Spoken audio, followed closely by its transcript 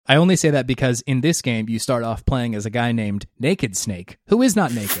I only say that because in this game, you start off playing as a guy named Naked Snake, who is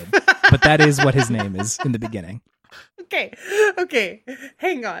not naked, but that is what his name is in the beginning. Okay.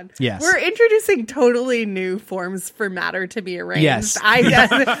 Hang on. Yes. We're introducing totally new forms for matter to be arranged. Yes.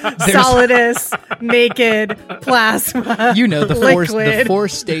 Solidus, naked, plasma. You know, the liquid. four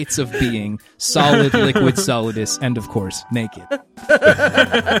states of being: solid, liquid, solidus, and of course, naked.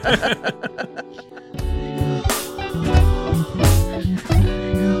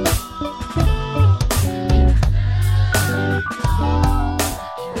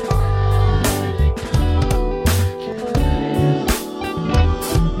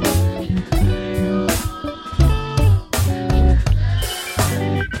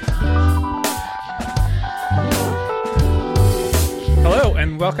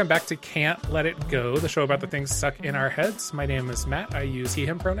 Welcome back to Can't Let It Go, the show about the things stuck in our heads. My name is Matt. I use he,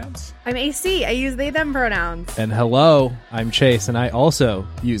 him pronouns. I'm AC. I use they, them pronouns. And hello, I'm Chase, and I also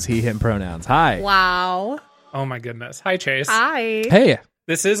use he, him pronouns. Hi. Wow. Oh my goodness. Hi, Chase. Hi. Hey.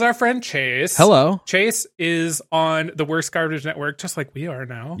 This is our friend Chase. Hello. Chase is on the Worst Garbage Network, just like we are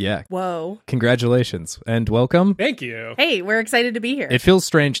now. Yeah. Whoa. Congratulations and welcome. Thank you. Hey, we're excited to be here. It feels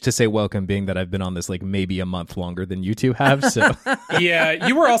strange to say welcome, being that I've been on this like maybe a month longer than you two have. So yeah,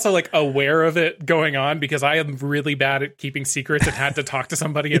 you were also like aware of it going on because I am really bad at keeping secrets and had to talk to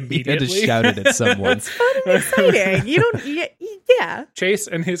somebody immediately. You had to shout it at someone. It's fun and exciting. You don't. Yeah. Chase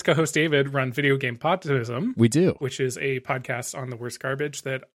and his co-host David run Video Game Podtimism. We do, which is a podcast on the worst garbage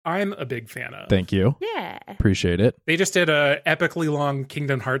that I'm a big fan of. Thank you. Yeah. Appreciate it. They just did a epically long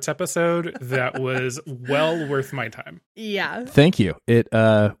Kingdom Hearts episode that was well worth my time. Yeah. Thank you. It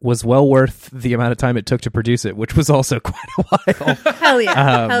was well worth the amount of time it took to produce it, which was also quite a while. Hell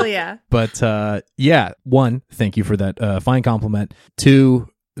yeah. Hell yeah. But yeah, one, thank you for that fine compliment. Two,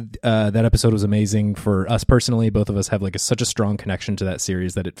 that episode was amazing for us personally. Both of us have like such a strong connection to that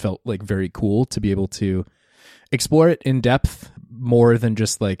series that it felt like very cool to be able to explore it in depth, more than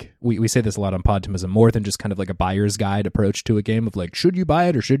just like we say this a lot on Podtimism, more than just kind of like a buyer's guide approach to a game of like, should you buy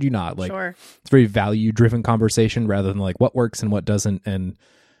it or should you not? Like, sure. It's very value driven conversation rather than like what works and what doesn't, and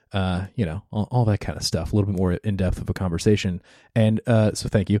you know, all that kind of stuff. A little bit more in depth of a conversation. And so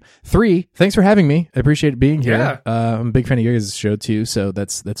thank you. 3, thanks for having me. I appreciate being here. Yeah. I'm a big fan of your guys' show too, so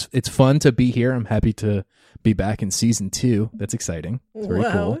it's fun to be here. I'm happy to be back in season 2. That's exciting. It's very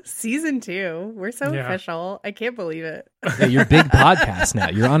cool. Season 2. We're so official. I can't believe it. Yeah, you're a big podcast now.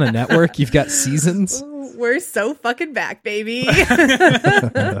 You're on a network. You've got seasons. We're so fucking back, baby.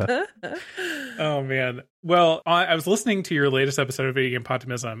 Oh, man. Well, I was listening to your latest episode of Video Game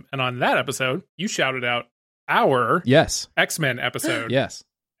Podtimism, and on that episode, you shouted out our X-Men episode. Yes.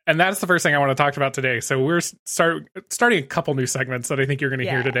 And that's the first thing I want to talk about today. So we're starting a couple new segments that I think you're going to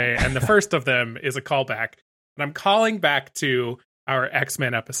hear today. And the first of them is a callback. And I'm calling back to our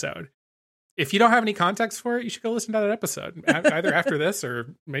X-Men episode. If you don't have any context for it, you should go listen to that episode. Either after this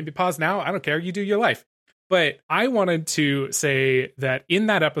or maybe pause now. I don't care. You do your life. But I wanted to say that in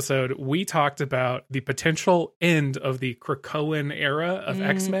that episode, we talked about the potential end of the Krakoan era of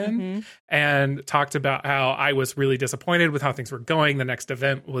X-Men and talked about how I was really disappointed with how things were going. The next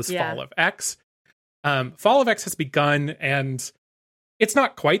event was Fall of X. Fall of X has begun, and it's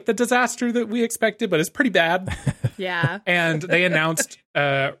not quite the disaster that we expected, but it's pretty bad. Yeah. And they announced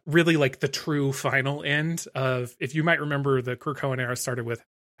really like the true final end of, if you might remember, the Krakoan era started with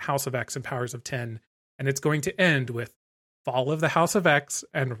House of X and Powers of 10. And it's going to end with Fall of the House of X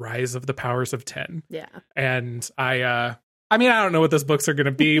and Rise of the Powers of 10. Yeah. And I mean, I don't know what those books are going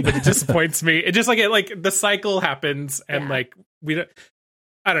to be, but it disappoints me. It just like the cycle happens, and like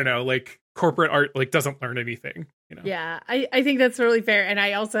I don't know, like corporate art like doesn't learn anything. You know? Yeah, I think that's really fair. And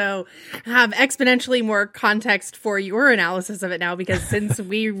I also have exponentially more context for your analysis of it now, because since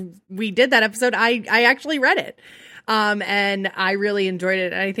we did that episode, I actually read it. And I really enjoyed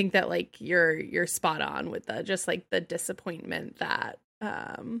it. And I think that like you're spot on with just like the disappointment that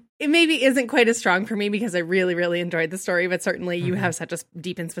it maybe isn't quite as strong for me, because I really, really enjoyed the story, but certainly you have such a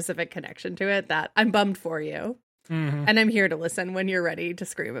deep and specific connection to it that I'm bummed for you. And I'm here to listen when you're ready to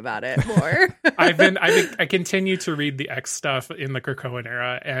scream about it more. I continue to read the X stuff in the Krakoan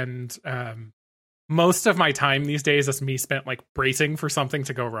era, and most of my time these days is me spent like bracing for something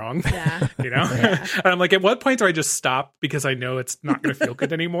to go wrong. Yeah. You know? Yeah. And I'm like, at what point do I just stop because I know it's not going to feel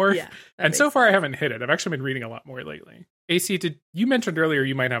good anymore? Yeah. And so far I haven't hit it. I've actually been reading a lot more lately. AC, you mentioned earlier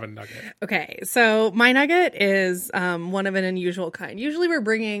you might have a nugget. Okay, so my nugget is one of an unusual kind. Usually we're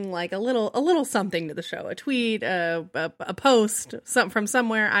bringing like a little something to the show, a tweet, a post, from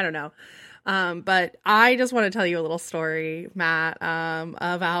somewhere, I don't know. But I just want to tell you a little story, Matt,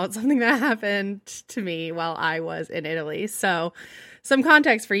 about something that happened to me while I was in Italy. So some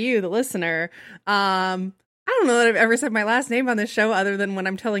context for you, the listener. I don't know that I've ever said my last name on this show other than when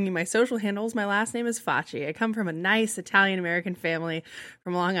I'm telling you my social handles. My last name is Facci. I come from a nice Italian-American family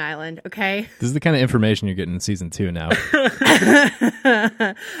from Long Island, okay? This is the kind of information you're getting in season 2 now.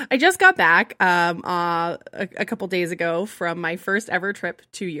 I just got back a couple days ago from my first ever trip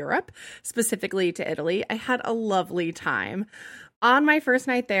to Europe, specifically to Italy. I had a lovely time. On my first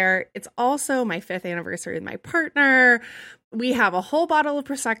night there, it's also my 5th anniversary with my partner. We have a whole bottle of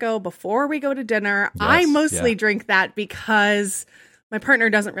Prosecco before we go to dinner. Yes, I mostly drink that because my partner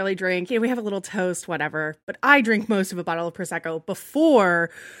doesn't really drink. We have a little toast, whatever. But I drink most of a bottle of Prosecco before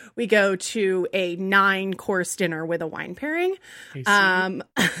we go to a 9-course dinner with a wine pairing.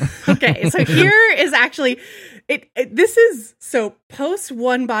 Okay, so here is actually this is so post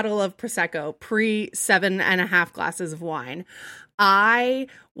 1 bottle of Prosecco, pre 7.5 glasses of wine. I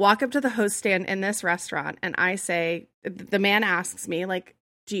walk up to the host stand in this restaurant and I say, the man asks me, like,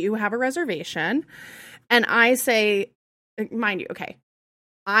 do you have a reservation? And I say, mind you, okay,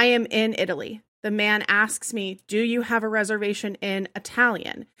 I am in Italy. The man asks me, do you have a reservation in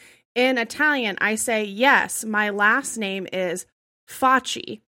Italian? In Italian, I say, yes, my last name is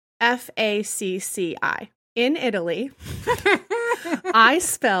Facci, Facci. In Italy, I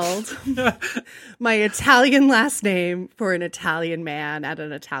spelled my Italian last name for an Italian man at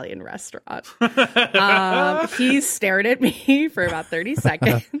an Italian restaurant. He stared at me for about 30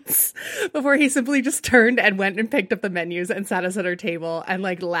 seconds before he simply just turned and went and picked up the menus and sat us at our table and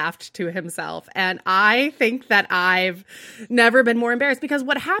like laughed to himself. And I think that I've never been more embarrassed because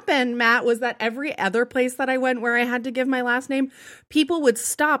what happened, Matt, was that every other place that I went where I had to give my last name, people would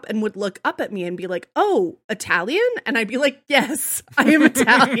stop and would look up at me and be like, oh, Italian? And I'd be like, yes, I am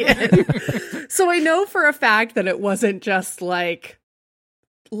Italian. So I know for a fact that it wasn't just like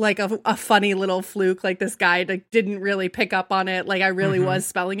a funny little fluke, like this guy didn't really pick up on it. Like I really was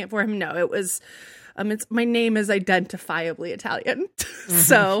spelling it for him. No, it was, my name is identifiably Italian.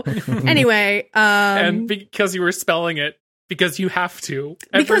 So anyway. And because you were spelling it, because you have to.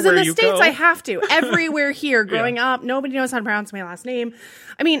 Because in the States, I have to. Everywhere here, growing up, nobody knows how to pronounce my last name.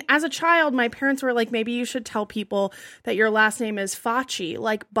 I mean, as a child, my parents were like, maybe you should tell people that your last name is Facci,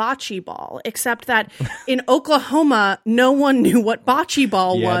 like bocce ball, except that in Oklahoma, no one knew what bocce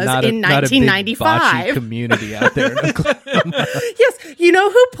ball was in 1995. Not a big bocce community out there in Oklahoma. Yes, you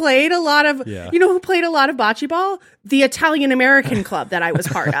know who played a lot of bocce ball? The Italian American club that I was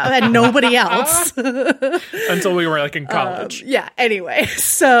part of, and nobody else. Until we were like in college. Anyway,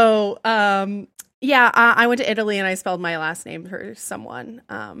 so I went to Italy and I spelled my last name for someone.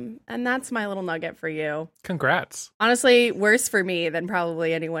 And that's my little nugget for you. Congrats. Honestly, worse for me than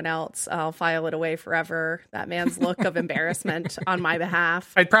probably anyone else. I'll file it away forever. That man's look of embarrassment on my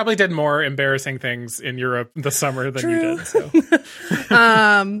behalf. I probably did more embarrassing things in Europe this summer than you did. So.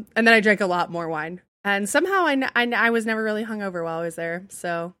 And then I drank a lot more wine. And somehow I was never really hungover while I was there.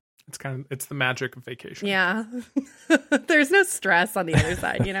 So it's the magic of vacation. Yeah. There's no stress on the other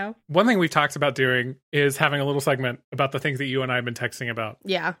side, you know? One thing we've talked about doing is having a little segment about the things that you and I have been texting about.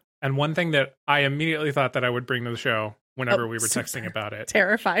 Yeah. And one thing that I immediately thought that I would bring to the show whenever we were texting about it.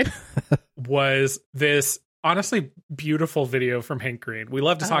 Terrified. Was this honestly beautiful video from Hank Green. We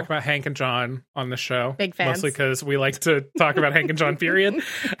love to talk about Hank and John on the show. Big fans. Mostly because we like to talk about Hank and John, period.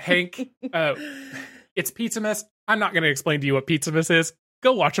 Hank, it's Pizzamas. I'm not going to explain to you what Pizzamas is.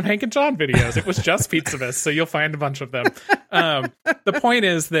 Go watch some Hank and John videos. It was just Pizzamas, so you'll find a bunch of them. The point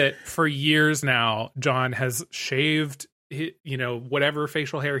is that for years now, John has shaved, whatever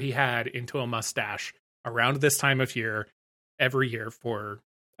facial hair he had into a mustache around this time of year, every year for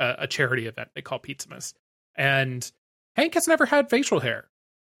a charity event they call Pizzamas. And Hank has never had facial hair.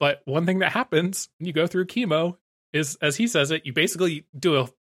 But one thing that happens when you go through chemo is, as he says it, you basically do a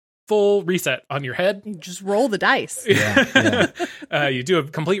full reset on your head. You just roll the dice. You do a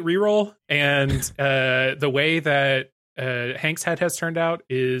complete reroll. And the way that Hank's head has turned out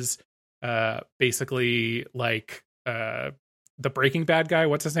is basically like the Breaking Bad guy.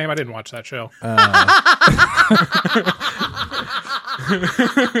 What's his name? I didn't watch that show.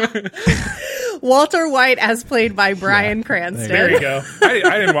 Walter White as played by Bryan Cranston. There you go.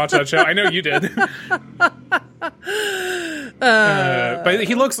 I didn't watch that show. I know you did. But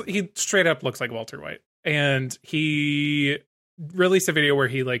he straight up looks like Walter White. And he released a video where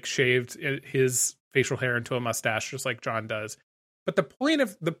he like shaved his facial hair into a mustache, just like John does. But the point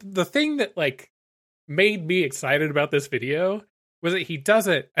of the thing that like made me excited about this video was that he does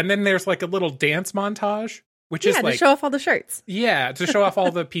it. And then there's like a little dance montage. Which is like, to show off all the shirts. Yeah, to show off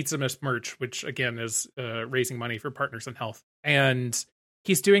all the Pizzamas merch, which again is raising money for Partners in Health. And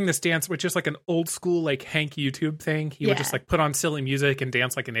he's doing this dance, which is like an old school like Hank YouTube thing. He would just like put on silly music and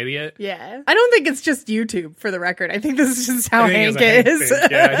dance like an idiot. Yeah. I don't think it's just YouTube, for the record. I think this is just how Hank is.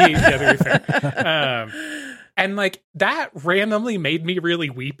 Yeah, to be fair. And like that randomly made me really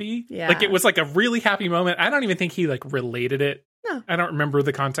weepy. Yeah. Like it was like a really happy moment. I don't even think he like related it. No. I don't remember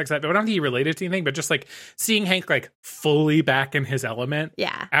the context of it, but I don't think he related to anything, but just like seeing Hank like fully back in his element.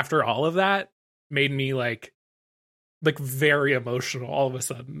 Yeah. After all of that made me like very emotional all of a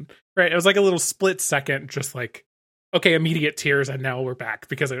sudden. Right. It was like a little split second, just like, okay, immediate tears. And now we're back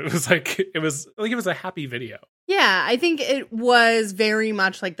because it was a happy video. Yeah. I think it was very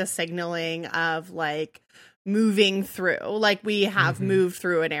much like the signaling of like moving through, like we have moved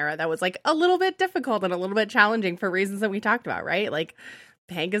through an era that was like a little bit difficult and a little bit challenging for reasons that we talked about, right? Like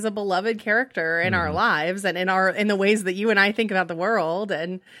Hank is a beloved character in our lives and in the ways that you and I think about the world.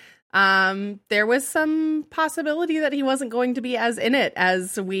 And there was some possibility that he wasn't going to be as in it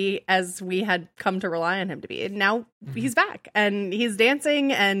as we had come to rely on him to be. And now he's back and he's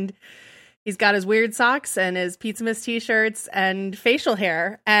dancing and he's got his weird socks and his Pizza Miss t-shirts and facial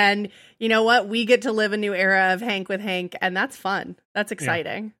hair. And you know what? We get to live a new era of Hank with Hank, and that's fun. That's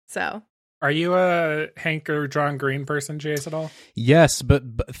exciting. Yeah. So are you a Hank or John Green person, Jace, at all? Yes, but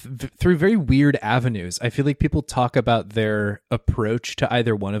through very weird avenues. I feel like people talk about their approach to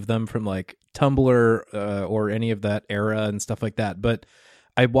either one of them from like Tumblr or any of that era and stuff like that. But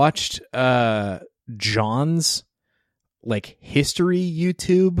I watched John's like history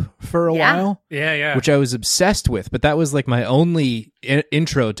YouTube for a while. Yeah. Which I was obsessed with, but that was like my only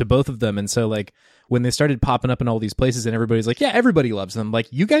intro to both of them. And so like when they started popping up in all these places and everybody's like, yeah, everybody loves them. Like,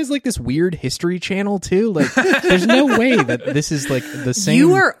 you guys like this weird history channel too? Like, there's no way that this is like the same.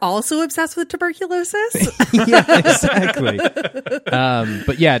 You are also obsessed with tuberculosis? Yeah, exactly.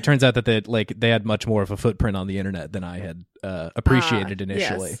 But yeah, it turns out that they had much more of a footprint on the internet than I had appreciated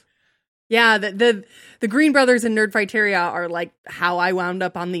initially. Yes. Yeah, the Green Brothers and Nerdfighteria are like how I wound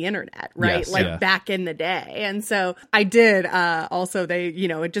up on the internet, right? Yes, back in the day. And so I did also, they,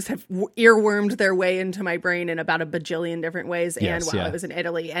 it just have earwormed their way into my brain in about a bajillion different ways. Yes, and while I was in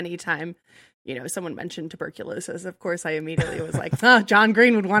Italy, anytime, someone mentioned tuberculosis, of course, I immediately was like, John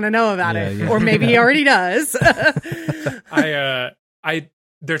Green would want to know about it. Yeah. Or maybe he already does.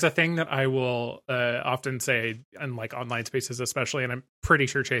 There's a thing that I will often say in like online spaces, especially, and I'm pretty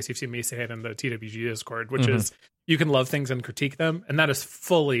sure, Chase, you've seen me say it in the TWG Discord, which is you can love things and critique them. And that is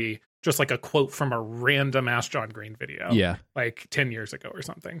fully just like a quote from a random Ask John Green video. Yeah. Like 10 years ago or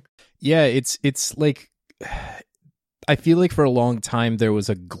something. Yeah, it's like, I feel like for a long time there was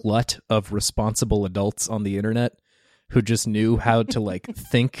a glut of responsible adults on the internet who just knew how to like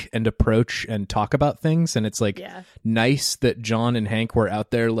think and approach and talk about things. And it's like nice that John and Hank were out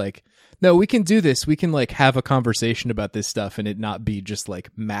there like, no, we can do this. We can like have a conversation about this stuff and it not be just like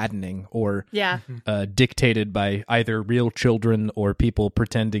maddening or dictated by either real children or people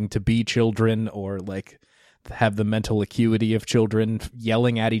pretending to be children or like have the mental acuity of children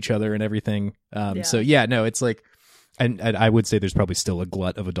yelling at each other and everything. So yeah, no, it's like, and I would say there's probably still a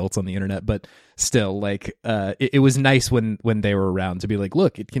glut of adults on the internet, but still, like, it was nice when they were around to be like,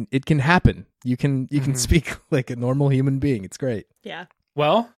 look, it can happen. You can speak like a normal human being. It's great. Yeah.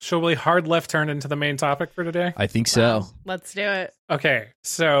 Well, shall we hard left turn into the main topic for today? I think so. Let's do it. Okay,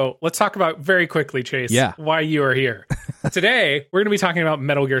 so let's talk about very quickly, Chase, why you are here. Today, we're going to be talking about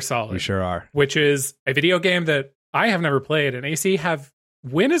Metal Gear Solid. We sure are. Which is a video game that I have never played, and AC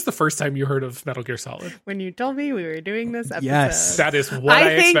when is the first time you heard of Metal Gear Solid? When you told me we were doing this episode. Yes. That is what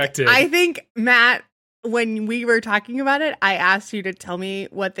I expected. I think, Matt, when we were talking about it, I asked you to tell me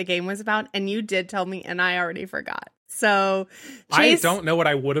what the game was about, and you did tell me, and I already forgot. So, Chase, I don't know what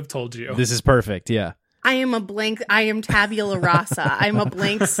I would have told you. This is perfect, yeah. I am tabula rasa. I'm a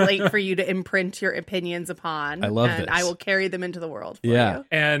blank slate for you to imprint your opinions upon. I love and this. I will carry them into the world for you.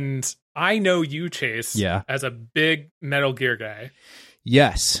 And I know you, Chase, as a big Metal Gear guy.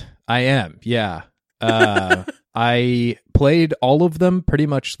 Yes, I am. Yeah. I played all of them pretty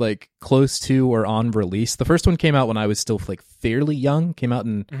much like close to or on release. The first one came out when I was still like fairly young. Came out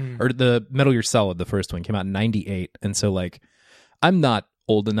in or the Metal Gear Solid, the first one came out in 98. And so like I'm not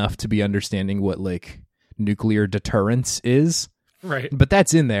old enough to be understanding what like nuclear deterrence is. Right. But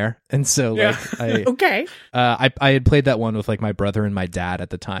that's in there. And so like I had played that one with like my brother and my dad at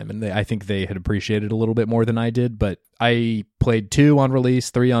the time, and I think they had appreciated it a little bit more than I did, but I played 2 on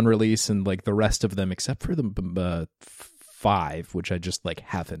release, 3 on release, and like the rest of them except for the 5, which I just like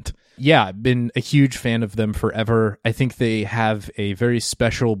haven't. Yeah, I've been a huge fan of them forever. I think they have a very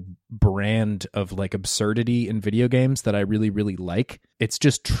special brand of like absurdity in video games that I really, really like. It's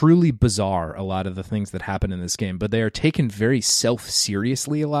just truly bizarre, a lot of the things that happen in this game, but they are taken very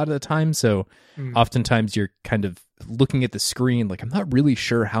self-seriously a lot of the time. So oftentimes you're kind of looking at the screen like, I'm not really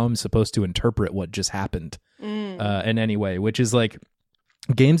sure how I'm supposed to interpret what just happened in any way, which is like,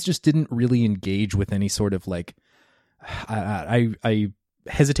 games just didn't really engage with any sort of like, I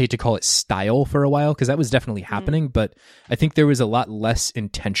hesitate to call it style for a while, because that was definitely happening, but I think there was a lot less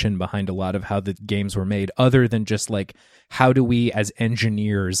intention behind a lot of how the games were made, other than just like, how do we as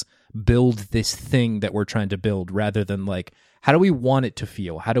engineers build this thing that we're trying to build, rather than like, how do we want it to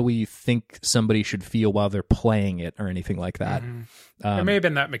feel? How do we think somebody should feel while they're playing it, or anything like that? It may have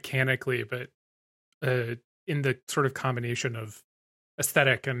been that mechanically, but in the sort of combination of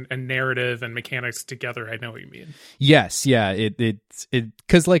aesthetic and narrative and mechanics together, I know what you mean. Yes, yeah, it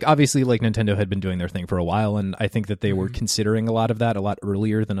because like obviously like Nintendo had been doing their thing for a while, and I think that they were considering a lot of that a lot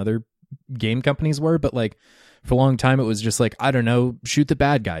earlier than other game companies were, but like for a long time it was just like, I don't know, shoot the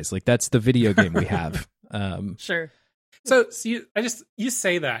bad guys, like that's the video game we have. Sure. So you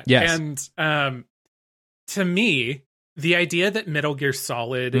say that, yes, and to me, the idea that Metal Gear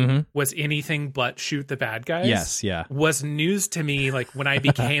Solid was anything but shoot the bad guys, yes, yeah, was news to me. Like when I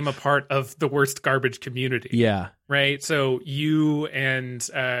became a part of the worst garbage community, yeah, right. So you and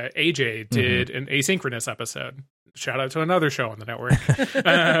AJ did an asynchronous episode. Shout out to another show on the network,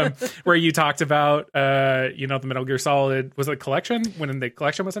 where you talked about the Metal Gear Solid, was it collection, when the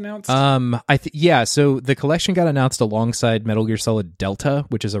collection was announced? Yeah. So the collection got announced alongside Metal Gear Solid Delta,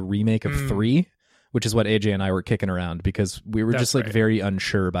 which is a remake of 3. Which is what AJ and I were kicking around, because we were just like very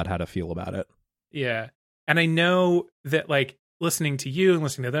unsure about how to feel about it. Yeah. And I know that like listening to you and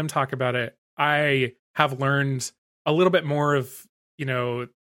listening to them talk about it, I have learned a little bit more of,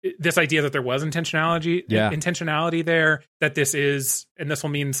 this idea that there was intentionality there, that this is, and this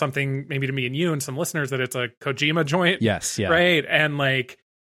will mean something maybe to me and you and some listeners, that it's a Kojima joint. Yes. Yeah. Right. And like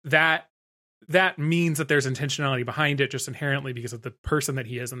that means that there's intentionality behind it just inherently because of the person that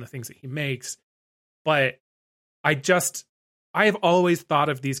he is and the things that he makes. But I have always thought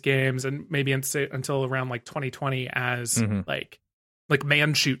of these games, and maybe until around like 2020, as like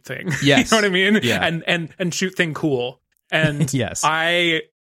man shoot thing. Yes. You know what I mean? Yeah. And shoot thing cool. And yes. I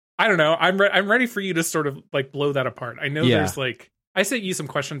don't know. I'm ready for you to sort of like blow that apart. I know there's like, I sent you some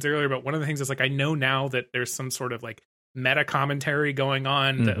questions earlier, but one of the things is like, I know now that there's some sort of like meta commentary going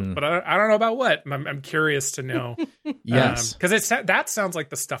on, but I don't know about what. I'm curious to know. Yes, because that sounds like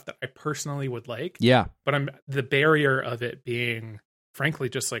the stuff that I personally would like. Yeah, but the barrier of it being, frankly,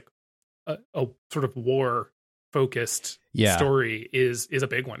 just like a sort of war focused story is a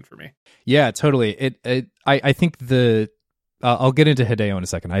big one for me. Yeah, totally. I think I'll get into Hideo in a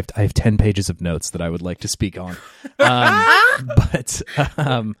second. I have 10 pages of notes that I would like to speak on. But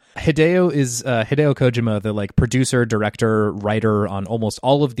Hideo is Hideo Kojima, the like producer, director, writer on almost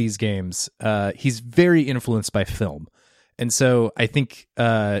all of these games. He's very influenced by film. And so I think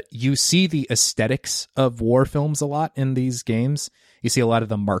you see the aesthetics of war films a lot in these games. You see a lot of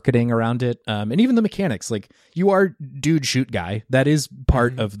the marketing around it, and even the mechanics. Like, you are dude shoot guy. That is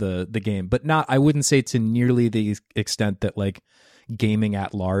part of the game, but not, I wouldn't say to nearly the extent that like gaming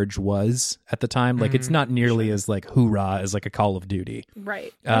at large was at the time. Like, it's not nearly as like hoorah as like a Call of Duty.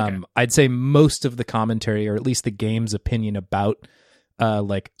 Right. I'd say most of the commentary, or at least the game's opinion about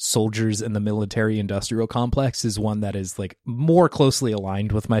like soldiers in the military industrial complex, is one that is like more closely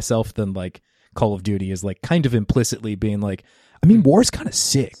aligned with myself than like Call of Duty is, like kind of implicitly being like, I mean, war's kind of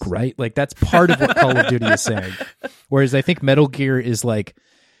sick, right? Like, that's part of what Call of Duty is saying. Whereas I think Metal Gear is like,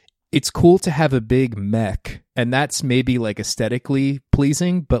 it's cool to have a big mech, and that's maybe like aesthetically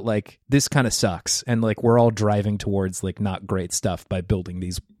pleasing, but like this kind of sucks. And like, we're all driving towards like not great stuff by building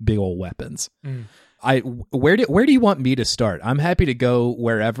these big old weapons. Where do you want me to start? I'm happy to go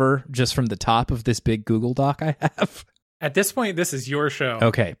wherever, just from the top of this big Google Doc I have. At this point, this is your show.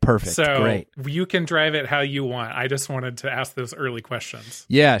 Okay, perfect. So great. You can drive it how you want. I just wanted to ask those early questions.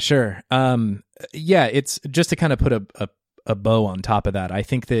 Yeah, sure. It's just to kind of put a bow on top of that. I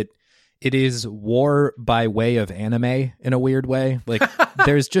think that it is war by way of anime in a weird way. Like,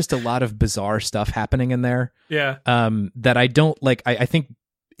 there's just a lot of bizarre stuff happening in there. Yeah. That I don't like. I think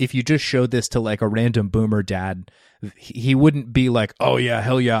if you just showed this to like a random boomer dad, he wouldn't be like, oh yeah,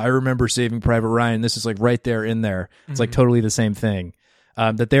 hell yeah, I remember Saving Private Ryan. This is like right there in there. It's like totally the same thing.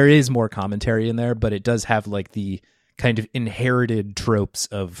 That there is more commentary in there, but it does have like the kind of inherited tropes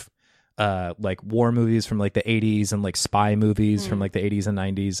of like war movies from like the 80s and like spy movies from like the 80s and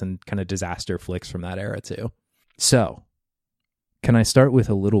 90s and kind of disaster flicks from that era too. So can I start with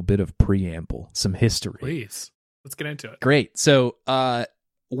a little bit of preamble, some history? Please, let's get into it. Great. So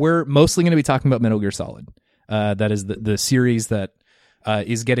we're mostly going to be talking about Metal Gear Solid. That is the series that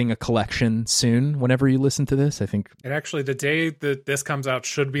is getting a collection soon. Whenever you listen to this, I think. And actually, the day that this comes out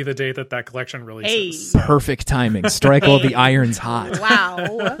should be the day that collection releases. Hey. Perfect timing. Strike while the iron's hot.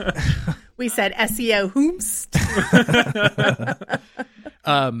 Wow. We said SEO hoomst.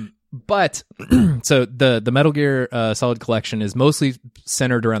 But so the Metal Gear Solid collection is mostly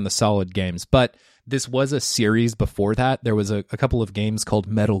centered around the Solid games, but this was a series before that. There was a couple of games called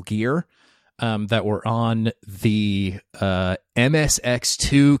Metal Gear that were on the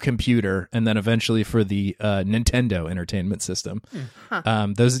MSX2 computer, and then eventually for the Nintendo Entertainment System.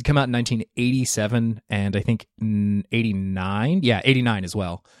 Those had come out in 1987 and I think 89. Yeah, 89 as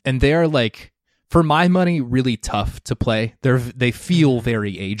well. And they are like, for my money, really tough to play. They feel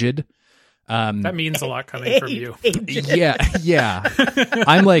very aged. That means a lot coming from you. Yeah.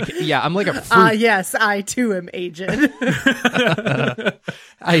 I'm like a freak. Yes, I too am aged.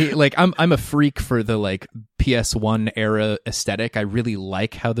 I'm a freak for the like PS1 era aesthetic. I really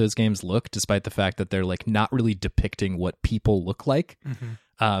like how those games look, despite the fact that they're like not really depicting what people look like.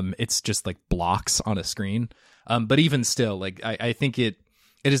 It's just like blocks on a screen. But even still, like I think it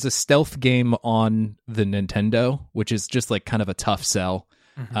is a stealth game on the Nintendo, which is just like kind of a tough sell.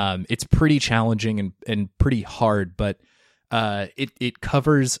 It's pretty challenging and pretty hard, but it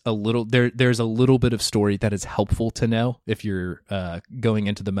covers a little. There's a little bit of story that is helpful to know if you're going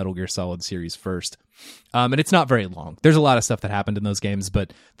into the Metal Gear Solid series first. And it's not very long. There's a lot of stuff that happened in those games,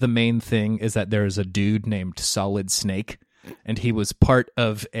 but the main thing is that there's a dude named Solid Snake, and he was part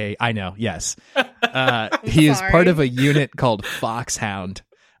of a. I know, yes, he is part of a unit called Foxhound.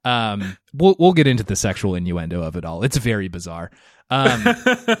 We'll get into the sexual innuendo of it all. It's very bizarre. But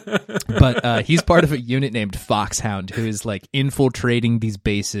he's part of a unit named Foxhound who is like infiltrating these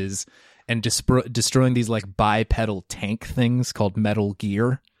bases and destroying these like bipedal tank things called Metal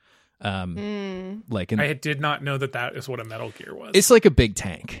Gear. I did not know that is what a Metal Gear was. It's like a big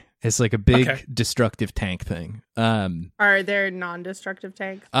tank. It's like a big destructive tank thing. Are there non-destructive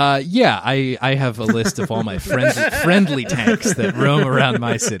tanks? Yeah, I have a list of all my friendly tanks that roam around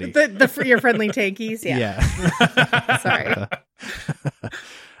my city. Your friendly tankies, yeah. Sorry.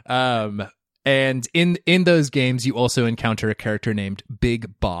 And in those games, you also encounter a character named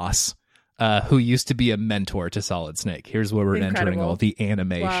Big Boss, who used to be a mentor to Solid Snake. Here's where we're entering all the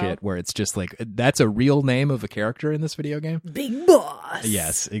anime shit, where it's just like, that's a real name of a character in this video game. Big Boss.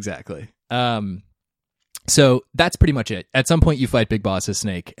 Yes, exactly. So that's pretty much it. At some point, you fight Big Boss as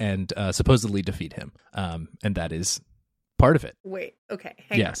Snake and supposedly defeat him. And that is part of it. Wait, okay.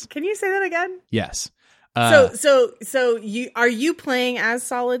 Hang on. Can you say that again? Yes. So are you playing as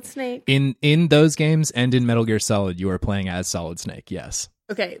Solid Snake? In those games and in Metal Gear Solid, you are playing as Solid Snake, yes.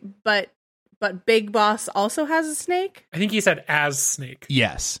 Okay, but Big Boss also has a snake? I think he said as Snake.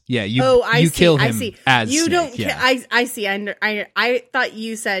 Yes. Yeah, you kill him as you Snake. Don't yeah. I see. I thought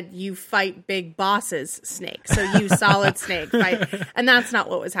you said you fight Big Boss's Snake. So you Solid Snake fight, and that's not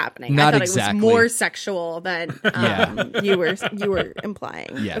what was happening. Not I thought exactly. It was more sexual than you were implying.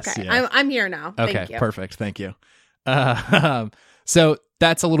 Yes. Okay. Yeah. I'm here now. Okay, Thank you. perfect. Thank you. So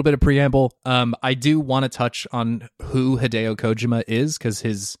that's a little bit of preamble. I do want to touch on who Hideo Kojima is, because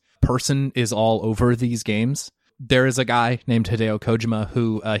his person is all over these games. There is a guy named Hideo Kojima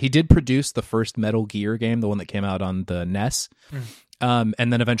who he did produce the first Metal Gear game, the one that came out on the NES, and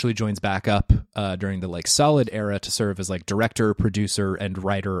then eventually joins back up during the like Solid era to serve as like director, producer, and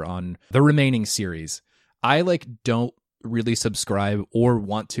writer on the remaining series. I like don't really subscribe or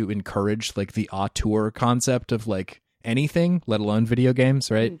want to encourage like the auteur concept of like anything, let alone video games,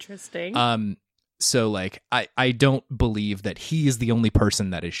 right? Interesting. So, like, I don't believe that he is the only person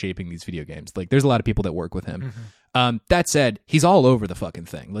that is shaping these video games. Like, there's a lot of people that work with him. That said, he's all over the fucking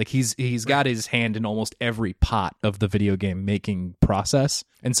thing. Like, he's got his hand in almost every pot of the video game making process.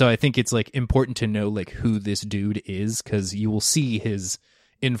 And so I think it's, like, important to know, like, who this dude is, because you will see his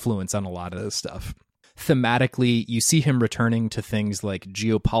influence on a lot of this stuff. Thematically, you see him returning to things like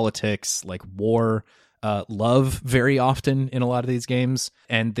geopolitics, like war, love very often in a lot of these games,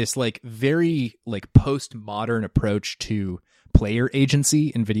 and this like very like postmodern approach to player agency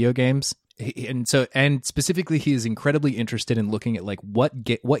in video games. And specifically, he is incredibly interested in looking at like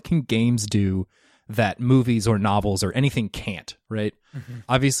what can games do that movies or novels or anything can't, right?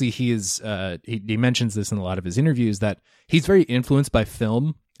 Obviously, he is he mentions this in a lot of his interviews that he's very influenced by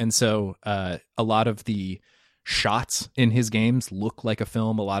film, and so a lot of the shots in his games look like a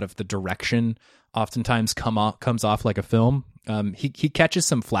film. A lot of the direction oftentimes comes off like a film. He catches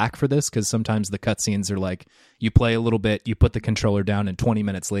some flack for this because sometimes the cutscenes are like, you play a little bit, you put the controller down, and 20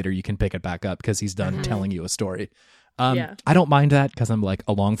 minutes later you can pick it back up because he's done telling you a story. I don't mind that because I'm like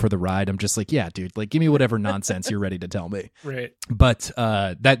along for the ride. I'm just like, yeah, dude, like give me whatever nonsense you're ready to tell me. Right. But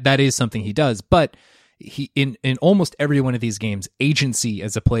that is something he does. But he in almost every one of these games, agency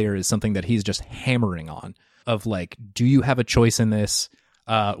as a player is something that he's just hammering on. Of like, do you have a choice in this?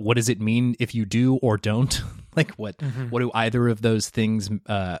 What does it mean if you do or don't? Like what do either of those things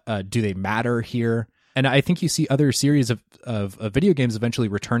do they matter here? And I think you see other series of video games eventually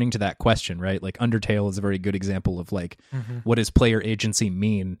returning to that question, right? Like Undertale is a very good example of like, what does player agency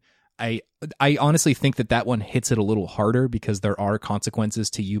mean? I honestly think that one hits it a little harder because there are consequences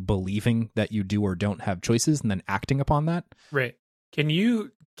to you believing that you do or don't have choices and then acting upon that. Right. Can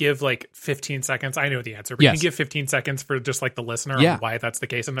you give like 15 seconds? I know the answer, but yes. Can you give 15 seconds for just like the listener on why that's the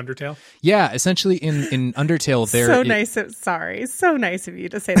case in Undertale? Yeah, essentially in Undertale there... So nice of you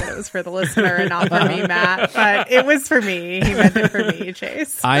to say that it was for the listener and not for me, Matt. But it was for me. He meant it for me,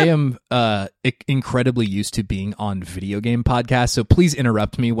 Chase. I am incredibly used to being on video game podcasts, so please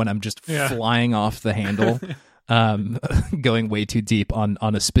interrupt me when I'm just flying off the handle. Going way too deep on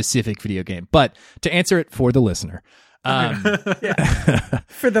a specific video game. But to answer it for the listener...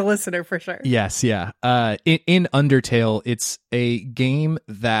 for the listener, for sure. Yes, yeah. In Undertale, it's a game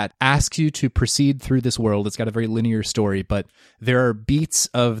that asks you to proceed through this world. It's got a very linear story, but there are beats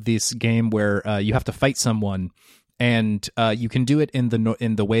of this game where you have to fight someone, and you can do it in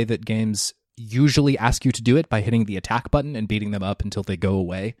the way that games usually ask you to do it by hitting the attack button and beating them up until they go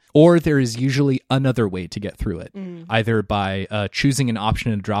away. Or there is usually another way to get through it, either by choosing an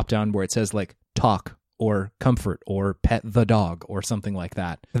option in a drop-down where it says like talk or comfort or pet the dog or something like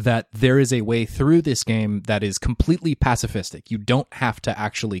that. That there is a way through this game that is completely pacifistic. You don't have to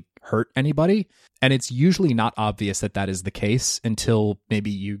actually hurt anybody. And it's usually not obvious that is the case until maybe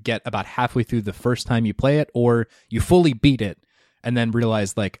you get about halfway through the first time you play it, or you fully beat it and then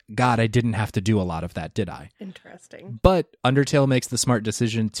realize like, God, I didn't have to do a lot of that, did I? Interesting. But Undertale makes the smart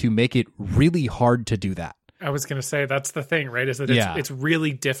decision to make it really hard to do that. I was going to say, that's the thing, right? Is that it's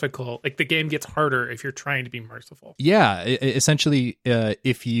really difficult. Like the game gets harder if you're trying to be merciful. Yeah. Essentially,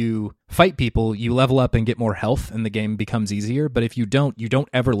 if you fight people, you level up and get more health and the game becomes easier. But if you don't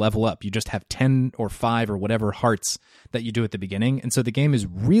ever level up. You just have 10 or 5 or whatever hearts that you do at the beginning. And so the game is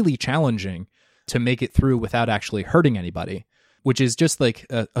really challenging to make it through without actually hurting anybody, which is just like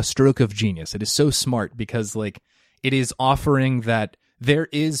a stroke of genius. It is so smart because like it is offering that there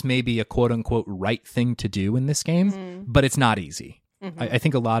is maybe a quote unquote right thing to do in this game, but it's not easy. I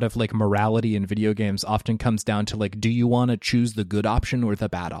think a lot of like morality in video games often comes down to like, do you want to choose the good option or the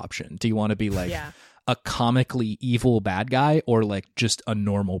bad option? Do you want to be like a comically evil bad guy or like just a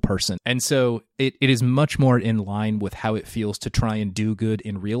normal person? And so it is much more in line with how it feels to try and do good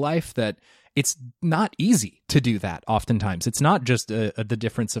in real life, that it's not easy to do that oftentimes. It's not just the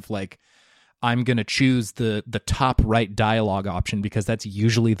difference of like, I'm going to choose the top right dialogue option because that's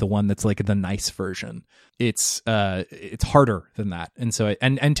usually the one that's like the nice version. It's harder than that. And so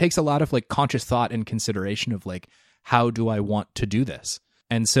and takes a lot of like conscious thought and consideration of like, how do I want to do this?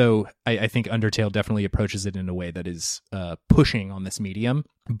 And so I think Undertale definitely approaches it in a way that is pushing on this medium.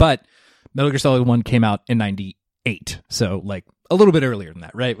 But Metal Gear Solid 1 came out in 98. So like a little bit earlier than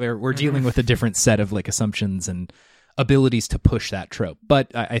that, right? We're dealing with a different set of like assumptions and abilities to push that trope. But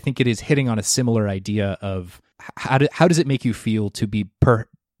I think it is hitting on a similar idea of how does it make you feel to be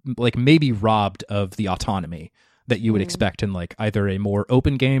maybe robbed of the autonomy that you would expect in like either a more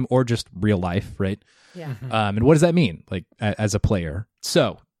open game or just real life, right? Yeah. And what does that mean like as a player?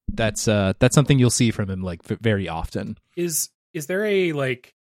 So that's something you'll see from him like very often. Is there a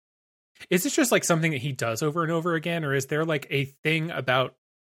like, is this just like something that he does over and over again, or is there like a thing about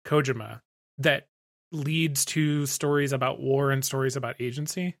Kojima that leads to stories about war and stories about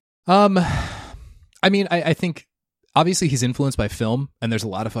agency? I mean, I think obviously he's influenced by film, and there's a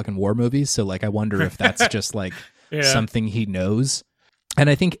lot of fucking war movies, so like I wonder if that's just like something he knows. And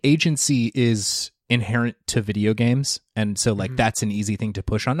I think agency is inherent to video games, and so like that's an easy thing to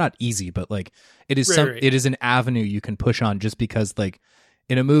push on. Not easy, but like it is it is an avenue you can push on, just because like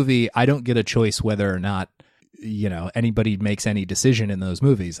in a movie I don't get a choice whether or not anybody makes any decision in those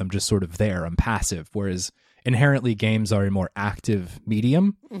movies. I'm just sort of there. I'm passive. Whereas inherently games are a more active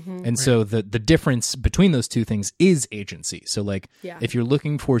medium. And so the difference between those two things is agency. So like if you're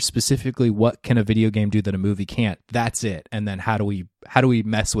looking for specifically what can a video game do that a movie can't, that's it. And then how do we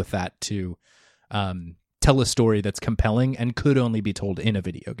mess with that to tell a story that's compelling and could only be told in a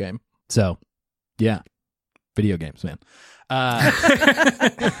video game? So yeah, video games, man.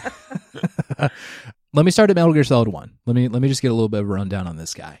 let me start at Metal Gear Solid 1. Let me just get a little bit of a rundown on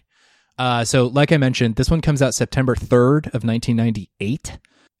this guy. So like I mentioned, this one comes out September 3rd of 1998.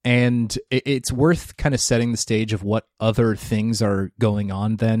 And it's worth kind of setting the stage of what other things are going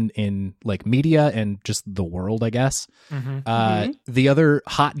on then in like media and just the world, I guess. The other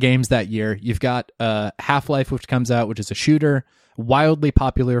hot games that year, you've got Half-Life, which comes out, which is a shooter, wildly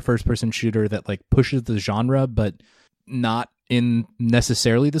popular first-person shooter that like pushes the genre, but not in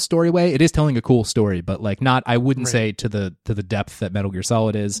necessarily the story way. It is telling a cool story, but like not, I wouldn't say to the depth that Metal Gear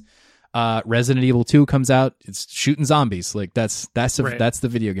Solid is. Resident Evil 2 comes out. It's shooting zombies. Like that's the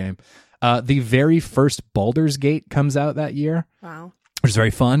video game. The very first Baldur's Gate comes out that year. Wow. Which is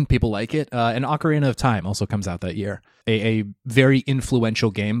very fun. People like it. And Ocarina of Time also comes out that year. A very influential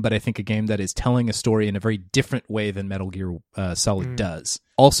game, but I think a game that is telling a story in a very different way than Metal Gear Solid does.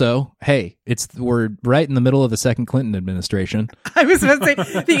 Also, hey, we're right in the middle of the second Clinton administration. I was about to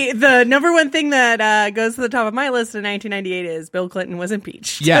say, the number one thing that goes to the top of my list in 1998 is Bill Clinton was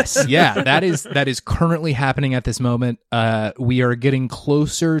impeached. Yes, yeah, that is currently happening at this moment. We are getting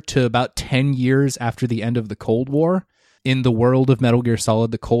closer to about 10 years after the end of the Cold War. In the world of Metal Gear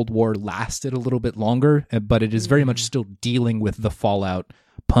Solid, the Cold War lasted a little bit longer, but it is very much still dealing with the fallout,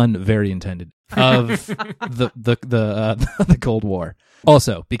 pun very intended, of the Cold War.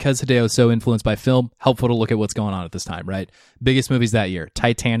 Also, because Hideo is so influenced by film, helpful to look at what's going on at this time, right? Biggest movies that year: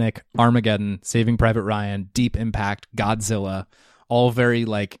 Titanic, Armageddon, Saving Private Ryan, Deep Impact, Godzilla, all very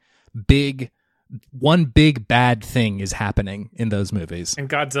like big. One big bad thing is happening in those movies. And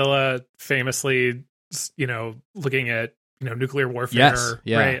Godzilla famously, looking at nuclear warfare, yes,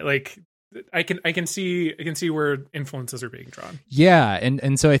 yeah. Right? Like I can see where influences are being drawn. Yeah,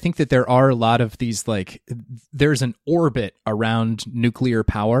 and so I think that there are a lot of these, like, there's an orbit around nuclear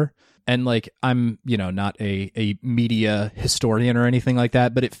power, and like I'm not a media historian or anything like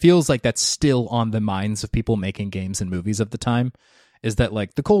that, but it feels like that's still on the minds of people making games and movies of the time. Is that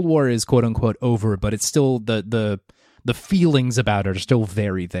like the Cold War is quote unquote over, but it's still the feelings about it are still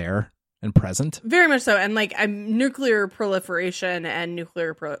very there and present. Very much so. And like nuclear proliferation and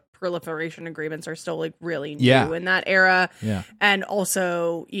nuclear proliferation agreements are still like really new in that era. Yeah. And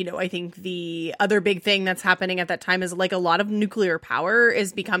also, I think the other big thing that's happening at that time is like a lot of nuclear power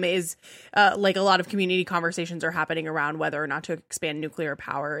like a lot of community conversations are happening around whether or not to expand nuclear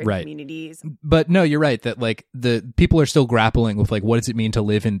power in communities. But no, you're right that like the people are still grappling with like, what does it mean to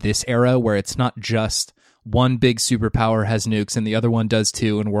live in this era where it's not just one big superpower has nukes and the other one does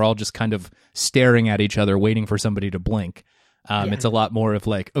too, and we're all just kind of staring at each other waiting for somebody to blink. It's a lot more of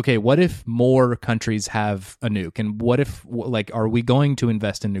like, okay, what if more countries have a nuke, and what if like, are we going to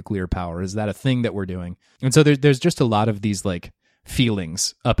invest in nuclear power? Is that a thing that we're doing? And so there's just a lot of these like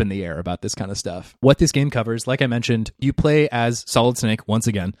feelings up in the air about this kind of stuff. What this game covers, like I mentioned, you play as Solid Snake once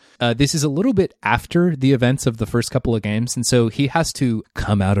again. This is a little bit after the events of the first couple of games, and so he has to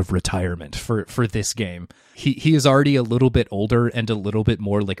come out of retirement for this game. He is already a little bit older and a little bit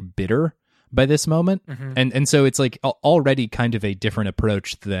more like bitter by this moment. And so it's like already kind of a different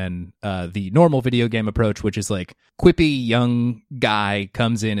approach than the normal video game approach, which is like quippy young guy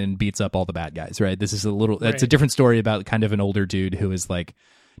comes in and beats up all the bad guys, right? This is it's a different story about kind of an older dude who is like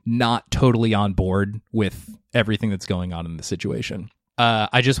not totally on board with everything that's going on in the situation.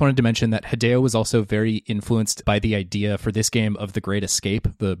 I just wanted to mention that Hideo was also very influenced by the idea for this game of The Great Escape,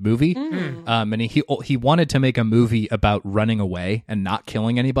 the movie. And he wanted to make a movie about running away and not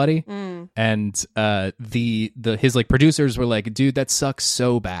killing anybody. And his like producers were like, dude, that sucks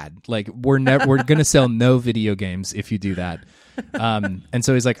so bad. Like we're gonna sell no video games if you do that. And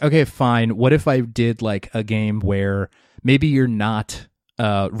so he's like, okay, fine. What if I did like a game where maybe you're not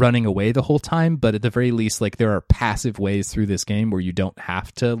running away the whole time, but at the very least, like there are passive ways through this game where you don't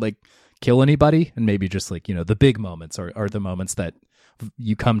have to like kill anybody, and maybe just like the big moments are the moments that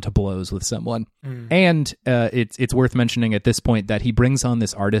you come to blows with someone. And it's worth mentioning at this point that he brings on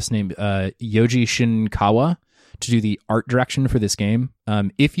this artist named Yoji Shinkawa to do the art direction for this game.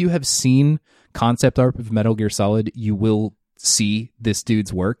 If you have seen concept art of Metal Gear Solid, you will see this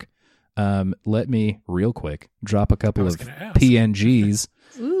dude's work. Let me real quick drop a couple of PNGs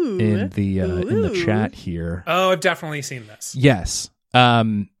in the chat here. Oh, I've definitely seen this. Yes.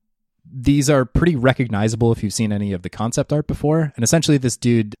 These are pretty recognizable if you've seen any of the concept art before. And essentially this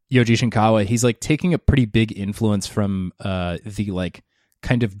dude, Yoji Shinkawa, he's like taking a pretty big influence from the like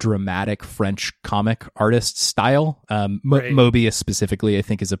kind of dramatic French comic artist style. Mobius specifically, I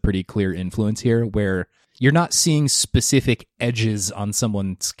think, is a pretty clear influence here, where you're not seeing specific edges on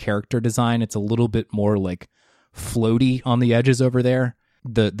someone's character design. It's a little bit more like floaty on the edges over there.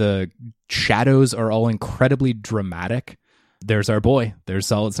 The shadows are all incredibly dramatic. there's our boy. There's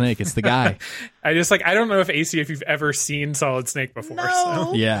Solid Snake. It's the guy. I don't know if you've ever seen Solid Snake before. No.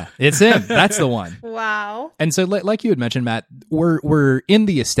 So. Yeah, it's him. That's the one. Wow. And so, like you had mentioned, Matt, we're in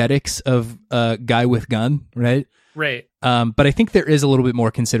the aesthetics of guy with gun, right? Right. But I think there is a little bit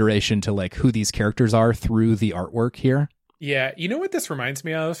more consideration to like who these characters are through the artwork here. Yeah. You know what this reminds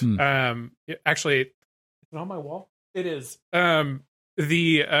me of? Actually, it's on my wall. It is.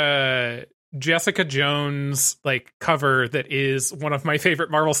 The Jessica Jones like cover that is one of my favorite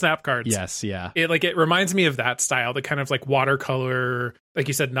Marvel Snap cards. Yes, yeah. It reminds me of that style, the kind of like watercolor, like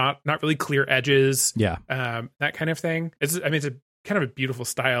you said, not really clear edges. Yeah. That kind of thing. It's a kind of a beautiful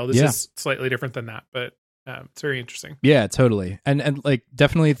style. This is slightly different than that, but it's very interesting. Yeah, totally. And like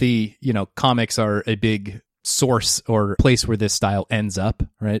definitely the, comics are a big source or place where this style ends up,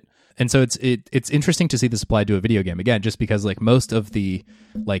 right? And so it's interesting to see this applied to a video game again, just because like most of the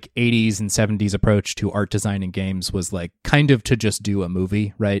like 80s and 70s approach to art design in games was like kind of to just do a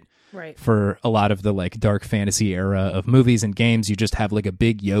movie, right? Right. For a lot of the like dark fantasy era of movies and games, you just have like a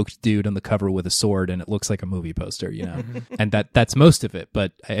big yoked dude on the cover with a sword and it looks like a movie poster, and that's most of it.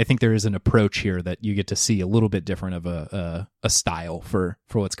 But I think there is an approach here that you get to see a little bit different of a style for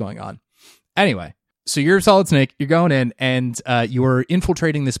what's going on. Anyway. So you're Solid Snake, you're going in, and you're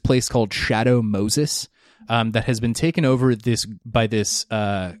infiltrating this place called Shadow Moses that has been taken over by this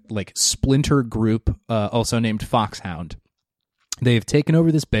like splinter group, also named Foxhound. They've taken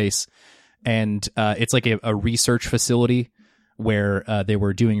over this base, and it's like a research facility where they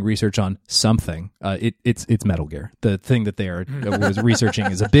were doing research on something. It's Metal Gear. The thing that they was researching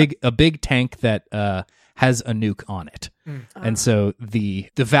is a big tank that has a nuke on it. And so the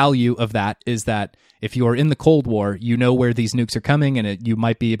value of that is that if you are in the Cold War, you know where these nukes are coming, and you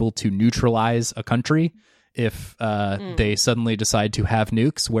might be able to neutralize a country if they suddenly decide to have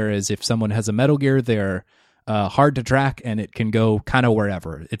nukes. Whereas if someone has a Metal Gear, they're hard to track, and it can go kind of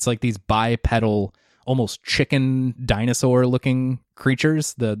wherever. It's like these bipedal, almost chicken dinosaur-looking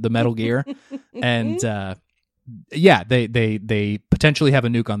creatures, the Metal Gear, and they potentially have a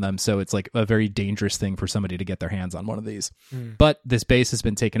nuke on them, so it's like a very dangerous thing for somebody to get their hands on one of these. But this base has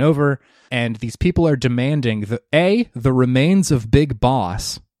been taken over, and these people are demanding the remains of Big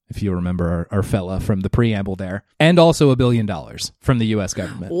Boss, if you remember our fella from the preamble there, and also $1 billion from the U.S.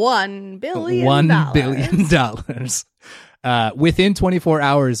 government. $1 billion. $1 billion. Within 24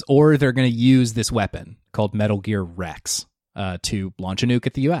 hours, or they're going to use this weapon called Metal Gear Rex to launch a nuke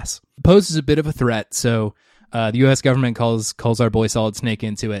at the U.S. Poses a bit of a threat, so the U.S. government calls our boy Solid Snake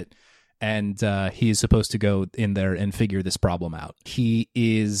into it, and he is supposed to go in there and figure this problem out. He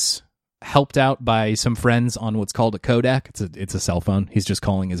is helped out by some friends on what's called a codec. It's a cell phone. He's just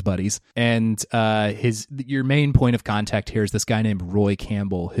calling his buddies. And your main point of contact here is this guy named Roy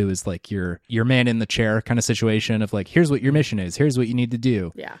Campbell, who is like your man in the chair kind of situation of like, here's what your mission is. Here's what you need to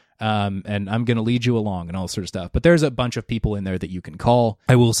do. Yeah. And I'm going to lead you along and all sort of stuff. But there's a bunch of people in there that you can call.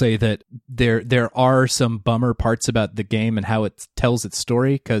 I will say that there are some bummer parts about the game and how it tells its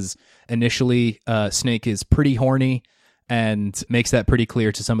story, because initially Snake is pretty horny and makes that pretty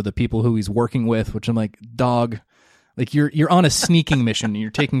clear to some of the people who he's working with, which I'm like, dog, like you're on a sneaking mission and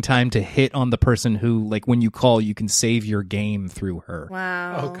you're taking time to hit on the person who, like, when you call, you can save your game through her.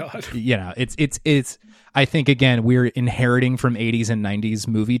 Wow. Oh God. It's I think, again, we're inheriting from 80s and 90s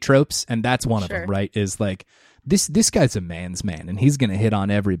movie tropes, and that's one of them, right? Is like, this guy's a man's man, and he's going to hit on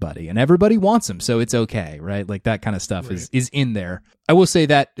everybody, and everybody wants him, so it's okay, right? Like, that kind of stuff is in there. I will say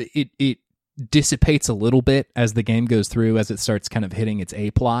that it dissipates a little bit as the game goes through, as it starts kind of hitting its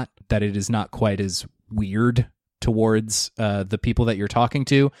A-plot, that it is not quite as weird towards the people that you're talking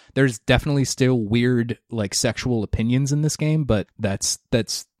to. There's definitely still weird, like, sexual opinions in this game, but that's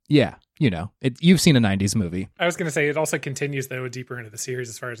yeah. You know, you've seen a 90s movie. I was going to say it also continues, though, deeper into the series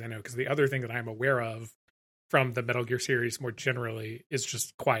as far as I know, because the other thing that I'm aware of from the Metal Gear series more generally is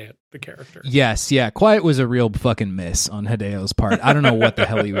just Quiet, the character. Yes, yeah. Quiet was a real fucking miss on Hideo's part. I don't know what the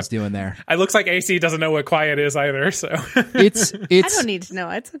hell he was doing there. It looks like AC doesn't know what Quiet is either, so. It's I don't need to know.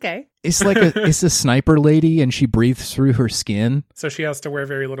 It's okay. It's like it's a sniper lady, and she breathes through her skin. So she has to wear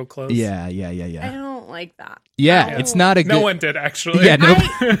very little clothes. Yeah. I don't like that. Yeah, it's not a good... No one did, actually. Yeah, no.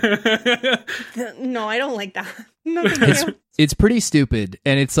 No, I don't like that. No, thank you. It's pretty stupid,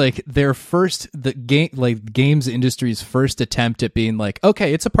 and it's like the games industry's first attempt at being like,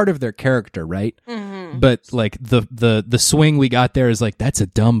 okay, it's a part of their character, right? Mm-hmm. But like the swing we got there is like, that's a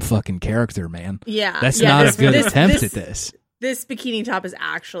dumb fucking character, man. Yeah, that's not a good attempt at this. this bikini top is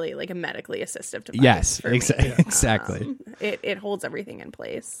actually like a medically assistive device. Yes, for me. exactly. It holds everything in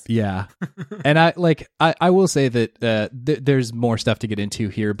place. Yeah. And I will say that there's more stuff to get into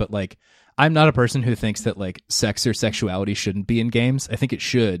here, but like I'm not a person who thinks that like sex or sexuality shouldn't be in games. I think it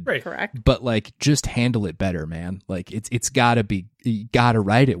should. Right. Correct. But like just handle it better, man. Like it's gotta be, you gotta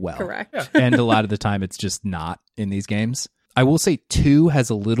write it well. Correct. Yeah. And a lot of the time it's just not in these games. I will say 2 has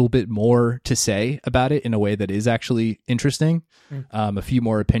a little bit more to say about it in a way that is actually interesting. A few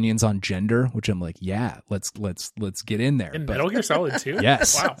more opinions on gender, which I'm like, yeah, let's get in there. In But Metal Gear Solid 2?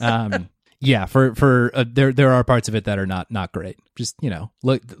 yes, Wow. yeah, for there are parts of it that are not great. Just, you know,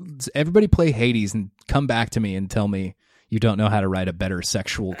 look, everybody play Hades and come back to me and tell me you don't know how to write a better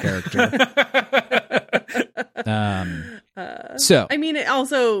sexual character. So I mean, it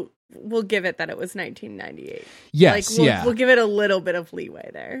also, we'll give it that it was 1998. yes, like, we'll give it a little bit of leeway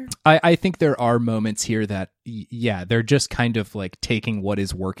there. I think there are moments here that, yeah, they're just kind of like taking what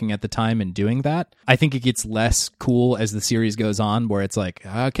is working at the time and doing that. I think it gets less cool as the series goes on, where it's like,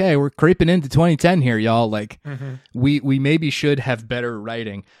 okay, we're creeping into 2010 here, y'all. Like, we maybe should have better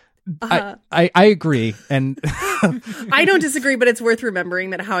writing. I agree, and I don't disagree, but it's worth remembering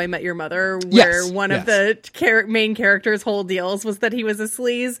that How I Met Your Mother, where one of the main characters' whole deals was that he was a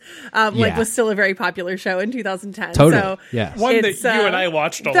sleaze, like was still a very popular show in 2010. Totally, so yes. One that you and I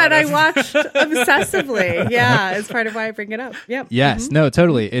watched a lot that I of. watched obsessively. Yeah, it's part of why I bring it up. Yep. Yes, no,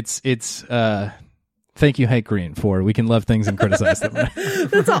 totally. It's thank you, Hank Green, for we can love things and criticize them.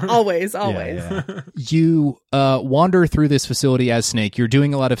 That's always. Yeah. You wander through this facility as Snake. You're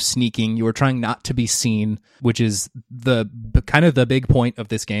doing a lot of sneaking. You are trying not to be seen, which is the kind of the big point of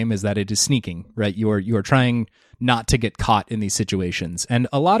this game, is that it is sneaking, right? You are trying not to get caught in these situations. And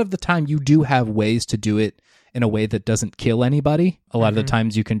a lot of the time you do have ways to do it in a way that doesn't kill anybody. A lot of the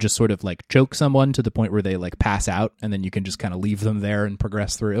times you can just sort of like choke someone to the point where they like pass out, and then you can just kind of leave them there and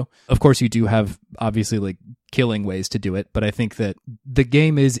progress through. Of course, you do have obviously like killing ways to do it, but I think that the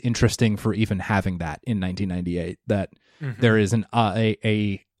game is interesting for even having that in 1998, that there is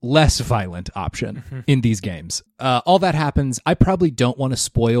a less violent option in these games. All that happens. I probably don't want to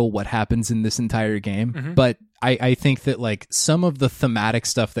spoil what happens in this entire game, but I think that like some of the thematic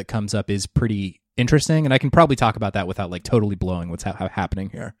stuff that comes up is pretty interesting, and I can probably talk about that without like totally blowing what's happening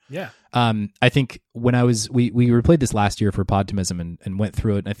here. Yeah. I think when we replayed this last year for Podtimism and went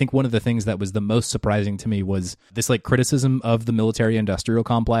through it, and I think one of the things that was the most surprising to me was this like criticism of the military industrial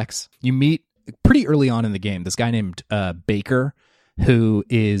complex. You meet pretty early on in the game this guy named Baker, who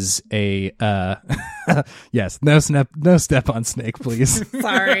is a yes, no step on Snake, please.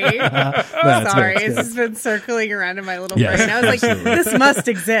 Sorry. Sorry. It's just been circling around in my little brain. I was like, this must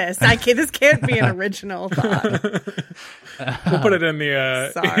exist. This can't be an original thought. We'll put it in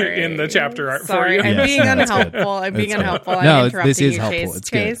the in the chapter art sorry. for you. I'm being unhelpful. I'm being unhelpful. I'm No, interrupting this is you, helpful. Chase. It's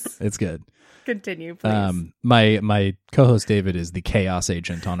good. It's good. Continue, please. My co-host David is the chaos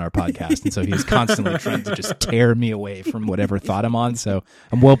agent on our podcast, and so he's constantly trying to just tear me away from whatever thought I'm on. So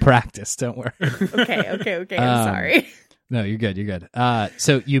I'm well practiced. Don't worry. Okay. I'm sorry. No, you're good.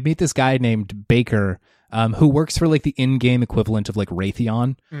 So you meet this guy named Baker, who works for like the in-game equivalent of like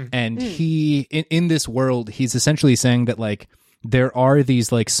Raytheon, and he in this world, he's essentially saying that like there are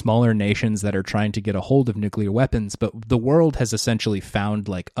these like smaller nations that are trying to get a hold of nuclear weapons, but the world has essentially found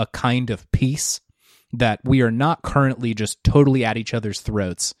like a kind of peace that we are not currently just totally at each other's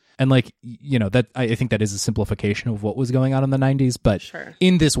throats. And like, you know, that I think that is a simplification of what was going on in the 90s, but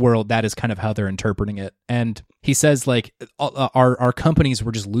in this world, that is kind of how they're interpreting it. And he says like our companies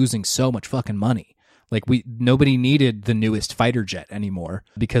were just losing so much fucking money. Like nobody needed the newest fighter jet anymore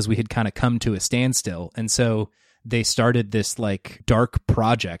because we had kind of come to a standstill. And so they started this like dark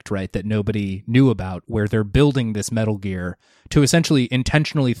project, right, that nobody knew about, where they're building this Metal Gear to essentially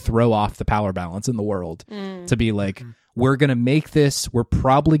intentionally throw off the power balance in the world, to be like, we're going to make this, we're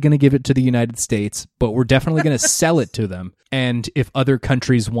probably going to give it to the United States, but we're definitely going to sell it to them. And if other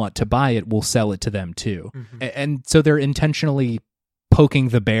countries want to buy it, we'll sell it to them too. And so they're intentionally poking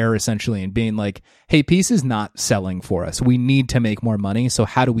the bear essentially and being like, hey, peace is not selling for us. We need to make more money. So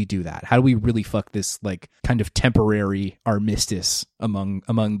how do we do that? How do we really fuck this like kind of temporary armistice among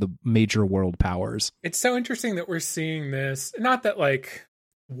the major world powers? It's so interesting that we're seeing this. Not that like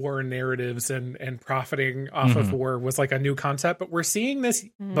war narratives and profiting off of war was like a new concept, but we're seeing this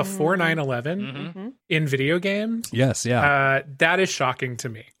before 9/11 in video games. Yes, yeah. That is shocking to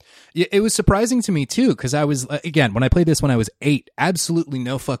me. Yeah, it was surprising to me too, because I was, again, when I played this when I was 8, absolutely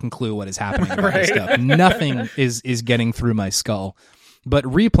no fucking clue what is happening about this stuff. Nothing is getting through my skull. But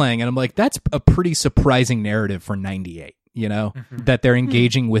replaying it, I'm like, that's a pretty surprising narrative for 98, you know, that they're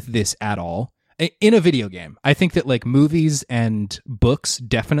engaging with this at all. in a video game. I think that like movies and books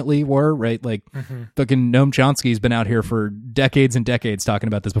definitely were, right? Like fucking Noam Chomsky's been out here for decades and decades talking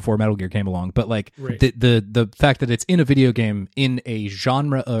about this before Metal Gear came along. But like the fact that it's in a video game, in a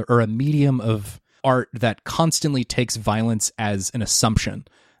genre or a medium of art that constantly takes violence as an assumption,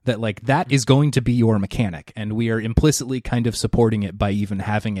 that like that is going to be your mechanic, and we are implicitly kind of supporting it by even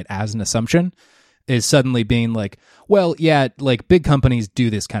having it as an assumption, is suddenly being like, well, yeah, like big companies do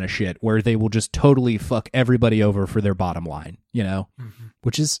this kind of shit where they will just totally fuck everybody over for their bottom line, you know,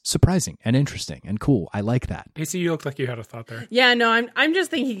 which is surprising and interesting and cool. I like that. AC, you looked like you had a thought there. Yeah, no, I'm just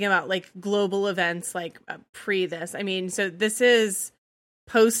thinking about like global events, like pre this. I mean, so this is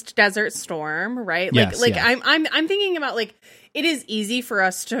post Desert Storm, right? Like, Yes, like yeah. I'm thinking about like, it is easy for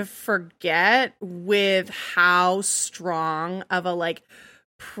us to forget with how strong of a like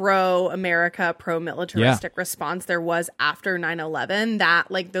pro-America, pro-militaristic response there was after 9/11, that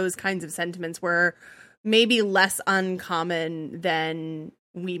like those kinds of sentiments were maybe less uncommon than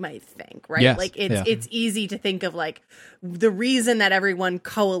we might think, right? Yes, Like it's easy to think of like the reason that everyone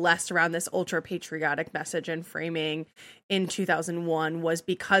coalesced around this ultra patriotic message and framing in 2001 was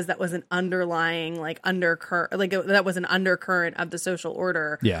because that was an underlying like undercurrent, like that was an undercurrent of the social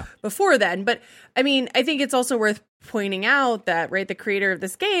order before then. But I mean, I think it's also worth pointing out that, right, the creator of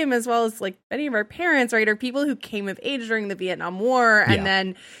this game, as well as like many of our parents, right, are people who came of age during the Vietnam War and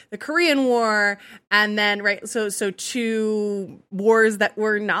then the Korean War, and then right, so two wars that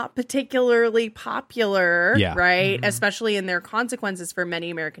were not particularly popular, right, especially in their consequences for many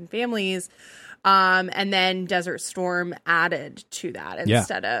American families. And then Desert Storm added to that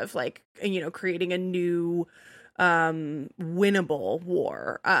instead of like, you know, creating a new winnable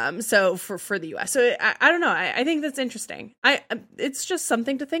war. So for the US. So I don't know. I think that's interesting. It's just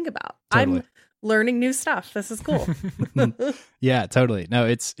something to think about. Totally. I'm learning new stuff. This is cool. Yeah, totally.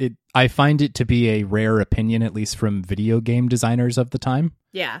 No, I find it to be a rare opinion, at least from video game designers of the time.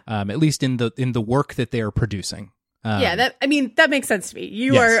 Yeah. At least in the work that they are producing. That makes sense to me.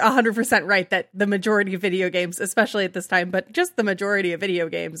 You are 100% right that the majority of video games, especially at this time, but just the majority of video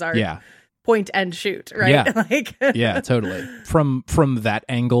games are point and shoot, right? Yeah. Like yeah, totally. From that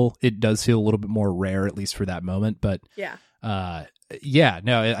angle, it does feel a little bit more rare, at least for that moment. But no,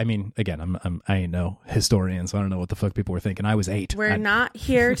 I mean, again, I ain't no historian, so I don't know what the fuck people were thinking. I was 8. We're not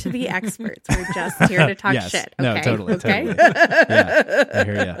here to be experts. We're just here to talk shit. Okay? No, totally. Okay. Yeah, I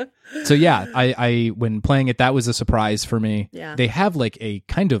hear you. So yeah, I when playing it, that was a surprise for me. Yeah. They have like a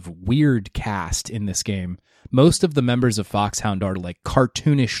kind of weird cast in this game. Most of the members of Foxhound are like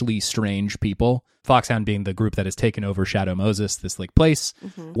cartoonishly strange people. Foxhound being the group that has taken over Shadow Moses, this like place.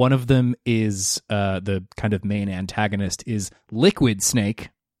 One of them is the kind of main antagonist is Liquid Snake.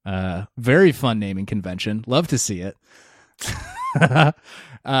 Very fun naming convention. Love to see it.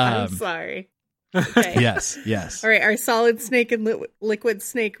 I'm sorry. Okay. Yes. All right. Are Solid Snake and Liquid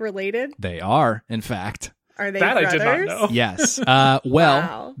Snake related? They are, in fact. Are they that brothers? I did not know. Yes.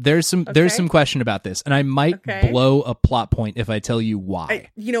 Wow. There's some question about this, and I might blow a plot point if I tell you why.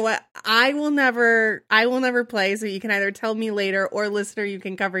 You know what? I will never play, so you can either tell me later, or listener, you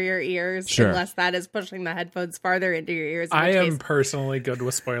can cover your ears, unless that is pushing the headphones farther into your ears. I am personally good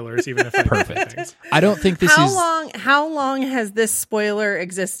with spoilers, even if I perfect. Things. I don't think this is how long has this spoiler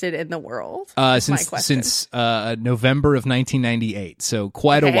existed in the world? Since November of 1998, so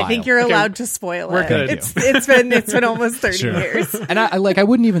quite a while. I think you're allowed to spoil it. We're good. It's been almost 30 years. And I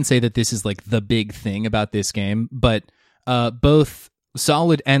wouldn't even say that this is like the big thing about this game, but both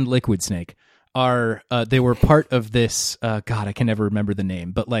Solid and Liquid Snake are they were part of this God, I can never remember the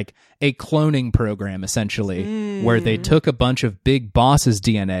name, but like a cloning program essentially, where they took a bunch of Big Boss's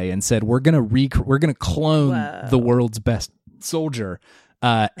DNA and said we're gonna clone the world's best soldier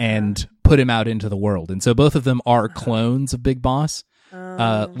and put him out into the world. And so both of them are clones of Big Boss.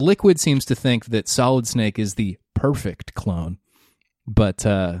 Liquid seems to think that Solid Snake is the perfect clone, but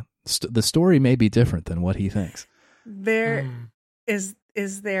the story may be different than what he thinks. Is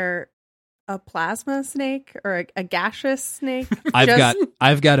there a plasma snake or a gaseous snake?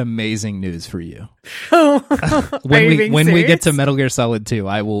 I've got amazing news for you. when we get to Metal Gear Solid 2,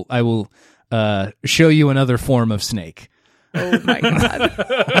 I will show you another form of snake. Oh my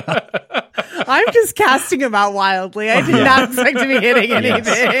god. I'm just casting him out wildly. I did not expect to be hitting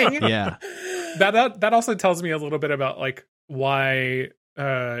anything. Yeah. That also tells me a little bit about like why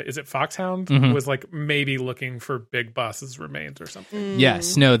is it Foxhound was like maybe looking for Big Boss's remains or something.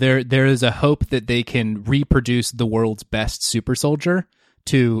 Yes. No, there is a hope that they can reproduce the world's best super soldier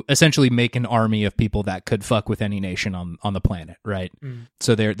to essentially make an army of people that could fuck with any nation on the planet, right?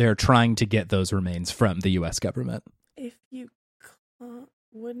 So they're trying to get those remains from the US government. If you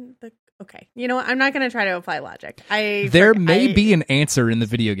Wouldn't the okay? You know what? I'm not going to try to apply logic. There may be an answer in the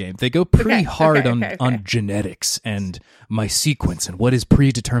video game. They go pretty hard on genetics and my sequence and what is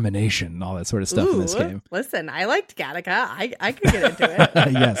predetermination and all that sort of stuff in this game. Listen, I liked Gattaca. I could get into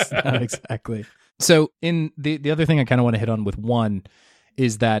it. Yes, exactly. So in the other thing I kind of want to hit on with 1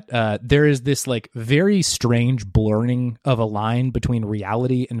 is that there is this like very strange blurring of a line between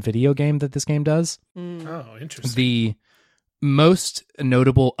reality and video game that this game does. Oh, interesting. The most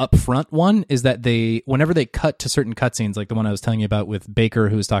notable upfront one is that whenever they cut to certain cutscenes, like the one I was telling you about with Baker,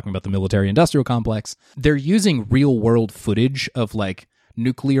 who was talking about the military-industrial complex, they're using real-world footage of like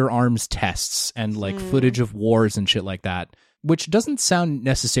nuclear arms tests and like footage of wars and shit like that, which doesn't sound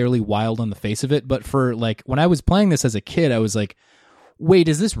necessarily wild on the face of it, but for like when I was playing this as a kid, I was like, wait,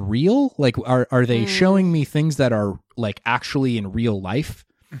 is this real? Like, are they showing me things that are like actually in real life?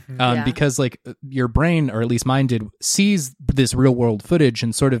 Because like your brain, or at least mine did, sees this real world footage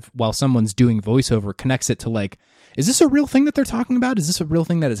and sort of while someone's doing voiceover connects it to like, is this a real thing that they're talking about? Is this a real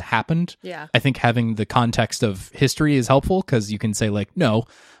thing that has happened? Yeah. I think having the context of history is helpful because you can say like, no,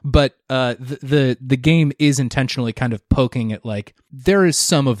 but the game is intentionally kind of poking at like, there is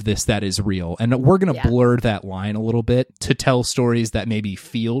some of this that is real. And we're going to blur that line a little bit to tell stories that maybe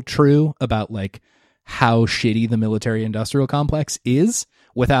feel true about like how shitty the military industrial complex is,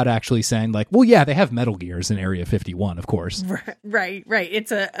 without actually saying like, well, yeah, they have Metal Gears in Area 51, of course. Right. It's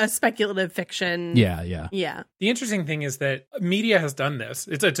a speculative fiction. Yeah. The interesting thing is that media has done this.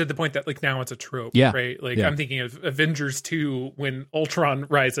 It's to the point that like now it's a trope, right? Like I'm thinking of Avengers 2 when Ultron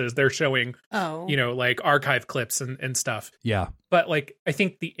rises, they're showing, like archive clips and stuff. Yeah. But like, I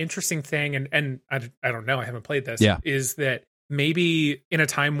think the interesting thing, and I don't know, I haven't played this, is that maybe in a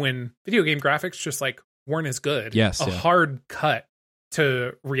time when video game graphics just like weren't as good, hard cut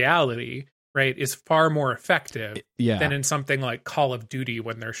to reality, right, is far more effective than in something like Call of Duty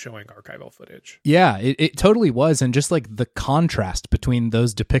when they're showing archival footage. Yeah, it totally was. And just like the contrast between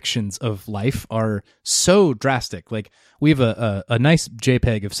those depictions of life are so drastic. Like we have a nice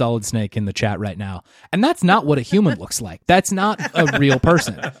JPEG of Solid Snake in the chat right now. And that's not what a human looks like. That's not a real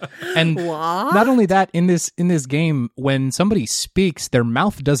person. And not only that, in this game, when somebody speaks, their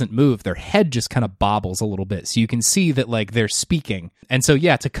mouth doesn't move. Their head just kind of bobbles a little bit. So you can see that like they're speaking. And so,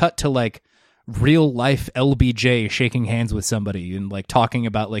 to cut to like real life LBJ shaking hands with somebody and like talking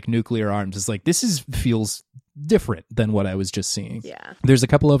about like nuclear arms is like, feels different than what I was just seeing. Yeah. There's a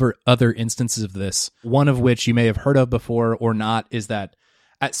couple of other instances of this, one of which you may have heard of before or not, is that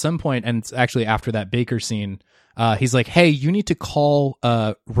at some point, and it's actually after that Baker scene, he's like, hey, you need to call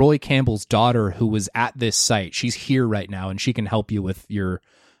Roy Campbell's daughter who was at this site. She's here right now and she can help you with your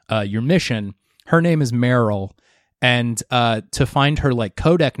mission. Her name is Meryl. And to find her like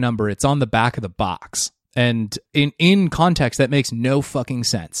codec number, it's on the back of the box. And in context, that makes no fucking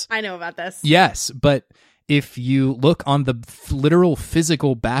sense. I know about this. Yes, but if you look on the literal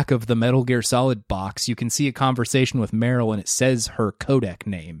physical back of the Metal Gear Solid box, you can see a conversation with Meryl, and it says her codec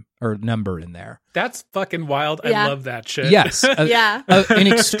name or number in there. That's fucking wild. I love that shit. Yes. An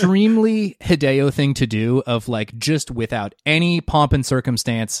extremely Hideo thing to do, of like just without any pomp and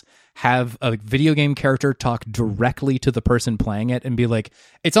circumstance, have a video game character talk directly to the person playing it and be like,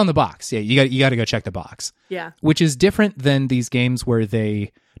 it's on the box. Yeah, you got to go check the box. Yeah. Which is different than these games where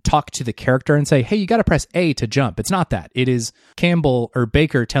they talk to the character and say, hey, you got to press A to jump. It's not that. It is Campbell or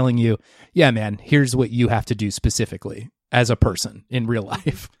Baker telling you, yeah, man, here's what you have to do specifically as a person in real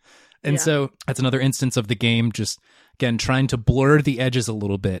life. And so that's another instance of the game just, again, trying to blur the edges a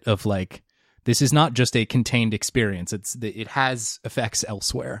little bit of like, this is not just a contained experience. It has effects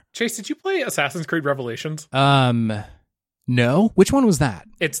elsewhere. Chase, did you play Assassin's Creed Revelations? No. Which one was that?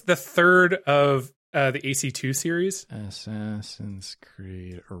 It's the third of the AC2 series. Assassin's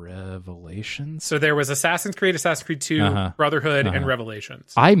Creed Revelations. So there was Assassin's Creed 2, Brotherhood, and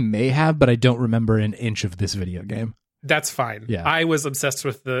Revelations. I may have, but I don't remember an inch of this video game. That's fine. Yeah. I was obsessed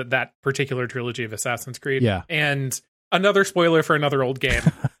with that particular trilogy of Assassin's Creed. Yeah. And another spoiler for another old game.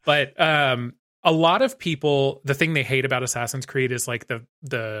 But a lot of people, the thing they hate about Assassin's Creed is like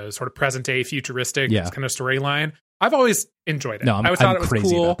the sort of present day futuristic kind of storyline. I've always enjoyed it. No, I thought it was crazy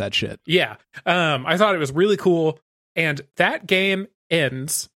cool about that shit. Yeah. I thought it was really cool. And that game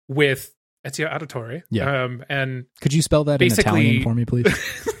ends with Ezio Auditore. Yeah. And could you spell that in Italian for me, please?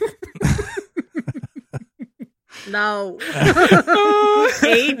 No.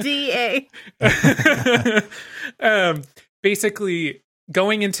 ADA. Basically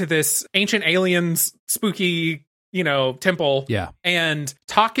going into this ancient aliens spooky temple. Yeah. And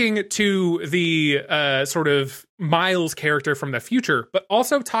talking to the sort of Miles character from the future, but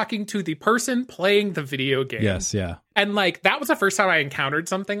also talking to the person playing the video game. Yes, yeah. And like that was the first time I encountered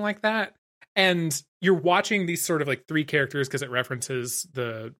something like that. And you're watching these sort of like three characters because it references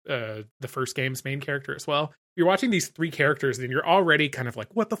the first game's main character as well. You're watching these three characters and you're already kind of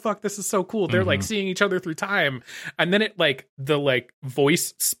like, what the fuck? This is so cool. They're like seeing each other through time. And then it like the like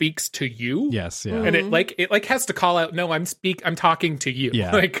voice speaks to you. Yes, yeah. And it has to call out, no, I'm talking to you.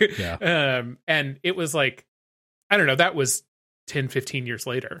 Yeah. And it was like, I don't know, that was 10, 15 years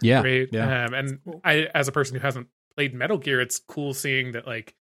later. Yeah. Right. Yeah. And I, as a person who hasn't played Metal Gear, it's cool seeing that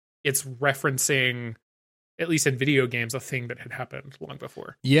like it's referencing, at least in video games, a thing that had happened long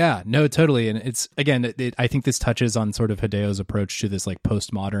before. Yeah, no, totally. And it's, again, I think this touches on sort of Hideo's approach to this like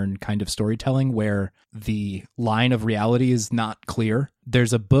postmodern kind of storytelling where the line of reality is not clear.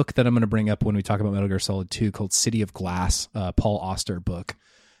 There's a book that I'm going to bring up when we talk about Metal Gear Solid 2 called City of Glass, Paul Auster book.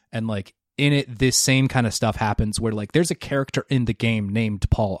 And like in it, this same kind of stuff happens where like there's a character in the game named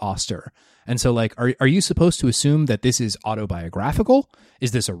Paul Auster. And so like, are you supposed to assume that this is autobiographical?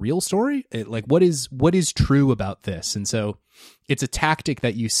 Is this a real story? Like what is true about this? And so it's a tactic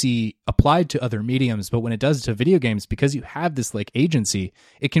that you see applied to other mediums, but when it does to video games, because you have this like agency,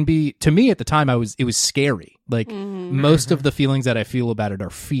 it can be, to me at the time, it was scary. Like most of the feelings that I feel about it are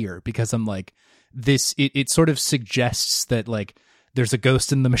fear, because I'm like it sort of suggests that like, there's a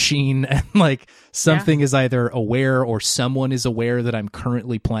ghost in the machine and like something is either aware or someone is aware that I'm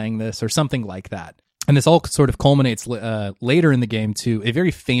currently playing this or something like that. And this all sort of culminates later in the game to a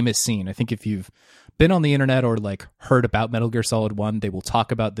very famous scene. I think if you've been on the internet or like heard about Metal Gear Solid 1, they will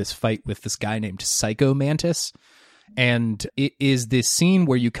talk about this fight with this guy named Psycho Mantis. And it is this scene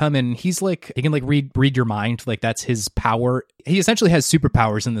where you come in, he's like, he can like read your mind. Like that's his power. He essentially has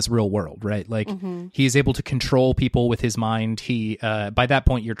superpowers in this real world, right? Like he is able to control people with his mind. He, by that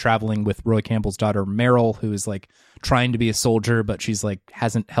point you're traveling with Roy Campbell's daughter, Meryl, who is like trying to be a soldier, but she's like,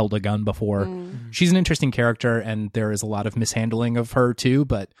 hasn't held a gun before. She's an interesting character and there is a lot of mishandling of her too,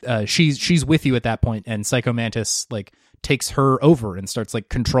 but she's with you at that point. And Psycho Mantis like takes her over and starts like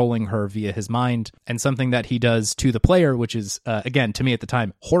controlling her via his mind, and something that he does to the player, which is again to me at the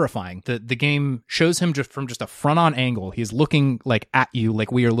time horrifying. The game shows him just from just a front on angle. He's looking like at you,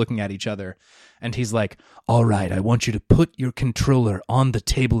 like we are looking at each other, and he's like, all right, I want you to put your controller on the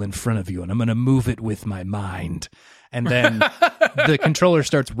table in front of you and I'm going to move it with my mind. And then the controller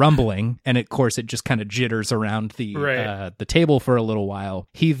starts rumbling, and of course it just kind of jitters around the table for a little while.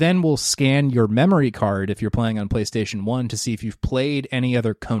 He then will scan your memory card if you're playing on PlayStation 1 to see if you've played any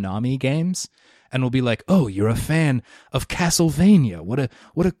other Konami games, and will be like, "Oh, you're a fan of Castlevania.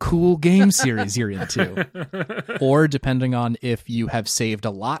 What a cool game series you're into." Or depending on if you have saved a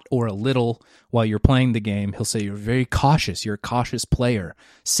lot or a little while you're playing the game, he'll say you're very cautious. You're a cautious player,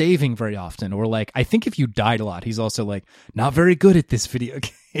 saving very often. Or like, I think if you died a lot, he's also like, not very good at this video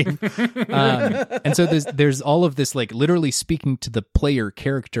game. And so there's all of this like literally speaking to the player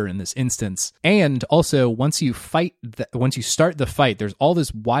character in this instance. And also once you start the fight, there's all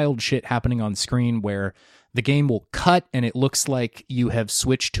this wild shit happening on screen where the game will cut and it looks like you have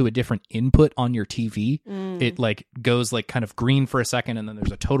switched to a different input on your TV. It like goes like kind of green for a second and then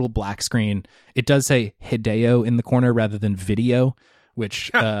there's a total black screen. It does say Hideo in the corner rather than video,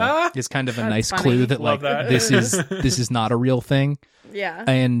 which is kind of a nice funny. clue that like that. this is not a real thing. Yeah.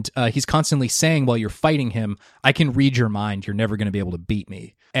 And he's constantly saying while you're fighting him, I can read your mind. You're never going to be able to beat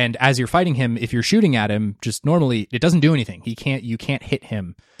me. And as you're fighting him, if you're shooting at him, just normally it doesn't do anything. You can't hit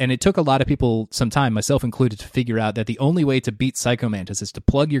him. And it took a lot of people some time, myself included, to figure out that the only way to beat Psycho Mantis is to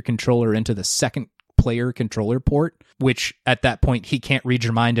plug your controller into the second player controller port, which at that point he can't read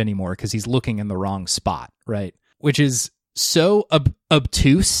your mind anymore because he's looking in the wrong spot, right? Which is so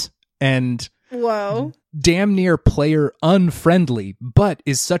obtuse and Whoa. damn near player unfriendly, but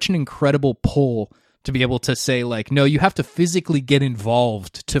is such an incredible pull to be able to say like, no, you have to physically get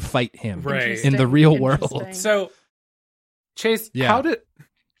involved to fight him in the real world. So Chase, Yeah.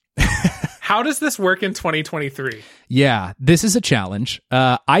 how does this work in 2023? Yeah, this is a challenge.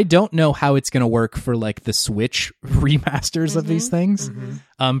 I don't know how it's going to work for like the Switch remasters of these things.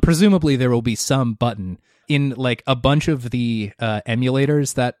 Presumably there will be some button in like a bunch of the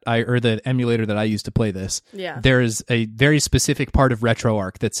emulators the emulator that I used to play this. Yeah. There is a very specific part of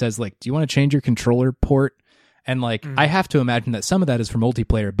RetroArch that says like, do you want to change your controller port? And like, I have to imagine that some of that is for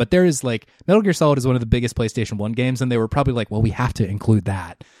multiplayer, but there is like Metal Gear Solid is one of the biggest PlayStation 1 games. And they were probably like, well, we have to include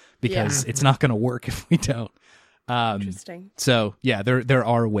that because it's not going to work if we don't. Interesting. So yeah, there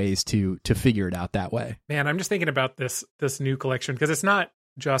are ways to figure it out that way. Man, I'm just thinking about this new collection because it's not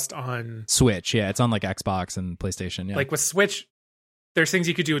just on Switch. Yeah, it's on like Xbox and PlayStation. Yeah, like with Switch. There's things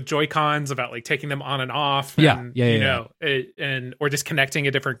you could do with Joy-Cons about like taking them on and off. Yeah. And or just connecting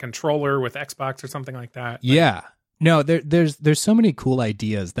a different controller with Xbox or something like that. Yeah. No, there's so many cool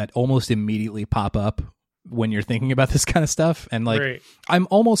ideas that almost immediately pop up when you're thinking about this kind of stuff. And like, Right. I'm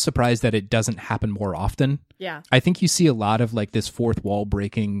almost surprised that it doesn't happen more often. Yeah. I think you see a lot of like this fourth wall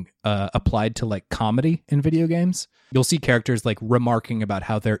breaking applied to like comedy in video games. You'll see characters like remarking about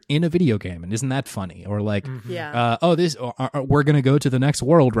how they're in a video game and isn't that funny? Or like, Yeah. we're going to go to the next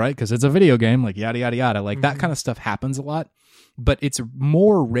world, right? Because it's a video game, like yada, yada, yada. Like that kind of stuff happens a lot. But it's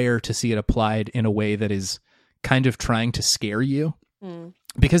more rare to see it applied in a way that is kind of trying to scare you.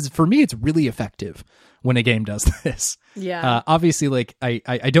 Because for me, it's really effective when a game does this. Yeah. Obviously, like I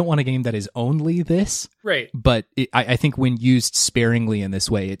don't want a game that is only this, Right. but I think when used sparingly in this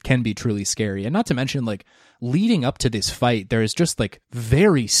way, it can be truly scary. And not to mention, like leading up to this fight, there is just like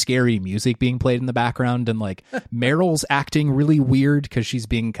very scary music being played in the background, and like Meryl's acting really weird because she's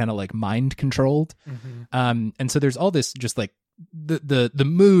being kind of like mind controlled. And so there's all this just like the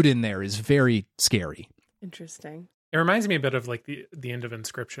mood in there is very scary. Interesting. It reminds me a bit of like the end of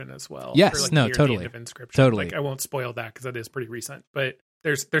Inscription as well. Yes, Or, like, no, near totally. The end of Inscription. Totally. Like I won't spoil that because that is pretty recent, but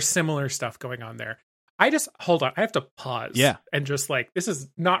there's similar stuff going on there. Hold on. I have to pause. Yeah. And just like, this is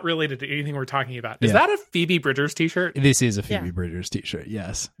not related to anything we're talking about. Is Yeah. that a Phoebe Bridgers t-shirt? This is a Phoebe Yeah. Bridgers t-shirt.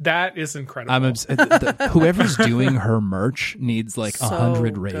 Yes. That is incredible. I'm whoever's doing her merch needs like So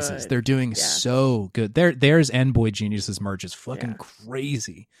 100 raises. good. They're doing Yeah. so good. Theirs and Boy Genius's merch is fucking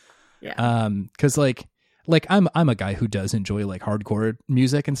crazy. Yeah. Because like I'm a guy who does enjoy like hardcore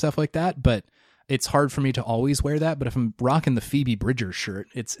music and stuff like that, but it's hard for me to always wear that. But if I'm rocking the Phoebe Bridgers shirt,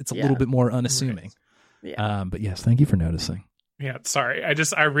 it's a Yeah. little bit more unassuming. Yeah. But yes, thank you for noticing. Yeah, sorry.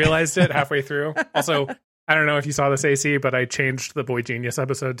 I realized it halfway through. Also, I don't know if you saw this, AC, but I changed the Boy Genius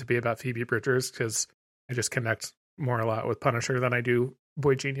episode to be about Phoebe Bridgers because I just connect more a lot with Punisher than I do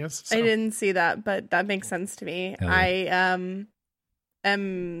Boy Genius. So. I didn't see that, but that makes sense to me. Hell yeah. I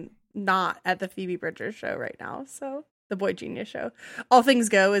am not at the Phoebe Bridgers show right now, so the Boy Genius show. All Things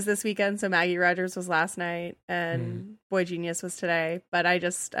Go is this weekend, so Maggie Rogers was last night and Boy Genius was today. But I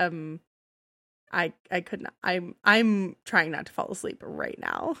just I could not. I'm trying not to fall asleep right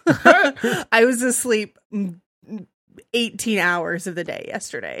now. I was asleep 18 hours of the day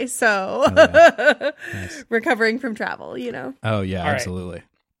yesterday, so Nice. recovering from travel, you know. Oh yeah, All right. absolutely.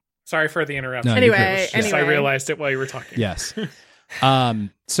 Sorry for the interruption. No, you're Anyway, good. Just I realized it while you were talking. Yes.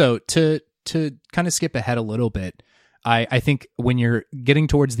 So to kind of skip ahead a little bit, I think when you're getting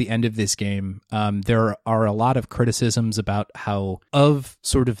towards the end of this game, there are a lot of criticisms about how of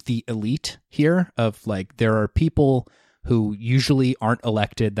sort of the elite here of like there are people who usually aren't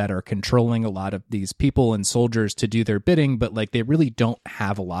elected that are controlling a lot of these people and soldiers to do their bidding, but like they really don't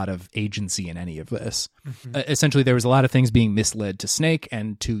have a lot of agency in any of this. Essentially, there was a lot of things being misled to Snake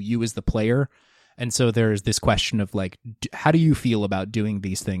and to you as the player. And so there's this question of like, how do you feel about doing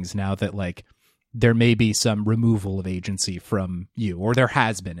these things now that like there may be some removal of agency from you, or there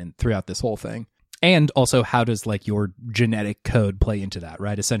has been throughout this whole thing? And also, how does like your genetic code play into that,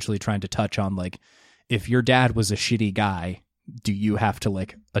 right? Essentially trying to touch on like, if your dad was a shitty guy, do you have to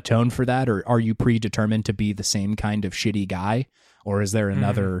like atone for that? Or are you predetermined to be the same kind of shitty guy? Or is there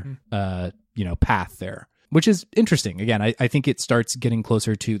another, path there? Which is interesting. Again, I think it starts getting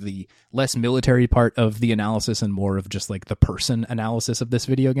closer to the less military part of the analysis and more of just like the person analysis of this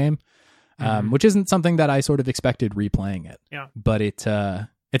video game, which isn't something that I sort of expected replaying it. Yeah. But it's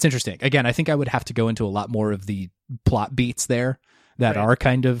interesting. Again, I think I would have to go into a lot more of the plot beats there that Right. are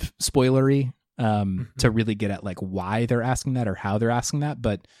kind of spoilery to really get at like why they're asking that or how they're asking that.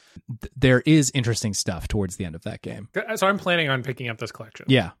 But there is interesting stuff towards the end of that game. So I'm planning on picking up this collection.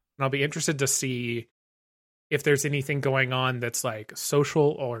 Yeah. And I'll be interested to see if there's anything going on that's like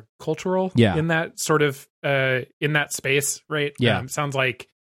social or cultural in that sort of in that space, right? Yeah. Sounds like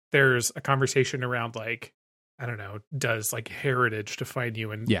there's a conversation around like, I don't know, does like heritage define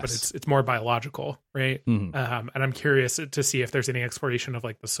you? And Yes. but it's more biological, right? Mhm. And I'm curious to see if there's any exploration of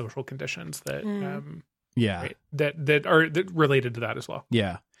like the social conditions that Yeah. right, that are related to that as well.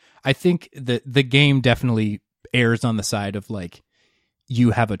 Yeah. I think the game definitely errs on the side of like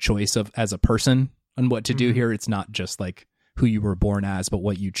you have a choice of as a person on what to do here. It's not just like who you were born as, but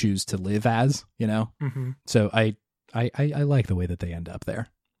what you choose to live as, you know? Mm-hmm. So I like the way that they end up there.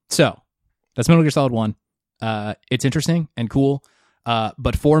 So that's Metal Gear Solid 1. It's interesting and cool.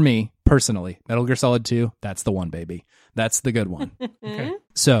 But for me personally, Metal Gear Solid 2, that's the one, baby. That's the good one. Okay.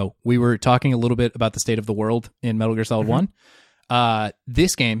 So we were talking a little bit about the state of the world in Metal Gear Solid 1.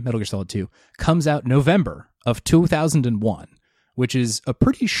 This game, Metal Gear Solid 2, comes out November of 2001, which is a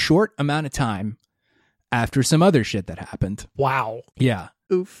pretty short amount of time after some other shit that happened. Wow. Yeah.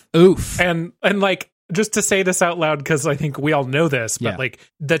 Oof. And like, just to say this out loud, because I think we all know this, but like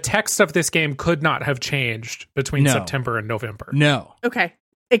the text of this game could not have changed between September and November. No. Okay.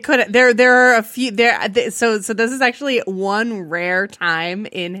 It could. There are a few there. So this is actually one rare time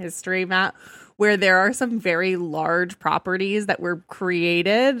in history, Matt, where there are some very large properties that were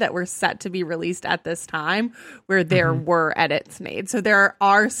created that were set to be released at this time, where there were edits made. So there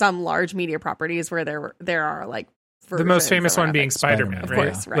are some large media properties where there are like the most famous one being Spider-Man, of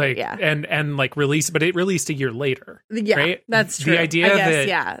right? course, right? Like, and like released, but it released a year later. Yeah, right? That's true. The idea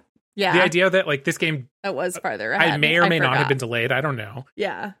that the idea that like this game it was farther ahead. I may or may not have been delayed. I don't know.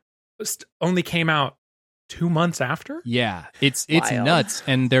 Yeah, only came out 2 months after. Yeah, it's Wild. nuts.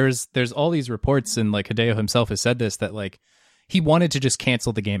 And there's all these reports, and like Hideo himself has said this, that like he wanted to just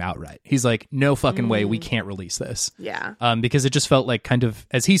cancel the game outright. He's like, no fucking way, we can't release this. Yeah. Because it just felt like kind of,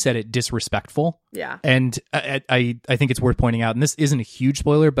 as he said it, disrespectful. Yeah. And I think it's worth pointing out, and this isn't a huge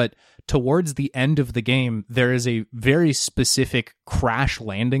spoiler, but towards the end of the game, there is a very specific crash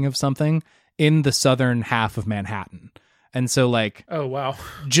landing of something in the southern half of Manhattan. And so like, oh wow,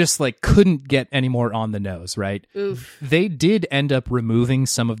 just like couldn't get any more on the nose, right? Oof. They did end up removing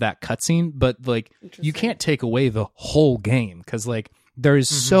some of that cutscene, but like you can't take away the whole game, because like there is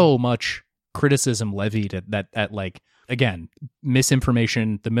so much criticism levied at like, again,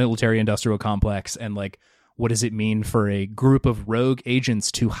 misinformation, the military industrial complex, and like what does it mean for a group of rogue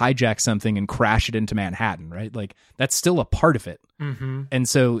agents to hijack something and crash it into Manhattan, right? Like that's still a part of it. And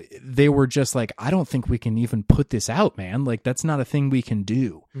so they were just like, I don't think we can even put this out, man. Like that's not a thing we can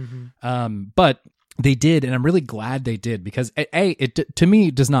do. But they did, and I'm really glad they did, because it to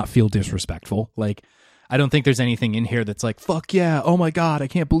me does not feel disrespectful. Like I don't think there's anything in here that's like, fuck yeah, oh my God, I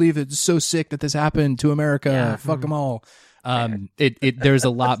can't believe it. It's so sick that this happened to America. Yeah. Fuck them all. There's a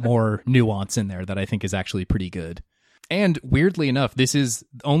lot more nuance in there that I think is actually pretty good. And weirdly enough, this is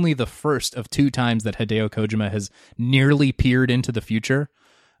only the first of 2 times that Hideo Kojima has nearly peered into the future,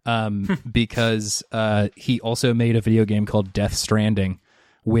 because he also made a video game called Death Stranding,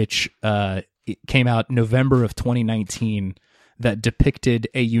 which it came out November of 2019, that depicted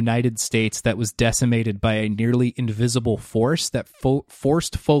a United States that was decimated by a nearly invisible force that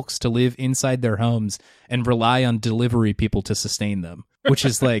forced folks to live inside their homes and rely on delivery people to sustain them, which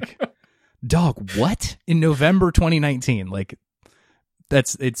is like... Dog, what? In November 2019? Like,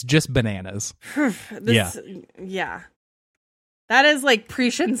 it's just bananas. Yeah. That is like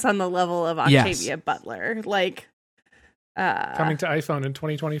prescience on the level of Octavia Butler. Like, coming to iPhone in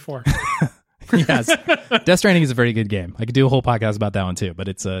 2024. Yes. Death Stranding is a very good game. I could do a whole podcast about that one too, but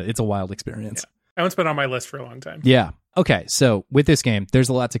it's a wild experience. Yeah. That one's been on my list for a long time. Yeah. Okay. So with this game, there's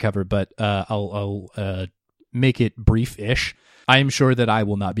a lot to cover, but I'll make it brief-ish. I am sure that I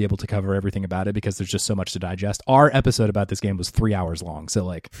will not be able to cover everything about it because there's just so much to digest. Our episode about this game was 3 hours long. So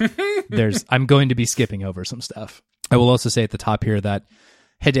like I'm going to be skipping over some stuff. I will also say at the top here that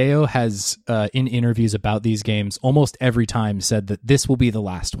Hideo has, in interviews about these games, almost every time said that this will be the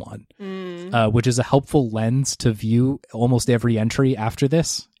last one, which is a helpful lens to view almost every entry after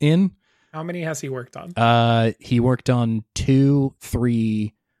this in. How many has he worked on? He worked on 2,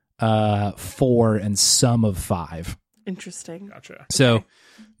 3, 4, and some of 5. Interesting. Gotcha. So,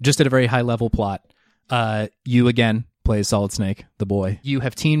 just at a very high level plot, you again play Solid Snake, the boy. You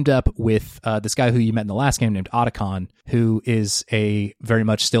have teamed up with this guy who you met in the last game named Otacon, who is a very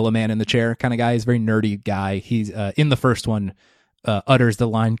much still a man in the chair kind of guy. He's a very nerdy guy. He's in the first one utters the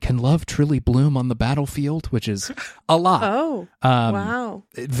line, "Can love truly bloom on the battlefield?" which is a lot. Oh, wow.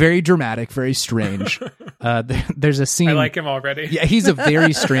 Very dramatic, very strange. There's a scene. I like him already. Yeah, he's a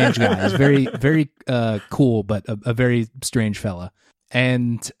very strange guy. He's very, very cool, but a very strange fella.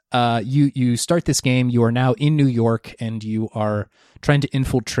 And you start this game. You are now in New York, and you are trying to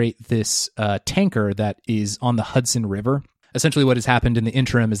infiltrate this tanker that is on the Hudson River. Essentially what has happened in the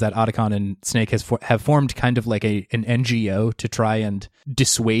interim is that Otacon and Snake have formed kind of like an NGO to try and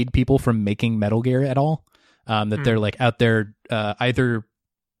dissuade people from making Metal Gear at all. They're like out there either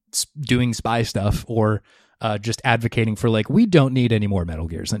doing spy stuff or just advocating for like, we don't need any more Metal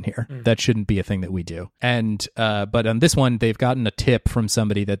Gears in here. That shouldn't be a thing that we do. And but on this one, they've gotten a tip from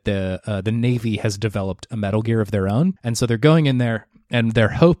somebody that the Navy has developed a Metal Gear of their own. And so they're going in there, and their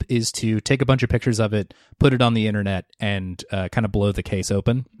hope is to take a bunch of pictures of it, put it on the internet, and kind of blow the case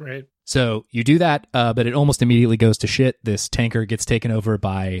open. Right. So you do that, but it almost immediately goes to shit. This tanker gets taken over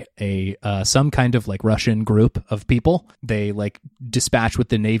by some kind of like Russian group of people. They like dispatch with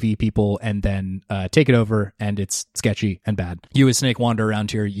the Navy people and then take it over, and it's sketchy and bad. You as Snake wander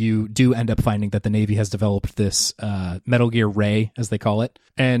around here. You do end up finding that the Navy has developed this Metal Gear Ray, as they call it.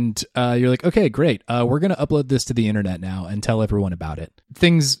 And you're like, okay, great. We're going to upload this to the internet now and tell everyone about it.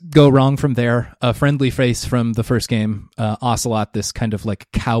 Things go wrong from there. A friendly face from the first game, Ocelot, this kind of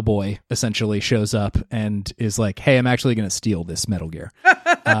like cowboy, essentially shows up and is like, hey, I'm actually going to steal this Metal Gear.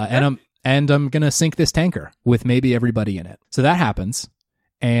 And I'm going to sink this tanker with maybe everybody in it. So that happens.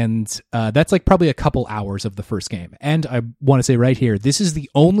 And that's like probably a couple hours of the first game. And I want to say right here, this is the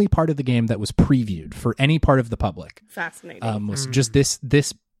only part of the game that was previewed for any part of the public. Fascinating. Was just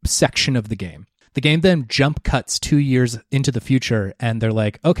this section of the game. The game then jump cuts 2 years into the future, and they're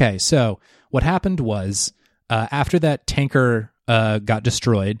like, okay, so what happened was after that tanker got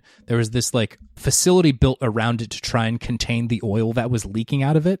destroyed, there was this like facility built around it to try and contain the oil that was leaking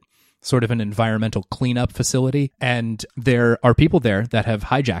out of it, sort of an environmental cleanup facility. And there are people there that have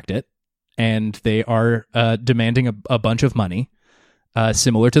hijacked it, and they are demanding a bunch of money,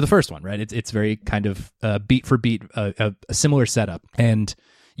 similar to the first one, right? It's very kind of beat for beat, a similar setup. And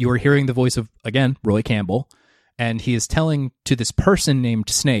you are hearing the voice of, again, Roy Campbell. And he is telling to this person named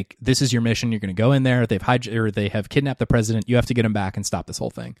Snake, this is your mission. You're going to go in there. They have kidnapped the president. You have to get him back and stop this whole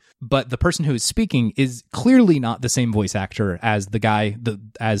thing. But the person who is speaking is clearly not the same voice actor as the guy,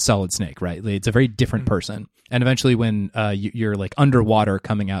 as Solid Snake, right? It's a very different person. And eventually when you're like underwater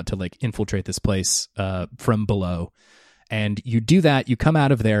coming out to like infiltrate this place from below, and you do that, you come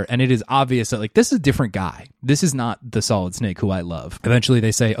out of there, and it is obvious that like this is a different guy. This is not the Solid Snake who I love. Eventually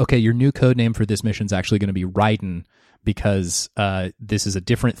they say, okay, your new code name for this mission is actually going to be Raiden, because this is a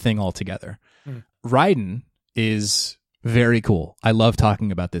different thing altogether. Raiden is very cool. I love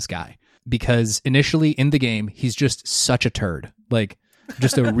talking about this guy because initially in the game, he's just such a turd, like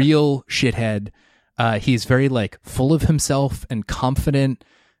just a real shithead. He's very like full of himself and confident,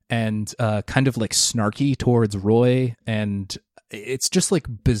 and kind of like snarky towards Roy, and it's just like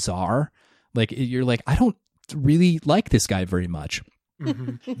bizarre. Like you're like, I don't really like this guy very much.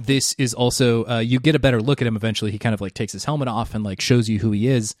 This is also you get a better look at him eventually. He kind of like takes his helmet off and like shows you who he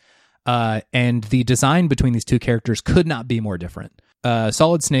is. And the design between these two characters could not be more different.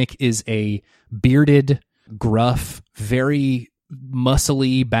 Solid Snake is a bearded, gruff, very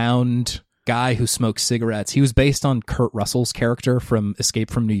muscly bound guy who smokes cigarettes. He was based on Kurt Russell's character from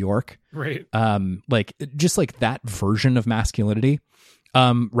Escape from New York. Right. Like just like that version of masculinity.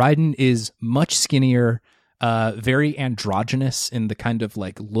 Raiden is much skinnier, very androgynous in the kind of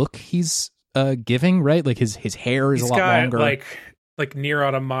like look he's giving, right? Like his hair is a lot longer. Like Nier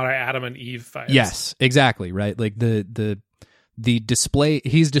Automata, Adam and Eve vibes. Yes, exactly, right? Like the display,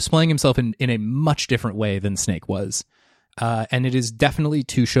 he's displaying himself in a much different way than Snake was. And it is definitely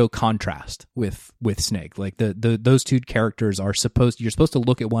to show contrast with Snake. Like those two characters are you're supposed to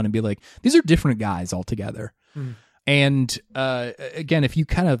look at one and be like, these are different guys altogether. And again, if you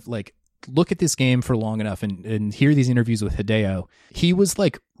kind of like look at this game for long enough and hear these interviews with Hideo, he was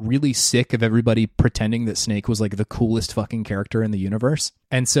like really sick of everybody pretending that Snake was like the coolest fucking character in the universe.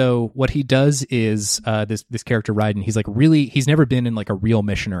 And so what he does is this character Raiden, he's never been in like a real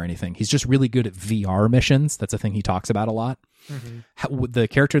mission or anything. He's just really good at VR missions. That's a thing he talks about a lot. The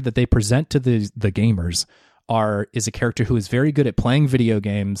character that they present to the gamers is a character who is very good at playing video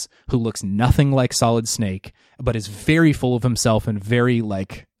games, who looks nothing like Solid Snake, but is very full of himself and very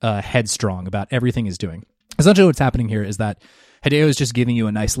like headstrong about everything he's doing. Essentially what's happening here is that Hideo is just giving you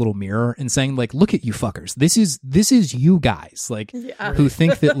a nice little mirror and saying like, look at you fuckers. This is you guys like who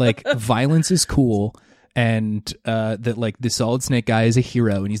think that like violence is cool and that like the Solid Snake guy is a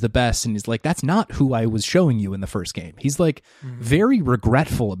hero and he's the best, and he's like, that's not who I was showing you in the first game. He's like very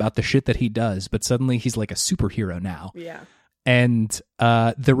regretful about the shit that he does, but suddenly he's like a superhero now. And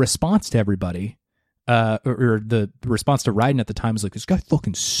the response to everybody or the response to Raiden at the time was like, this guy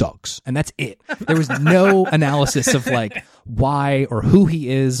fucking sucks, and that's it. There was no analysis of like why or who he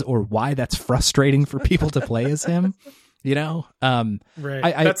is or why that's frustrating for people to play as him. You know,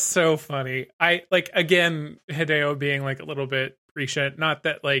 right? That's so funny. I like, again, Hideo being like a little bit prescient. Not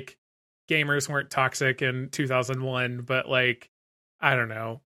that like gamers weren't toxic in 2001, but like, I don't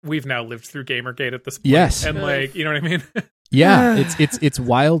know. We've now lived through Gamergate at this point. Yes, and like, you know what I mean? Yeah, it's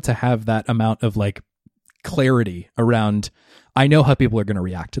wild to have that amount of like clarity around. I know how people are going to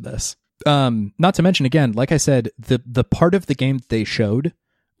react to this. Not to mention, again, like I said, the part of the game they showed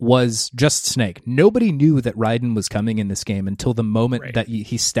was just Snake. Nobody knew that Raiden was coming in this game until the moment that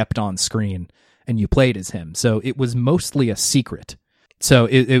he stepped on screen and you played as him. So it was mostly a secret. So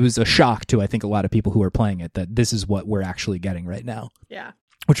it was a shock to, I think, a lot of people who are playing it that this is what we're actually getting right now. Yeah.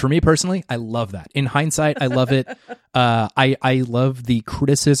 Which for me personally, I love that. In hindsight, I love it. I love the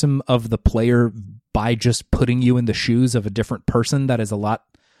criticism of the player by just putting you in the shoes of a different person that is a lot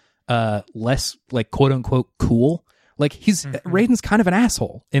less, like, quote unquote cool. Like, Raiden's kind of an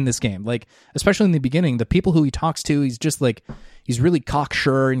asshole in this game. Like, especially in the beginning, the people who he talks to, he's just like, he's really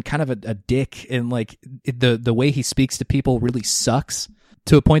cocksure and kind of a dick, and like the way he speaks to people really sucks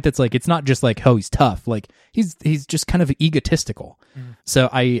to a point that's like, it's not just like, oh, he's tough. Like, he's just kind of egotistical. So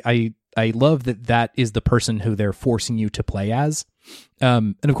I love that is the person who they're forcing you to play as.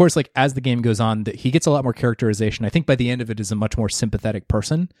 And of course, like, as the game goes on, he gets a lot more characterization. I think by the end of it is a much more sympathetic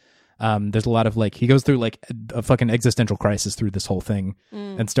person. There's a lot of, like, he goes through like a fucking existential crisis through this whole thing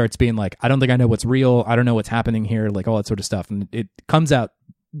and starts being like, I don't think I know what's real. I don't know what's happening here. Like, all that sort of stuff. And it comes out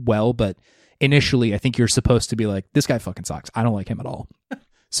well, but initially I think you're supposed to be like, this guy fucking sucks. I don't like him at all.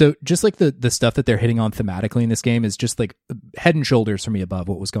 So just like the stuff that they're hitting on thematically in this game is just like head and shoulders for me above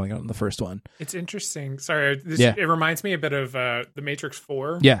what was going on in the first one. It's interesting. Sorry. It reminds me a bit of The Matrix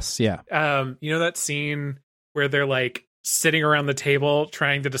 4. Yes. Yeah. You know that scene where they're like sitting around the table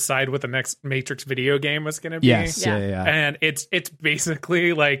trying to decide what the next Matrix video game was going to be? Yes. Yeah. And it's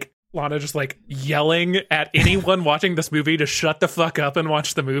basically like Lana just like yelling at anyone watching this movie to shut the fuck up and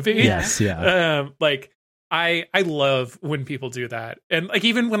watch the movie. Yes. Yeah. Like, I love when people do that. And like,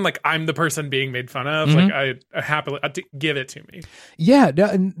 even when like I'm the person being made fun of, like I happily give it to me. Yeah.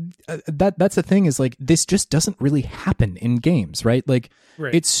 And that's the thing is, like, this just doesn't really happen in games, right? Like,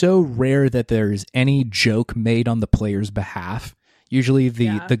 It's so rare that there's any joke made on the player's behalf. Usually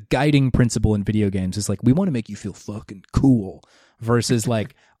the guiding principle in video games is like, we want to make you feel fucking cool, versus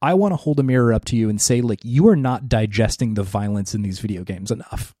like, I want to hold a mirror up to you and say, like, you are not digesting the violence in these video games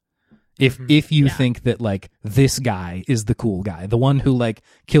enough. If you think that, like, this guy is the cool guy, the one who, like,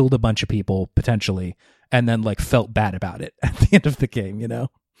 killed a bunch of people potentially and then, like, felt bad about it at the end of the game, you know?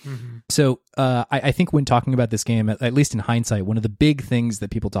 So I think when talking about this game, at least in hindsight, one of the big things that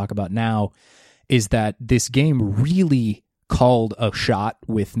people talk about now is that this game really called a shot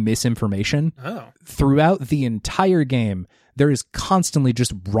with misinformation. Throughout the entire game, there is constantly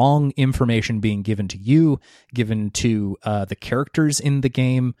just wrong information being given to you, given to the characters in the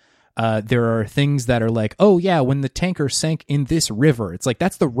game. There are things that are like, oh yeah, when the tanker sank in this river, it's like,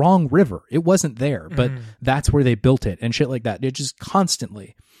 that's the wrong river. It wasn't there, but that's where they built it, and shit like that. It just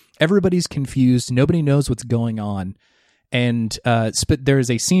constantly, everybody's confused. Nobody knows what's going on. And there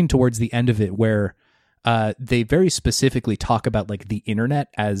is a scene towards the end of it where they very specifically talk about, like, the internet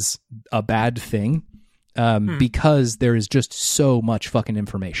as a bad thing because there is just so much fucking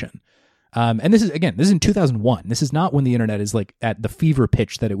information. And this is in 2001. This is not when the internet is, like, at the fever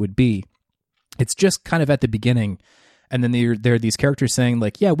pitch that it would be. It's just kind of at the beginning. And then there are these characters saying,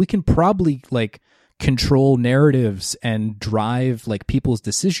 like, yeah, we can probably, like, control narratives and drive, like, people's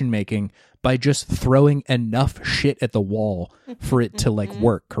decision making by just throwing enough shit at the wall for it to, like,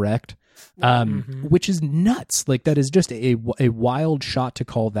 work, correct? Which is nuts. Like, that is just a wild shot to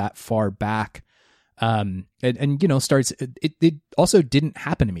call that far back. And you know, it also didn't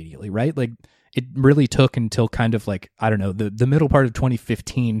happen immediately, right? Like, it really took until kind of like, I don't know, the middle part of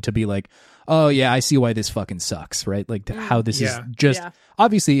 2015 to be like, oh yeah, I see why this fucking sucks, right? Like, how this is just,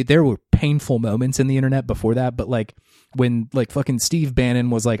 obviously there were painful moments in the internet before that, but like, when like fucking Steve Bannon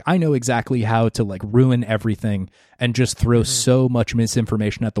was like, I know exactly how to, like, ruin everything and just throw so much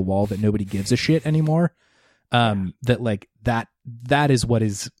misinformation at the wall that nobody gives a shit anymore. That, like, that is what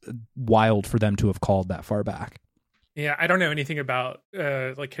is wild for them to have called that far back. Yeah, I don't know anything about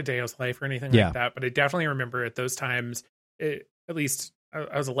like Hideo's life or anything like that, but I definitely remember at those times, at least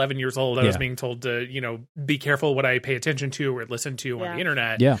I was 11 years old. I was being told to, you know, be careful what I pay attention to or listen to on the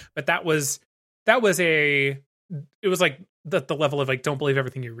internet. Yeah, but that was it was like the level of, like, don't believe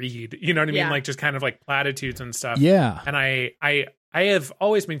everything you read. You know what I mean? Like, just kind of like platitudes and stuff. Yeah, and I have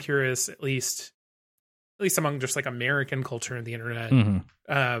always been curious, at least among just like American culture and the internet,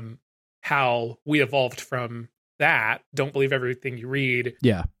 how we evolved from that, don't believe everything you read,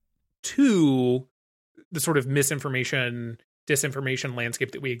 to the sort of misinformation, disinformation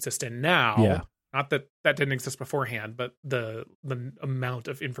landscape that we exist in now. Yeah. Not that didn't exist beforehand, but the amount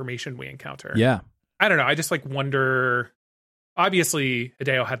of information we encounter. Yeah. I don't know. I just, like, wonder, obviously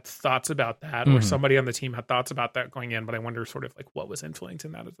Hideo had thoughts about that, or somebody on the team had thoughts about that going in, but I wonder sort of like what was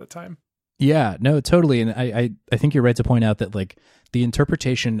influencing that at the time. Yeah, no, totally. And I think you're right to point out that, like, the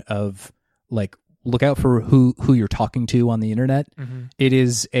interpretation of, like, look out for who you're talking to on the internet. It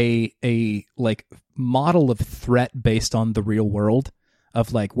is a like model of threat based on the real world.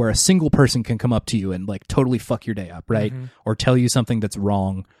 of like where a single person can come up to you and like totally fuck your day up, right? Or tell you something that's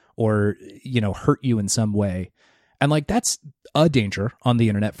wrong, or, you know, hurt you in some way. And like that's a danger on the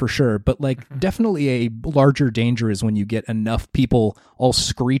internet for sure, but like definitely a larger danger is when you get enough people all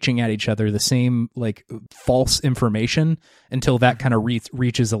screeching at each other the same like false information until that kind of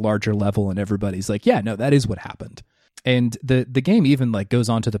reaches a larger level and everybody's like, yeah, no, that is what happened. And the game even like goes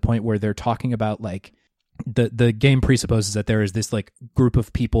on to the point where they're talking about like the game presupposes that there is this like group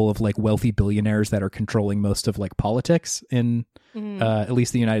of people of like wealthy billionaires that are controlling most of like politics in at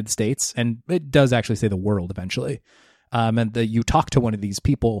least the United States, and it does actually say the world eventually. And you talk to one of these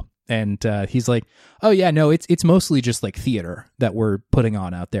people, and he's like, "Oh yeah, no, it's mostly just like theater that we're putting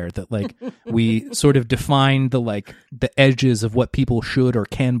on out there. That like we sort of define the edges of what people should or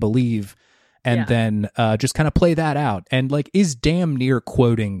can believe." And then just kind of play that out, and like is damn near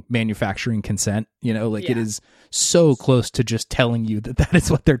quoting manufacturing consent, you know, like it is so close to just telling you that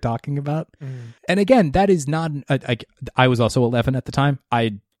is what they're talking about. And again, that is not I was also 11 at the time.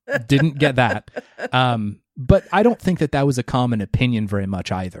 I didn't get that. But I don't think that was a common opinion very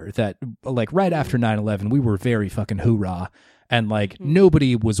much either, that like right after 9/11, we were very fucking hoorah. And like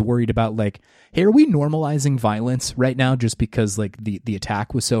nobody was worried about like, hey, are we normalizing violence right now just because like the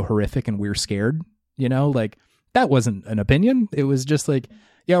attack was so horrific and we're scared? You know, like that wasn't an opinion. It was just like,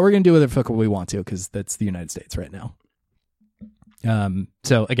 yeah, we're going to do whatever the fuck we want to because that's the United States right now.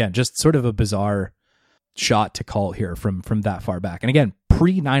 So again, just sort of a bizarre shot to call here from that far back. And again,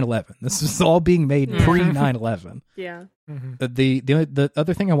 pre 9/11. This is all being made pre 9/11. Yeah. The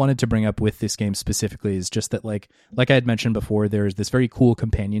other thing I wanted to bring up with this game specifically is just that like I had mentioned before, there's this very cool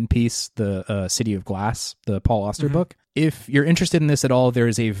companion piece, the City of Glass, the Paul Auster book. If you're interested in this at all, there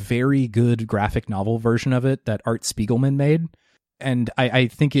is a very good graphic novel version of it that Art Spiegelman made. And I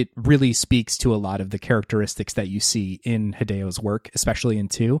think it really speaks to a lot of the characteristics that you see in Hideo's work, especially in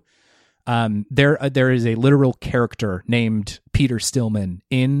 2. There is a literal character named Peter Stillman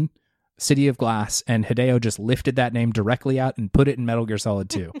in City of Glass, and Hideo just lifted that name directly out and put it in Metal Gear Solid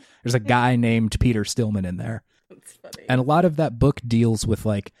 2. There's a guy named Peter Stillman in there. That's funny. And a lot of that book deals with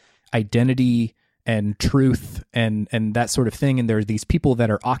like identity and truth and that sort of thing. And there are these people that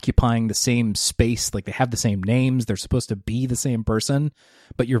are occupying the same space, like they have the same names, they're supposed to be the same person,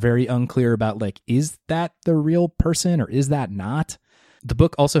 but you're very unclear about like, is that the real person or is that not? The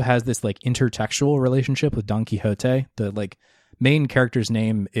book also has this like intertextual relationship with Don Quixote. The like main character's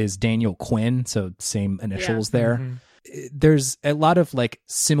name is Daniel Quinn, so same initials there. There's a lot of like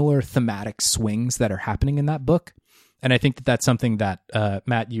similar thematic swings that are happening in that book. And I think that that's something that,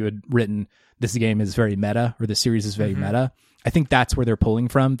 Matt, you had written, this game is very meta, or the series is very meta. I think that's where they're pulling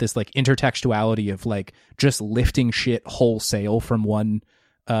from, this like intertextuality of like just lifting shit wholesale from one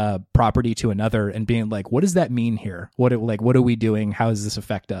property to another and being like, what does that mean here? What are we doing? How does this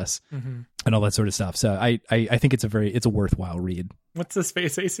affect us? And all that sort of stuff. So I think it's a worthwhile read. What's the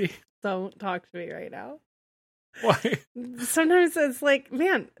space, AC? Don't talk to me right now. Why? Sometimes it's like,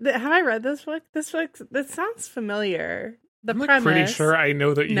 man, have I read this book? This sounds familiar. The I'm like premise. pretty sure I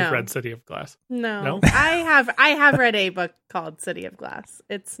know that you've read City of Glass. No? I have read a book called City of Glass.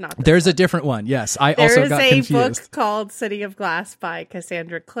 It's not. There's a different one. Yes, I there also is got a confused. book called City of Glass by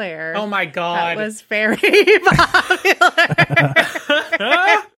Cassandra Clare. Oh my god, that was very popular.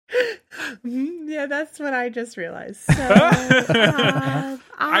 Yeah, that's what I just realized. So,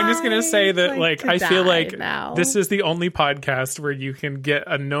 I'm just gonna say that like I feel like now. This is the only podcast where you can get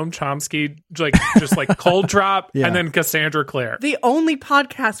a Noam Chomsky like just like cold drop and then Cassandra Clare. The only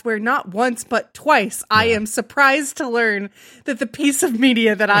podcast where not once but twice I am surprised to learn that the piece of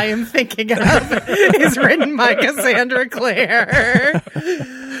media that I am thinking of is written by Cassandra Clare.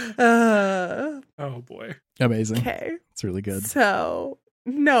 Oh boy, amazing. Okay, it's really good. So.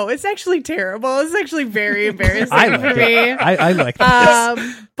 No, it's actually terrible. It's actually very embarrassing for me. I like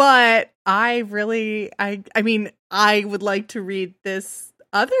this. But I mean, I would like to read this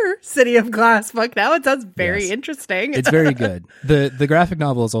other City of Glass book now. It sounds very interesting. It's very good. The graphic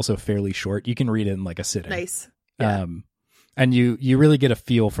novel is also fairly short. You can read it in like a sitting. Nice. Yeah. And you really get a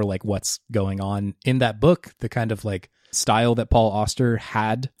feel for like what's going on in that book, the kind of like style that Paul Auster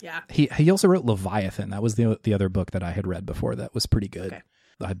had. Yeah. He also wrote Leviathan. That was the other book that I had read before that was pretty good. Okay.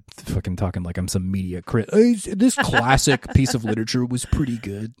 I'm fucking talking like I'm some media crit. This classic piece of literature was pretty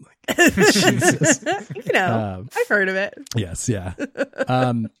good. Jesus. You know, I've heard of it. Yes, yeah.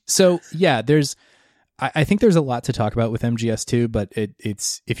 So yeah, I think there's a lot to talk about with MGS2, but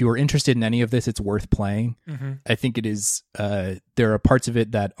it's if you are interested in any of this, it's worth playing. I think it is. There are parts of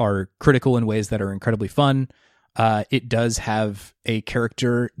it that are critical in ways that are incredibly fun. It does have a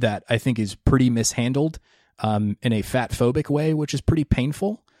character that I think is pretty mishandled. in a fat phobic way, which is pretty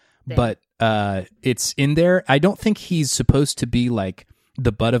painful. Damn. But it's in there. I don't think he's supposed to be like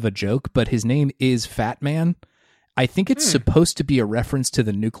the butt of a joke, but his name is Fat Man. I think it's supposed to be a reference to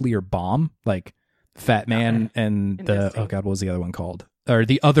the nuclear bomb, like Fat Man and the, oh God, what was the other one called? Or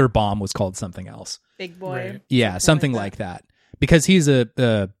the other bomb was called something else. Big boy. Right. Yeah, something like that. Because he's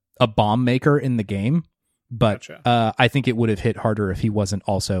a bomb maker in the game, but Gotcha. I think it would have hit harder if he wasn't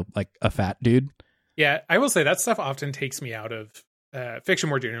also like a fat dude. Yeah, I will say that stuff often takes me out of fiction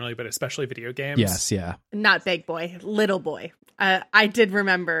more generally, but especially video games. Yes, yeah. Not big boy, little boy. I did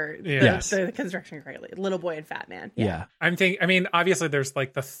remember the construction correctly. Little boy and Fat Man. Yeah. I mean, obviously there's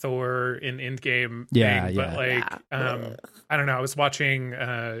like the Thor in Endgame thing, but like, I don't know. I was watching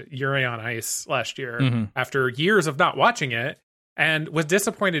Yuri on Ice last year after years of not watching it and was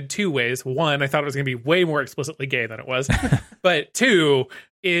disappointed two ways. One, I thought it was going to be way more explicitly gay than it was. But two,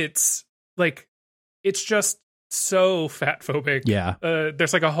 it's like, it's just so fat phobic. Yeah.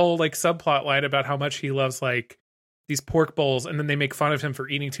 There's like a whole like subplot line about how much he loves like these pork bowls, and then they make fun of him for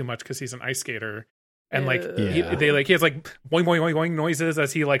eating too much because he's an ice skater, and like he has like boing boing boing boing noises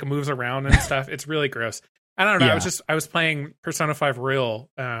as he like moves around and stuff. It's really gross. And I don't know. I was playing Persona 5 Real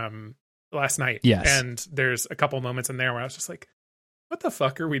last night, and there's a couple moments in there where I was just like, what the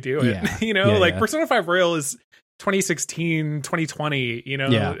fuck are we doing? Yeah. You know, like Persona 5 Real is 2016, 2020. You know,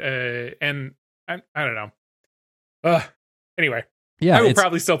 and I don't know. Anyway. Yeah, I will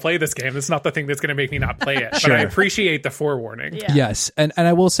probably still play this game. It's not the thing that's going to make me not play it. But I appreciate the forewarning. Yeah. Yes, and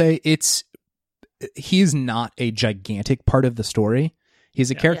I will say he's not a gigantic part of the story. He's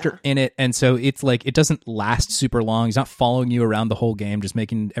a character in it, and so it's like it doesn't last super long. He's not following you around the whole game, just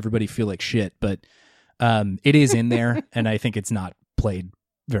making everybody feel like shit. But it is in there, and I think it's not played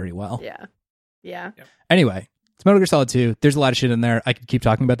very well. Yeah. Anyway. It's Metal Gear Solid 2. There's a lot of shit in there. I could keep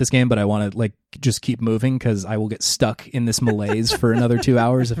talking about this game, but I want to like just keep moving because I will get stuck in this malaise for another 2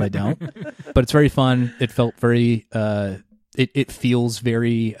 hours if I don't. But it's very fun. It felt very, it feels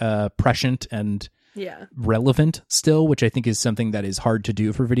very prescient and relevant still, which I think is something that is hard to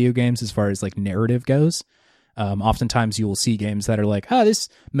do for video games as far as like narrative goes. Oftentimes you will see games that are like, this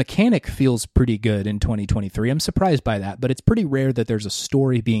mechanic feels pretty good in 2023. I'm surprised by that, but it's pretty rare that there's a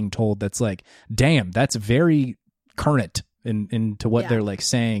story being told that's like, damn, that's very current into what they're like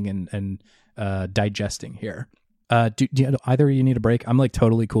saying and digesting here. Do either of you need a break? I'm like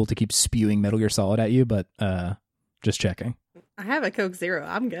totally cool to keep spewing Metal Gear Solid at you, but just checking. I have a Coke Zero.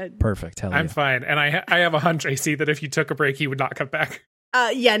 I'm good. Perfect. Hell I'm fine. And I have a hunch, AC, that if you took a break, he would not come back.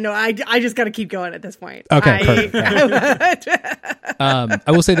 I just got to keep going at this point. Okay, perfect.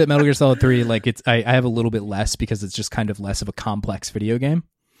 I will say that Metal Gear Solid 3, like I have a little bit less because it's just kind of less of a complex video game.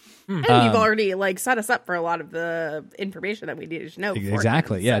 And you've already like set us up for a lot of the information that we needed to know.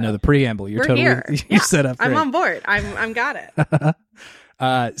 Exactly. The preamble. You're totally here. You're set up. I'm on board. I'm got it.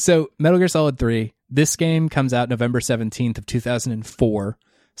 So Metal Gear Solid 3. This game comes out November 17th of 2004.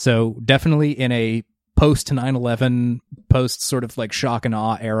 So definitely in a post 9/11, post sort of like shock and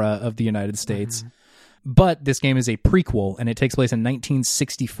awe era of the United States. But this game is a prequel and it takes place in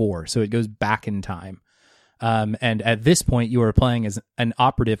 1964. So it goes back in time. And at this point, you are playing as an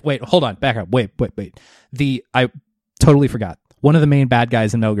operative. Wait, hold on. Back up. Wait. I totally forgot. One of the main bad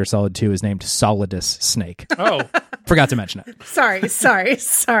guys in Metal Gear Solid 2 is named Solidus Snake. Oh. Forgot to mention it. Sorry.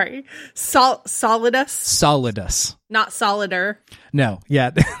 Solidus? Solidus. Not Solider. No, yeah.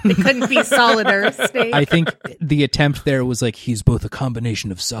 It couldn't be Solider Snake. I think the attempt there was like, he's both a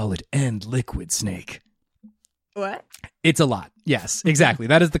combination of solid and liquid Snake. What? It's a lot. Yes, exactly.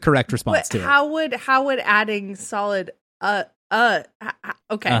 That is the correct response to it. How would adding solid okay.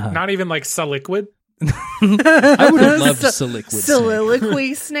 Not even like Soliquid? I would have loved Soliquid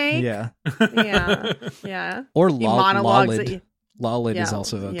Soliloquy Snake. Yeah. Yeah. Or monologues Lollid. Lollid is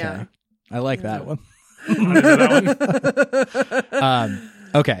also okay. Yeah. I like that one. That one.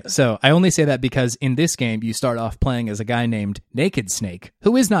 Okay, so I only say that because in this game you start off playing as a guy named Naked Snake,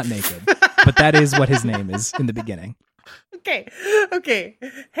 who is not naked, but that is what his name is in the beginning. Okay.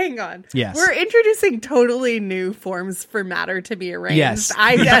 Hang on. Yes. We're introducing totally new forms for matter to be arranged. Yes.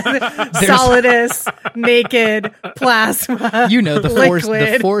 Solidus, naked, plasma. You know, the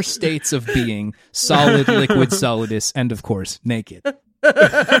liquid. four states of being: solid, liquid, solidus, and of course, naked.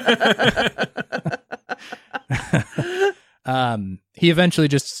 He eventually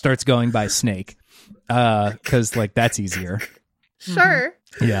just starts going by Snake, because like that's easier. Sure.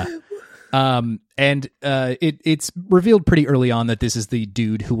 Yeah. And it's revealed pretty early on that this is the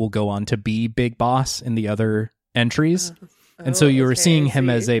dude who will go on to be Big Boss in the other entries. And so you were seeing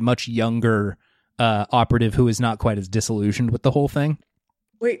him as a much younger operative who is not quite as disillusioned with the whole thing.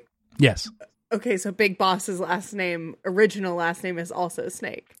 Wait. Yes. Okay, so Big Boss's original last name is also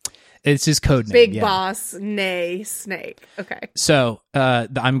Snake. It's his code name. Big Boss, nay, Snake. Okay. So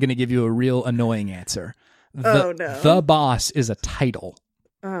I'm going to give you a real annoying answer. The Boss is a title.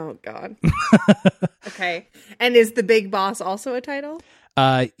 Oh, God. Okay. And is the Big Boss also a title?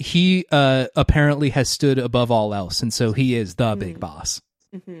 He apparently has stood above all else, and so he is the Big Boss.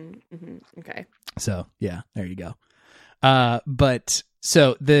 Okay. So, yeah, there you go. But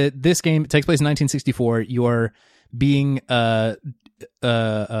so this game takes place in 1964. You're being put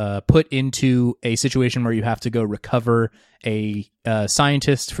into a situation where you have to go recover a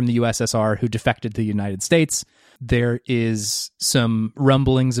scientist from the USSR who defected to the United States. There is some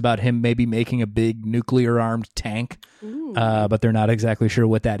rumblings about him maybe making a big nuclear-armed tank, but they're not exactly sure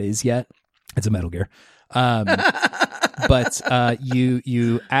what that is yet. It's a Metal Gear. But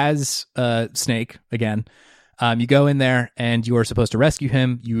you as Snake, again, you go in there and you are supposed to rescue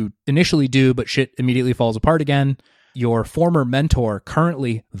him. You initially do, but shit immediately falls apart again. Your former mentor,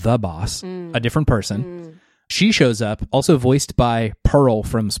 currently the boss, a different person, she shows up, also voiced by Pearl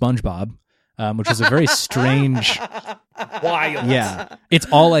from SpongeBob, which is a very strange... Wild. Yeah. It's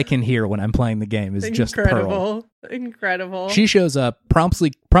all I can hear when I'm playing the game is just Pearl. Incredible. She shows up,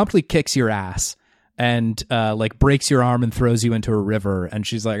 promptly kicks your ass, and like breaks your arm and throws you into a river. And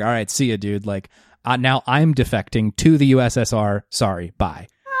she's like, all right, see ya, dude. Like, now I'm defecting to the USSR. Sorry, bye.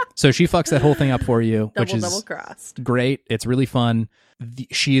 So she fucks that whole thing up for you, which is double-crossed. Great. It's really fun.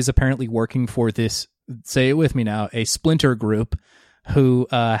 She is apparently working for this, say it with me now, a splinter group who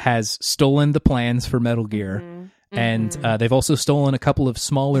has stolen the plans for Metal Gear. And they've also stolen a couple of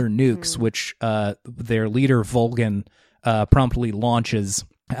smaller nukes, which their leader, Volgan, promptly launches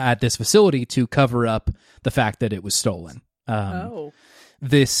at this facility to cover up the fact that it was stolen.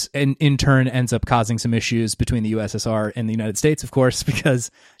 This, in turn, ends up causing some issues between the USSR and the United States, of course,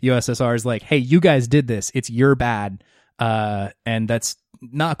 because USSR is like, hey, you guys did this. It's your bad. And that's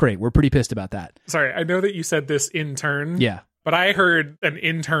not great. We're pretty pissed about that. Sorry, I know that you said this in turn. Yeah. But I heard an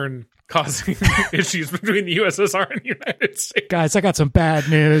intern causing issues between the USSR and the United States. Guys, I got some bad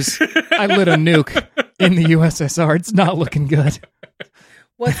news. I lit a nuke in the USSR. It's not looking good.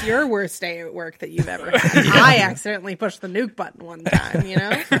 What's your worst day at work that you've ever had? I accidentally pushed the nuke button one time, you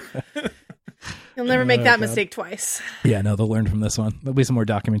know? You'll never make that mistake twice. Yeah, no, they'll learn from this one. There'll be some more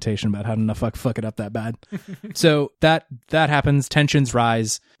documentation about how to not fuck it up that bad. So that happens. Tensions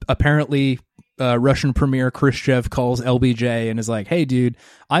rise. Apparently, Russian Premier Khrushchev calls LBJ and is like, hey, dude,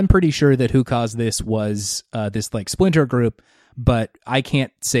 I'm pretty sure that who caused this was this like splinter group, but I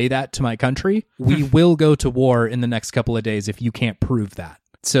can't say that to my country. We will go to war in the next couple of days if you can't prove that.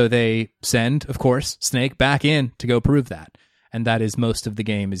 So they send, of course, Snake back in to go prove that. And that is most of the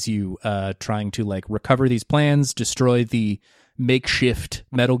game, is you trying to like recover these plans, destroy the makeshift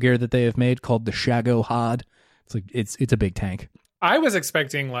Metal Gear that they have made called the Shagohod. It's like it's a big tank. I was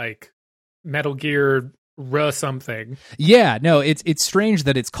expecting like Metal Gear something. Yeah, no, it's strange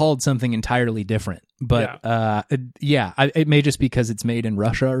that it's called something entirely different. But it may just because it's made in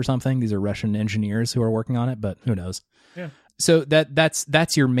Russia or something. These are Russian engineers who are working on it, but who knows? Yeah. So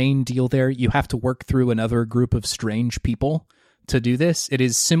that's your main deal there. You have to work through another group of strange people to do this. It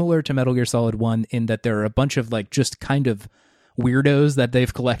is similar to Metal Gear Solid 1 in that there are a bunch of like just kind of weirdos that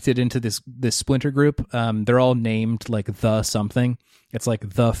they've collected into this splinter group. They're all named like the something. It's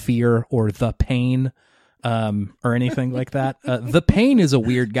like the Fear or the Pain, or anything like that. The Pain is a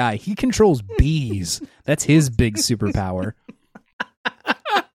weird guy. He controls bees. That's his big superpower.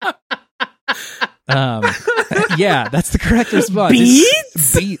 Yeah, that's the correct response.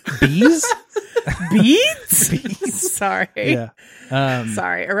 Beads? Bees? Beads? Bees. Sorry. Yeah.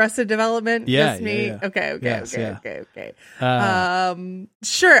 Sorry. Arrested Development? Yeah. Just me? Yeah. Okay. Yes, yeah. Okay.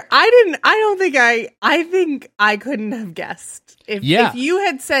 Sure. I think I couldn't have guessed. If you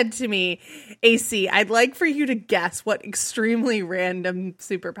had said to me, AC, I'd like for you to guess what extremely random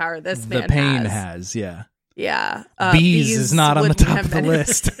superpower this man The Pain has, yeah. Yeah. Bees is not on the top of the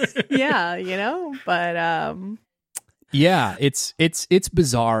list. Yeah, but yeah, it's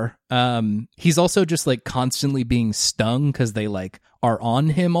bizarre. He's also just like constantly being stung because they like are on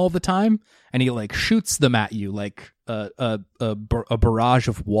him all the time, and he like shoots them at you like a barrage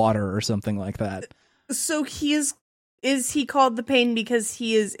of water or something like that. So he is is he called the pain because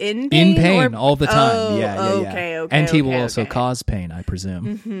he is in pain? In pain all the time. Oh, yeah. Okay, And he will also cause pain, I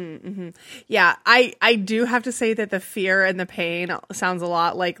presume. Yeah, I do have to say that the fear and the pain sounds a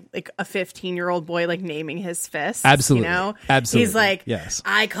lot like a 15-year-old boy like naming his fists. Absolutely. You know? Absolutely. He's like, yes.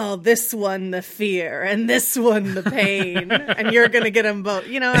 I call this one the fear and this one the pain, and you're gonna get them both.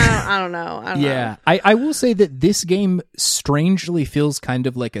 You know, I don't know. I will say that this game strangely feels kind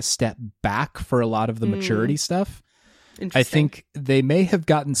of like a step back for a lot of the maturity stuff. I think they may have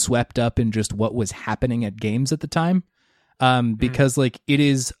gotten swept up in just what was happening at games at the time, because like it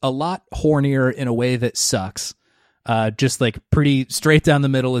is a lot hornier in a way that sucks. Just like pretty straight down the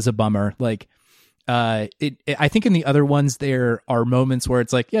middle is a bummer. Like, I think in the other ones there are moments where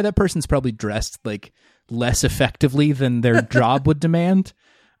it's like, yeah, that person's probably dressed like less effectively than their job would demand.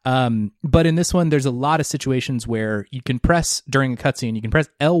 But in this one, there's a lot of situations where you can press during a cutscene, you can press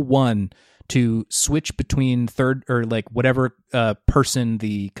L1 to switch between third or like whatever person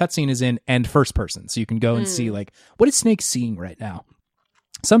the cutscene is in and first person. So you can go and see like, what is Snake seeing right now?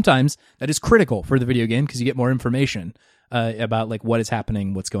 Sometimes that is critical for the video game because you get more information about like what is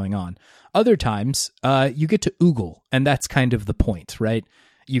happening, what's going on. Other times you get to oogle, and that's kind of the point, right?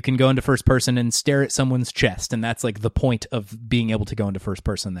 You can go into first person and stare at someone's chest, and that's like the point of being able to go into first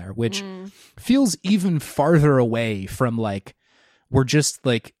person there, which feels even farther away from like, we're just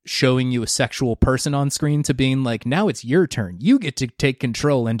like showing you a sexual person on screen to being like, now it's your turn. You get to take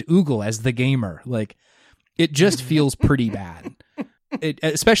control and oogle as the gamer. Like, it just feels pretty bad.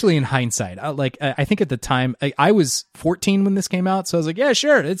 Especially in hindsight. I think at the time, I was 14 when this came out, so I was like, yeah,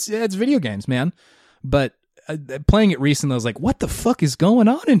 sure, it's video games, man. But playing it recently, I was like, what the fuck is going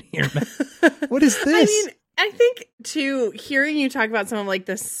on in here, man? What is this? I mean, I think too, hearing you talk about some of like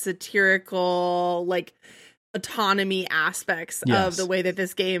the satirical, like autonomy aspects of the way that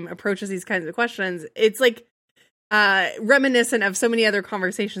this game approaches these kinds of questions, it's like reminiscent of so many other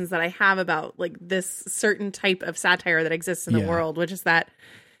conversations that I have about like this certain type of satire that exists in the world, which is that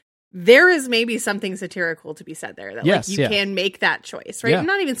there is maybe something satirical to be said there, that like you can make that choice, right?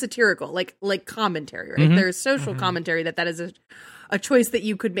 Not even satirical, like commentary, right? There's social commentary that is a choice that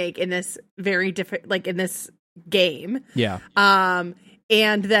you could make in this very different, like in this game. Yeah.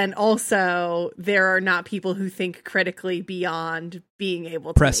 And then also, there are not people who think critically beyond being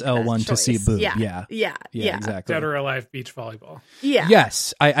able to press L1 to see boob. Yeah, exactly. Dead or alive beach volleyball. Yeah.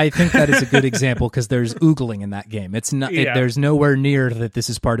 Yes, I think that is a good example because there's oogling in that game. It's not. There's nowhere near that this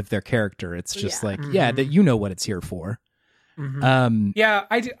is part of their character. It's just like, that you know what it's here for.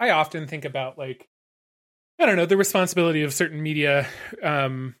 I often think about like, I don't know, the responsibility of certain media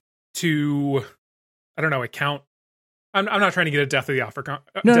to, I don't know, account. I'm not trying to get a death of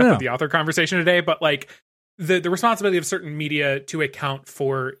the author conversation today, but like the responsibility of certain media to account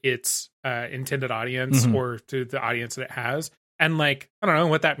for its intended audience or to the audience that it has. And like, I don't know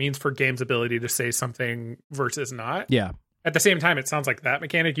what that means for games' ability to say something versus not. Yeah. At the same time, it sounds like that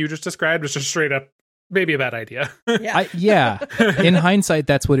mechanic you just described was just straight up maybe a bad idea. In hindsight,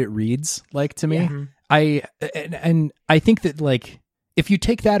 that's what it reads like to me. And I think that like, if you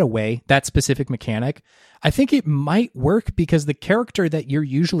take that away, that specific mechanic, I think it might work because the character that you're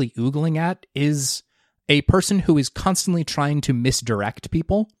usually oogling at is a person who is constantly trying to misdirect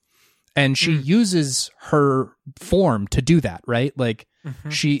people. And she uses her form to do that, right? Like,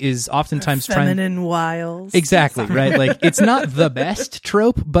 she is oftentimes feminine wiles. Exactly, right? Like, it's not the best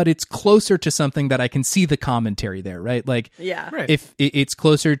trope, but it's closer to something that I can see the commentary there, right? Like, if it's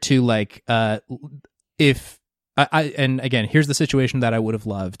closer to like, and again, here's the situation that I would have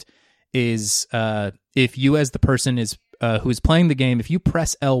loved is if you as the person is who's playing the game, if you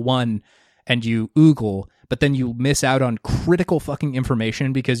press L1 and you oogle, but then you miss out on critical fucking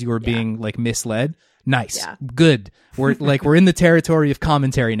information because you were being like misled. Nice. Good. We're in the territory of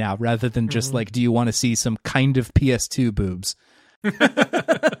commentary now rather than just like, do you want to see some kind of PS2 boobs? But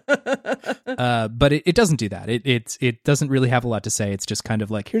it doesn't do that. It doesn't really have a lot to say. It's just kind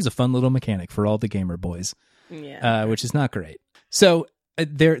of like, here's a fun little mechanic for all the gamer boys. Which is not great. So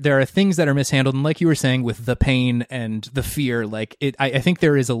there are things that are mishandled, and like you were saying with the pain and the fear, like I think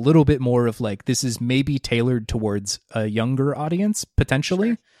there is a little bit more of like, this is maybe tailored towards a younger audience potentially.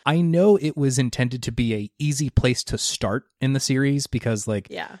 Sure. I know it was intended to be a easy place to start in the series because like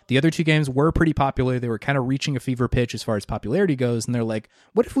the other two games were pretty popular. They were kind of reaching a fever pitch as far as popularity goes, and they're like,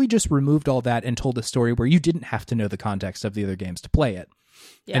 what if we just removed all that and told a story where you didn't have to know the context of the other games to play it?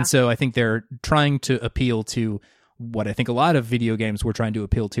 And so I think they're trying to appeal to what I think a lot of video games were trying to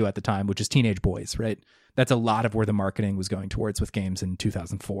appeal to at the time, which is teenage boys, right? That's a lot of where the marketing was going towards with games in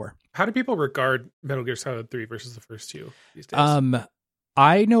 2004. How do people regard Metal Gear Solid 3 versus the first two these days?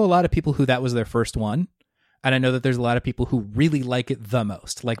 I know a lot of people who that was their first one. And I know that there's a lot of people who really like it the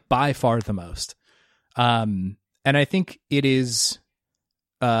most, like by far the most. And I think it is,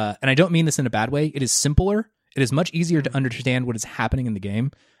 and I don't mean this in a bad way, it is simpler. It is much easier to understand what is happening in the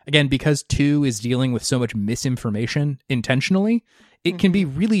game. Again, because 2 is dealing with so much misinformation intentionally, it can be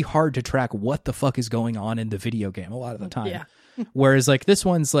really hard to track what the fuck is going on in the video game a lot of the time. Yeah. Whereas like this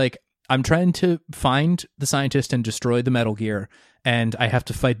one's like, I'm trying to find the scientist and destroy the Metal Gear, and I have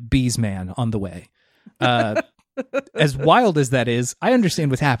to fight Beesman on the way. As wild as that is, I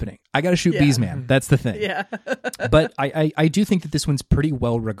understand what's happening. I got to shoot Beesman. That's the thing. Yeah. But I do think that this one's pretty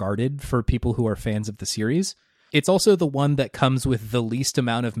well regarded for people who are fans of the series. It's also the one that comes with the least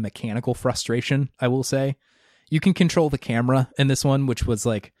amount of mechanical frustration, I will say. You can control the camera in this one, which was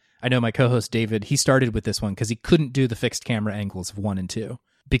like, I know my co-host David, he started with this one because he couldn't do the fixed camera angles of 1 and 2.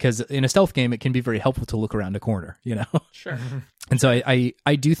 Because in a stealth game, it can be very helpful to look around a corner, you know? Sure. And so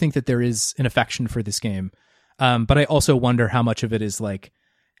I do think that there is an affection for this game. But I also wonder how much of it is like,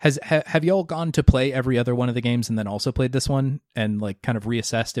 have y'all gone to play every other one of the games and then also played this one and like kind of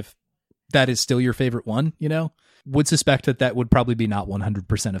reassessed if that is still your favorite one, you know? Would suspect that would probably be not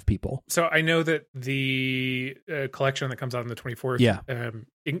 100% of people. So I know that the collection that comes out on the 24th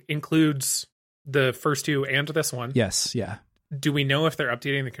includes the first 2 and this one. Yes, yeah. Do we know if they're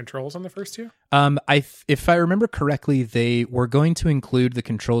updating the controls on the first 2? If I remember correctly, they were going to include the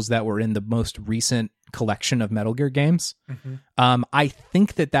controls that were in the most recent collection of Metal Gear games. Mm-hmm. I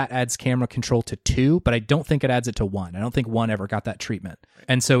think that adds camera control to 2, but I don't think it adds it to 1. I don't think 1 ever got that treatment. Right.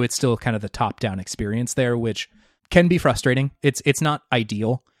 And so it's still kind of the top-down experience there, which can be frustrating. It's not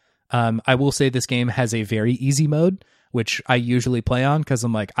ideal. I will say this game has a very easy mode, which I usually play on because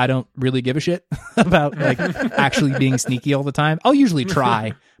I'm like, I don't really give a shit about like actually being sneaky all the time. I'll usually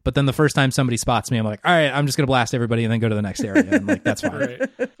try, but then the first time somebody spots me, I'm like, all right, I'm just going to blast everybody and then go to the next area. And I'm like, that's fine. Right.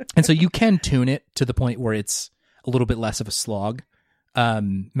 And so you can tune it to the point where it's a little bit less of a slog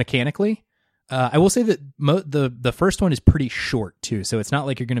mechanically. I will say that the first one is pretty short too. So it's not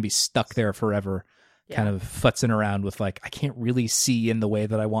like you're going to be stuck there forever, kind of futzing around with like, I can't really see in the way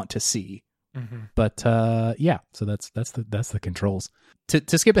that I want to see. Mm-hmm. But so that's the controls.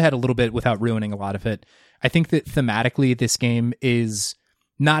 To skip ahead a little bit without ruining a lot of it, I think that thematically this game is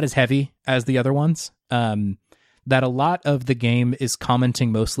not as heavy as the other ones. That a lot of the game is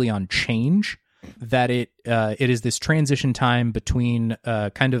commenting mostly on change. That it is this transition time between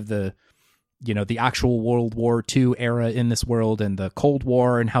kind of the actual World War II era in this world and the Cold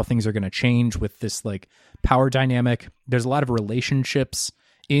War and how things are going to change with this like power dynamic. There's a lot of relationships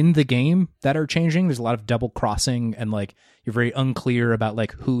in the game that are changing. There's a lot of double crossing and like you're very unclear about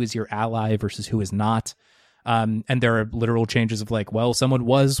like who is your ally versus who is not. And there are literal changes of like, well, someone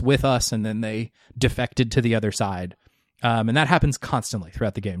was with us and then they defected to the other side. And that happens constantly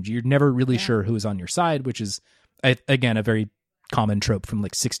throughout the game. You're never really sure who is on your side, which is again a very common trope from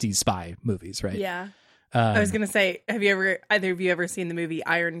like 60s spy movies, right? Yeah. I was going to say, have either of you ever seen the movie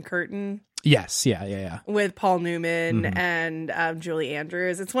Iron Curtain? Yes. Yeah. With Paul Newman and Julie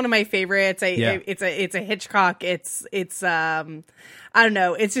Andrews. It's one of my favorites. It's a Hitchcock. It's I don't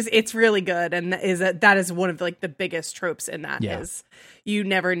know. It's really good. And that is one of like the biggest tropes in that is you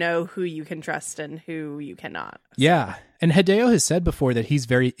never know who you can trust and who you cannot. So. Yeah. And Hideo has said before that he's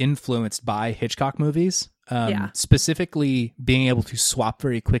very influenced by Hitchcock movies. Specifically being able to swap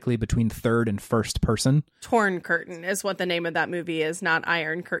very quickly between third and first person. Torn Curtain is what the name of that movie is, not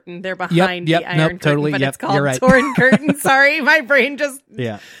Iron Curtain. They're behind the Iron Curtain, totally, but it's called you're right. Torn Curtain. Sorry, my brain just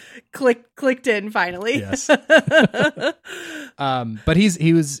clicked in finally. Yes. But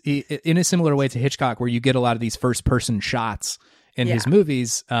he was in a similar way to Hitchcock, where you get a lot of these first person shots in his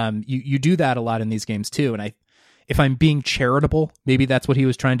movies. You do that a lot in these games too, and if I'm being charitable, maybe that's what he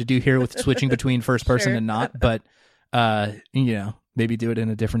was trying to do here with switching between first person and not, but, maybe do it in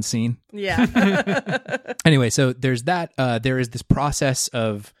a different scene. Yeah. Anyway, so there's that. There is this process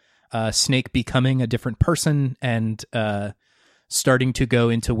of Snake becoming a different person and starting to go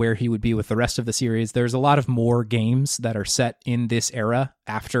into where he would be with the rest of the series. There's a lot of more games that are set in this era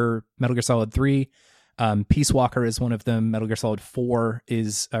after Metal Gear Solid 3. Peace Walker is one of them. Metal Gear Solid 5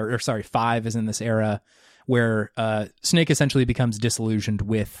 is in this era, where Snake essentially becomes disillusioned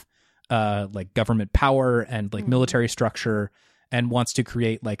with like government power and like military structure and wants to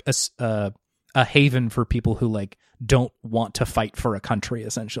create like a haven for people who like don't want to fight for a country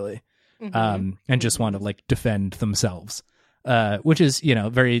essentially, and just want to like defend themselves. which is,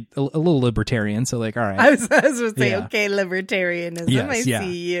 very a little libertarian. So like, all right. I was going to say, Yeah. okay, libertarianism. Yes, I yeah.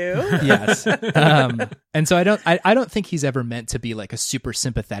 see you. Yes. And so I don't think he's ever meant to be like a super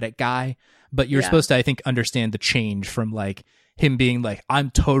sympathetic guy, but you're Yeah. supposed to, I think, understand the change from like him being like, I'm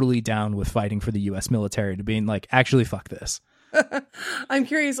totally down with fighting for the US military, to being like, actually, fuck this. I'm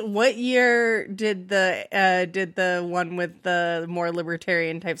curious, what year did the one with the more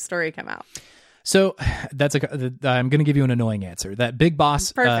libertarian type story come out? So I'm going to give you an annoying answer. That Big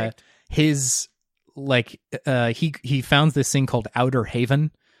Boss, Perfect. he founds this thing called Outer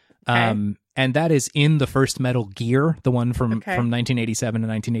Haven. Okay. And that is in the first Metal Gear, the one from Okay. 1987 to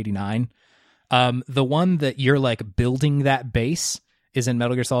 1989. The one that you're like building that base is in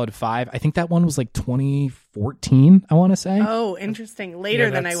Metal Gear Solid 5. I think that one was like 2014, I want to say. Oh, interesting. Later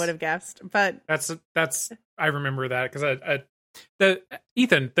than I that's- would have guessed, but That's I remember that because the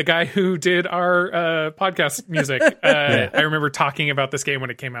Ethan, the guy who did our podcast music, I remember talking about this game when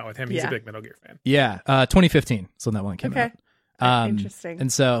it came out with him. He's Yeah. a big Metal Gear fan. Yeah, 2015. So that one came Okay. out. Interesting.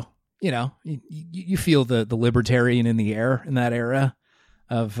 And so, you feel the libertarian in the air in that era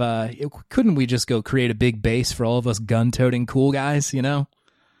of, couldn't we just go create a big base for all of us gun-toting cool guys, yeah.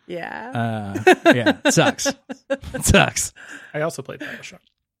 Yeah, it sucks. It sucks. I also played Bioshock.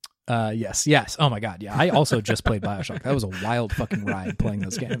 Yes. Oh my God. Yeah. I also just played BioShock. That was a wild fucking ride playing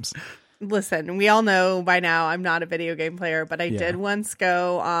those games. Listen, we all know by now I'm not a video game player, but I Yeah. did once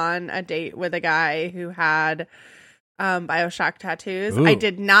go on a date with a guy who had BioShock tattoos. Ooh. I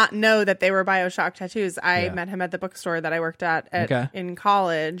did not know that they were BioShock tattoos. I Yeah. met him at the bookstore that I worked at Okay. in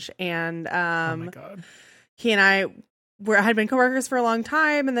college, and Oh my god. he and I had been coworkers for a long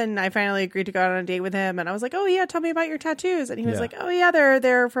time, and then I finally agreed to go out on a date with him, and I was like, "Oh yeah, tell me about your tattoos." And he was Yeah. like, "Oh yeah,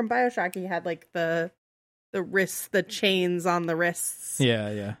 they're from BioShock." He had like the wrists, the chains on the wrists.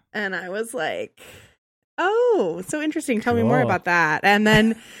 Yeah. And I was like, "Oh, so interesting. Tell me more Cool. about that." And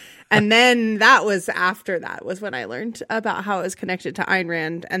then that was after that was when I learned about how it was connected to Ayn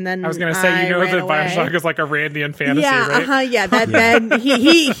Rand. And then I was gonna say, I ran that away. Bioshock is like a Randian fantasy, Yeah, right? yeah. Then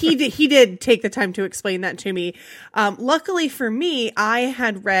he did take the time to explain that to me. Luckily for me, I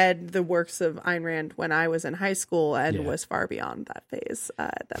had read the works of Ayn Rand when I was in high school and Yeah. was far beyond that phase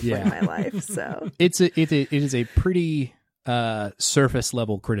at that Yeah. point in my life. So It is a pretty surface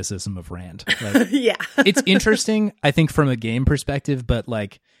level criticism of Rand. Like, yeah, it's interesting, I think, from a game perspective, but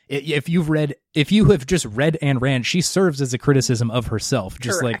like if you have just read Ayn Rand, she serves as a criticism of herself,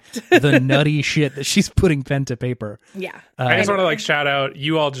 just Correct. like the nutty shit that she's putting pen to paper. yeah. I just want to shout out,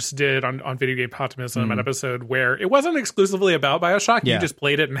 you all just did on Video Game Optimism an episode where it wasn't exclusively about Bioshock. Yeah. You just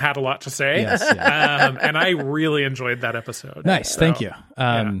played it and had a lot to say. Yes, yeah. And I really enjoyed that episode. Nice, So, thank you.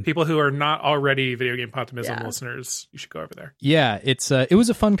 yeah, people who are not already Video Game Optimism Yeah. listeners, you should go over there. Yeah, it was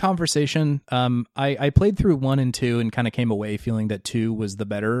a fun conversation. I played through 1 and 2 and kind of came away feeling that 2 was the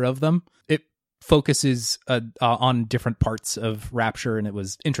better of them. It focuses on different parts of Rapture, and it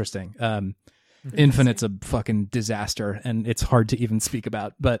was interesting. Infinite's a fucking disaster, and it's hard to even speak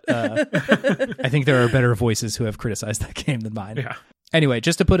about. But I think there are better voices who have criticized that game than mine. Yeah. Anyway,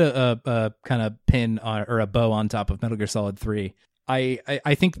 just to put a kind of pin or a bow on top of Metal Gear Solid 3,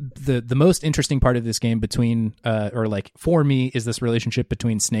 I think the most interesting part of this game between for me is this relationship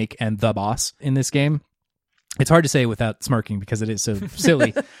between Snake and the boss in this game. It's hard to say without smirking because it is so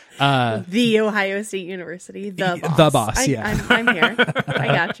silly. The Ohio State University, the boss. Yeah. I'm here. I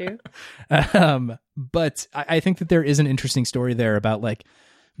got you. But I think that there is an interesting story there about like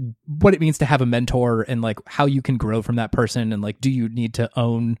what it means to have a mentor and like how you can grow from that person, and like do you need to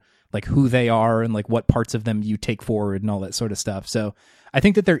own like who they are and like what parts of them you take forward and all that sort of stuff. So I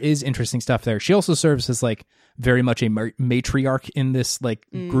think that there is interesting stuff there. She also serves as like very much a matriarch in this like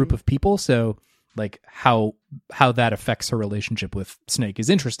group of people. So like how that affects her relationship with Snake is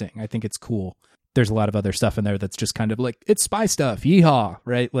interesting. I think it's cool. There's a lot of other stuff in there that's just kind of like, it's spy stuff, yeehaw,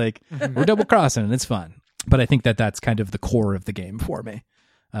 right? Like we're double crossing and it's fun. But I think that that's kind of the core of the game for me,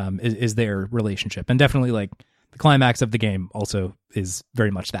 is their relationship. And definitely like the climax of the game also is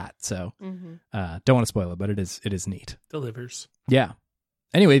very much that. So don't want to spoil it, but it is neat. Delivers. Yeah.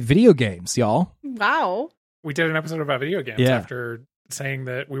 Anyway, video games, y'all. Wow. We did an episode about video games Yeah. after saying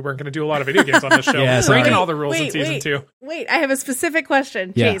that we weren't going to do a lot of video games on this show. Yeah, Breaking sorry. all the rules in season 2. Wait, I have a specific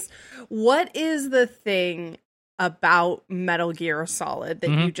question. Yeah. Chase, what is the thing about Metal Gear Solid that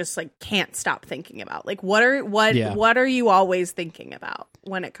you just like can't stop thinking about? Like what are you always thinking about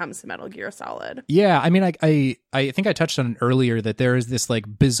when it comes to Metal Gear Solid? Yeah, I mean, I think I touched on it earlier that there is this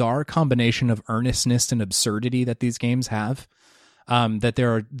like bizarre combination of earnestness and absurdity that these games have. That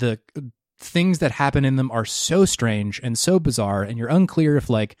there are things that happen in them are so strange and so bizarre, and you're unclear if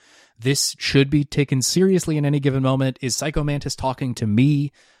like this should be taken seriously in any given moment. Is Psycho Mantis talking to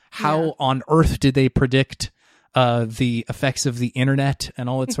me? How on earth did they predict the effects of the internet and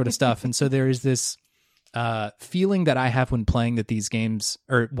all that sort of stuff? And so there is this feeling that I have when playing these games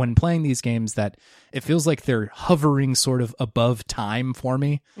that it feels like they're hovering sort of above time for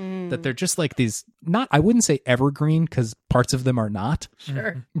me, that they're just like these, I wouldn't say evergreen, because parts of them are not,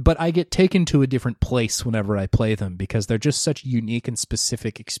 Sure. but I get taken to a different place whenever I play them because they're just such unique and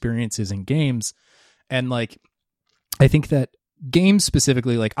specific experiences in games. And like, I think that games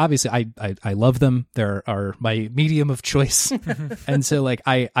specifically, like obviously I love them. They are my medium of choice. And so like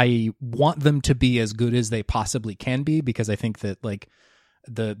I want them to be as good as they possibly can be, because I think that like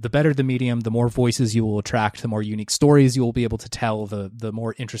the better the medium, the more voices you will attract, the more unique stories you will be able to tell, the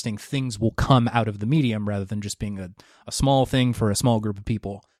more interesting things will come out of the medium rather than just being a small thing for a small group of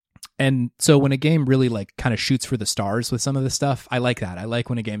people. And so when a game really like kind of shoots for the stars with some of this stuff, I like that. I like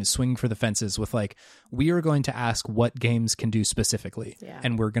when a game is swinging for the fences with like, we are going to ask what games can do specifically. Yeah.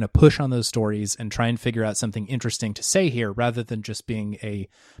 And we're going to push on those stories and try and figure out something interesting to say here rather than just being a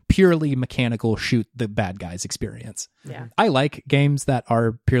purely mechanical shoot the bad guys experience. Yeah. I like games that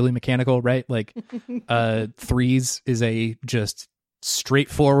are purely mechanical, right? Like Threes is a just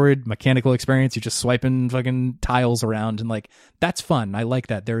straightforward mechanical experience. You're just swiping fucking tiles around, and like that's fun. I like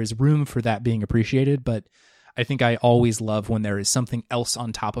that. There is room for that being appreciated, but I think I always love when there is something else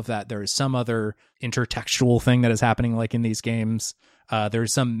on top of that. There is some other intertextual thing that is happening, like in these games.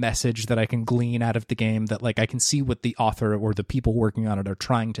 There's some message that I can glean out of the game that like I can see what the author or the people working on it are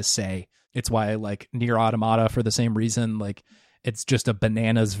trying to say. It's why I like Nier Automata for the same reason. Like it's just a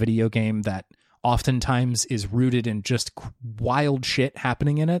bananas video game that oftentimes is rooted in just wild shit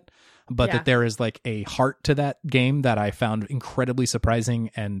happening in it, but that there is like a heart to that game that I found incredibly surprising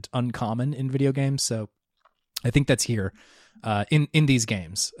and uncommon in video games. So I think that's here in these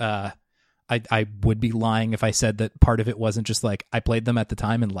games. I would be lying if I said that part of it wasn't just like I played them at the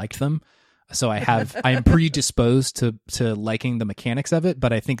time and liked them. So I am predisposed to liking the mechanics of it,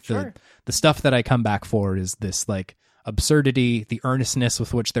 but I think the stuff that I come back for is this like absurdity, the earnestness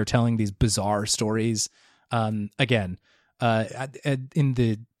with which they're telling these bizarre stories. Again,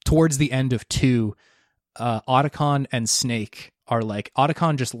 towards the end of 2, Otacon and Snake are like,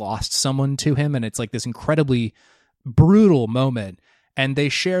 Otacon just lost someone to him, and it's like this incredibly brutal moment, and they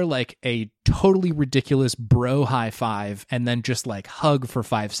share like a totally ridiculous bro high five and then just like hug for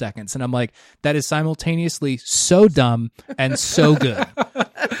 5 seconds, and I'm like, that is simultaneously so dumb and so good.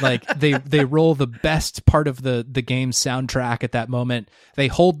 Like they roll the best part of the game's soundtrack at that moment. They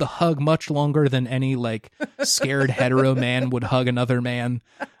hold the hug much longer than any like scared hetero man would hug another man.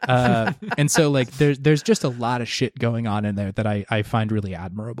 And so like there's just a lot of shit going on in there that I find really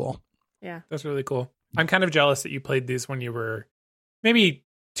admirable. Yeah. That's really cool. I'm kind of jealous that you played these when you were maybe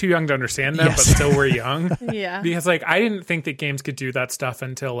too young to understand them, Yes. but still were young. Yeah. Because like I didn't think that games could do that stuff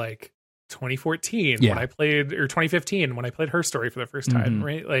until like 2014 Yeah. when I played, or 2015 when I played Her Story for the first time, Mhm.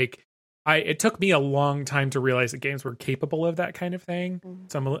 right? Like it took me a long time to realize that games were capable of that kind of thing.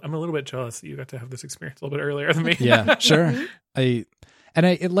 So I'm a little bit jealous that you got to have this experience a little bit earlier than me. Yeah, sure.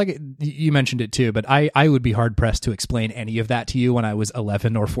 You mentioned it too, but I would be hard pressed to explain any of that to you when I was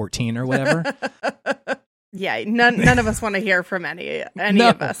 11 or 14 or whatever. Yeah, none of us want to hear from any No,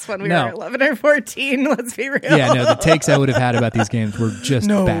 of us when we were 11 or 14. Let's be real. Yeah, no, the takes I would have had about these games were just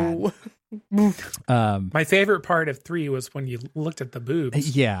bad. My favorite part of 3 was when you looked at the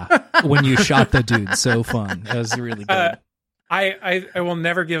boobs. Yeah, when you shot the dude, so fun. That was really good. I will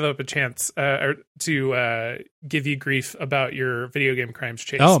never give up a chance to give you grief about your video game crimes,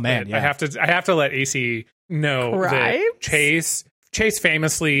 Chase. Oh, man, But yeah. I have to let AC know that Chase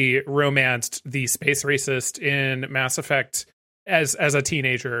famously romanced the space racist in Mass Effect as a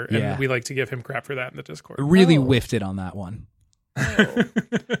teenager, and Yeah. we like to give him crap for that in the Discord. Really whiffed it on that one.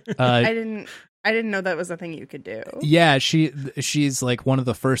 I didn't know that was a thing you could do. Yeah, she's like one of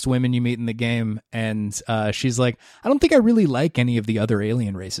the first women you meet in the game, and she's like, I don't think I really like any of the other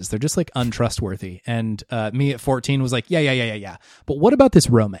alien races. They're just like untrustworthy. And me at 14 was like, yeah. But what about this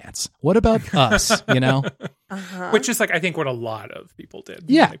romance? What about us? You know? Which is like I think what a lot of people did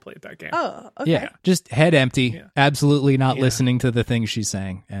Yeah. when they played that game. Oh, okay. Yeah, just head empty, Yeah. absolutely not Yeah. listening to the things she's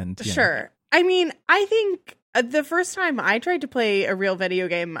saying. And you know. Sure. I mean, I think the first time I tried to play a real video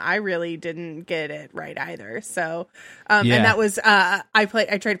game, I really didn't get it right either. So, and that was I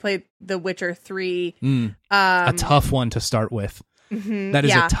tried to play The Witcher 3. A tough one to start with. That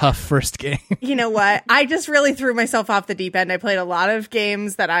is Yeah. a tough first game. You know what? I just really threw myself off the deep end. I played a lot of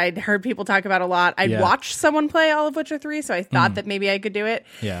games that I'd heard people talk about a lot. I'd Yeah. watched someone play all of Witcher 3, so I thought that maybe I could do it.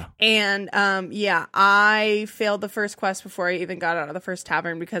 Yeah. And I failed the first quest before I even got out of the first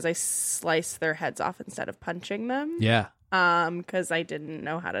tavern because I sliced their heads off instead of punching them. Yeah. Because I didn't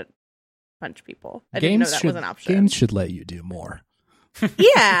know how to punch people. I didn't know that was an option. Games should let you do more.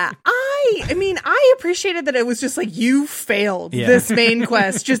 Yeah, I mean, I appreciated that it was just like, you failed this main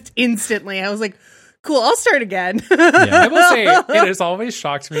quest just instantly. I was like, cool, I'll start again. I will say, it has always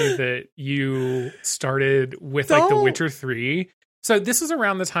shocked me that you started with like The Witcher 3. So this was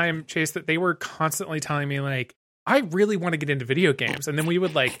around the time, Chase, that they were constantly telling me like, I really want to get into video games. And then we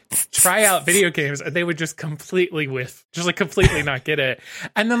would like try out video games and they would just completely not get it.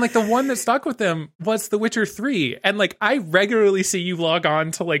 And then like the one that stuck with them was The Witcher 3. And like I regularly see you log on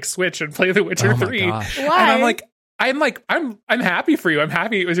to like Switch and play The Witcher 3. Gosh. Why? And I'm happy for you. I'm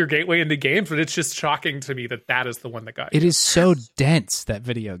happy it was your gateway into games, but it's just shocking to me that is the one that got you. It is so dense, that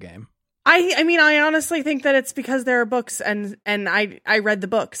video game. I mean, I honestly think that it's because there are books and I read the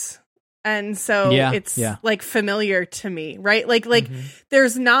books. And so it's like familiar to me, right? Like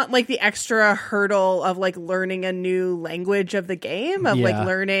there's not like the extra hurdle of like learning a new language of the game, of like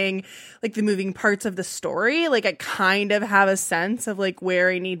learning like the moving parts of the story. Like I kind of have a sense of like where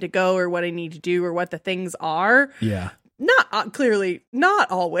I need to go or what I need to do or what the things are. Yeah. Not clearly,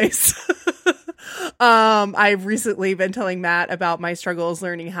 not always. I've recently been telling Matt about my struggles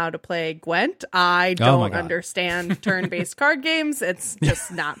learning how to play Gwent. I don't understand turn-based card games. It's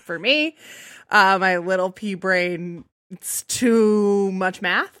just not for me. My little pea brain, it's too much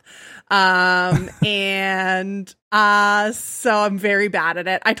math. So I'm very bad at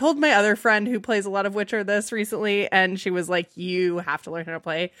it. I told my other friend who plays a lot of Witcher this recently, and she was like, you have to learn how to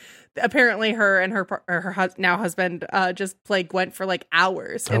play. Apparently her and her now husband just play Gwent for like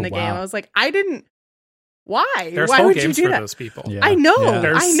hours in the game. I was like, why? There's Why whole would games you do for that? those people. Yeah. I know. Yeah.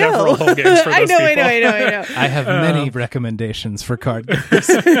 There's I know. several whole games for those people. I know. I have many recommendations for card games.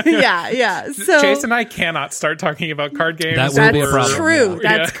 Yeah. So Chase and I cannot start talking about card games. That will that's be a problem. true.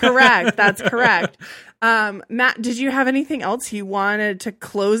 Yeah. That's correct. That's correct. Matt, did you have anything else you wanted to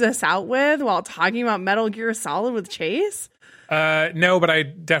close us out with while talking about Metal Gear Solid with Chase? No, but I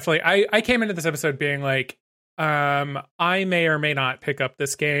definitely I came into this episode being like, I may or may not pick up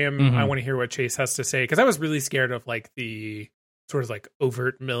this game. Mhm. I want to hear what Chase has to say because I was really scared of like the sort of like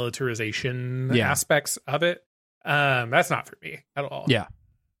overt militarization aspects of it. That's not for me at all. Yeah.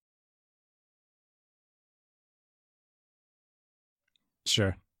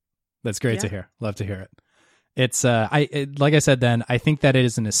 Sure. That's great to hear. Love to hear it. It's like I said then, I think that it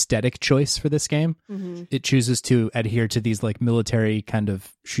is an aesthetic choice for this game. Mm-hmm. It chooses to adhere to these like military kind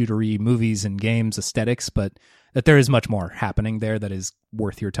of shootery movies and games aesthetics, but that there is much more happening there that is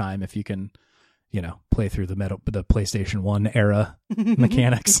worth your time if you can, play through the PlayStation 1 era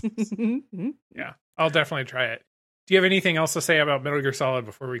mechanics. Yeah, I'll definitely try it. Do you have anything else to say about Metal Gear Solid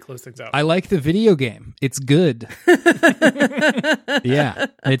before we close things out? I like the video game. It's good. Yeah.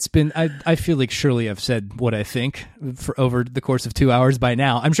 It's been, I feel like surely I've said what I think for over the course of 2 hours by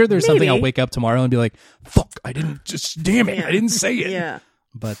now. I'm sure there's something I'll wake up tomorrow and be like, fuck, damn it, I didn't say it. Yeah.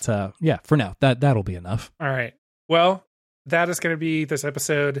 But for now, that'll be enough. All right. Well, that is going to be this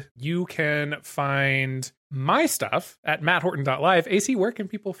episode. You can find my stuff at matthorton.live. AC, where can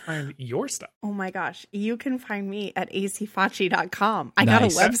people find your stuff? Oh my gosh. You can find me at acfachi.com. I got a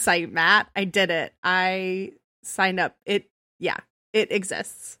website, Matt. I did it. I signed up. It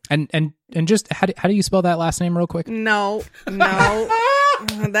exists. And just how do you spell that last name real quick? No.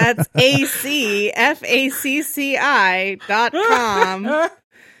 That's acfacci.com.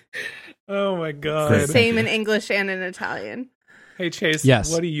 Oh my God. Great. Same in English and in Italian. Hey, Chase,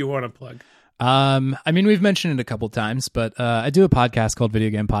 Yes. What do you want to plug? I mean, we've mentioned it a couple times, but I do a podcast called Video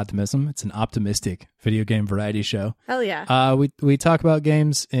Game Podtimism. It's an optimistic video game variety show. Hell yeah. We talk about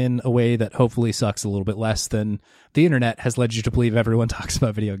games in a way that hopefully sucks a little bit less than the internet has led you to believe everyone talks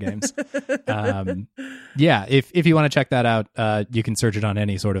about video games. Yeah, if you want to check that out, you can search it on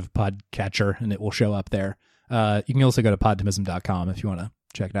any sort of podcatcher and it will show up there. You can also go to podtimism.com if you want to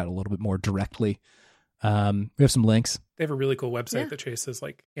check it out a little bit more directly. We have some links. They have a really cool website that Chase has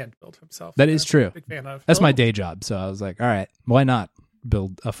like hand built himself. That is true. Big fan of. That's my day job. So I was like, all right, why not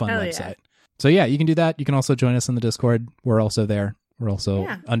build a fun website? Yeah. So yeah, you can do that. You can also join us in the Discord. We're also there. We're also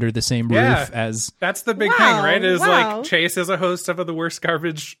under the same roof as... That's the big thing, right? Is like Chase is a host of the Worst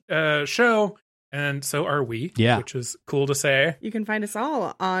Garbage show, and so are we, which is cool to say. You can find us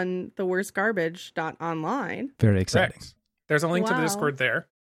all on theworstgarbage.online. Very exciting. Correct. There's a link to the Discord there.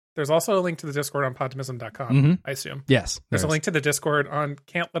 There's also a link to the Discord on podtimism.com, Mhm. I assume. Yes. There's a link to the Discord on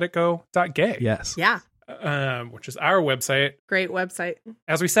can'tletitgo.gay. Yes. Yeah. Which is our website. Great website.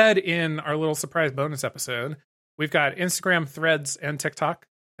 As we said in our little surprise bonus episode, we've got Instagram, Threads, and TikTok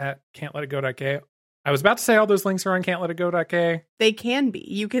at can'tletitgo.gay. I was about to say all those links are on can'tletitgo.gay. They can be.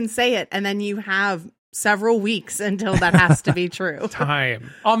 You can say it, and then you have several weeks until that has to be true. Time.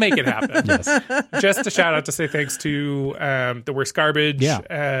 I'll make it happen. Yes. Just a shout out to say thanks to The Worst Garbage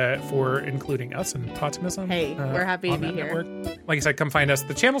Yeah. for including us in Podtimism. Hey, we're happy to on be that here. network. Like I said, come find us.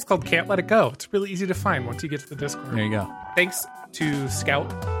 The channel's called Can't Let It Go. It's really easy to find once you get to the Discord. There you go. Thanks to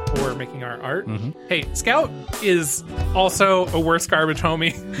Scout for making our art. Mhm. Hey, Scout is also a Worst Garbage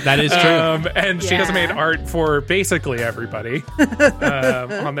homie. That is true. And she has Yeah. made art for basically everybody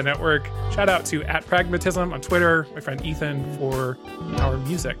on the network. Shout out to @Pragmatism on Twitter, my friend Ethan, for our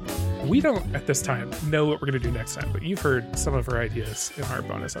music. We don't, at this time, know what we're going to do next time, but you've heard some of our ideas in our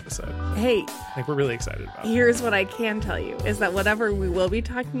bonus episode. Hey, I think we're really excited about it. here's what I can tell you is that whatever we will be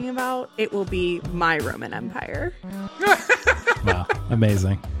talking about, it will be my Roman Empire. Wow.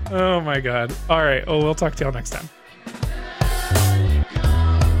 Amazing. Oh my God. All right. Oh, we'll talk to y'all next time.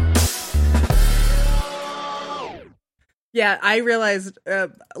 Yeah, I realized,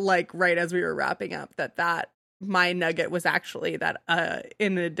 like, right as we were wrapping up, that my nugget was actually that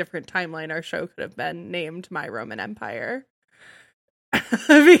in a different timeline, our show could have been named My Roman Empire.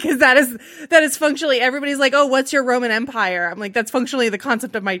 Because that is functionally, everybody's like, oh, what's your Roman Empire? I'm like, that's functionally the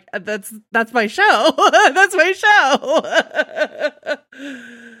concept of my, that's my show. That's my show.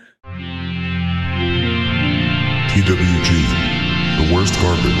 TWG, the worst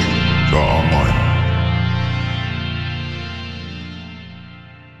garbage, the online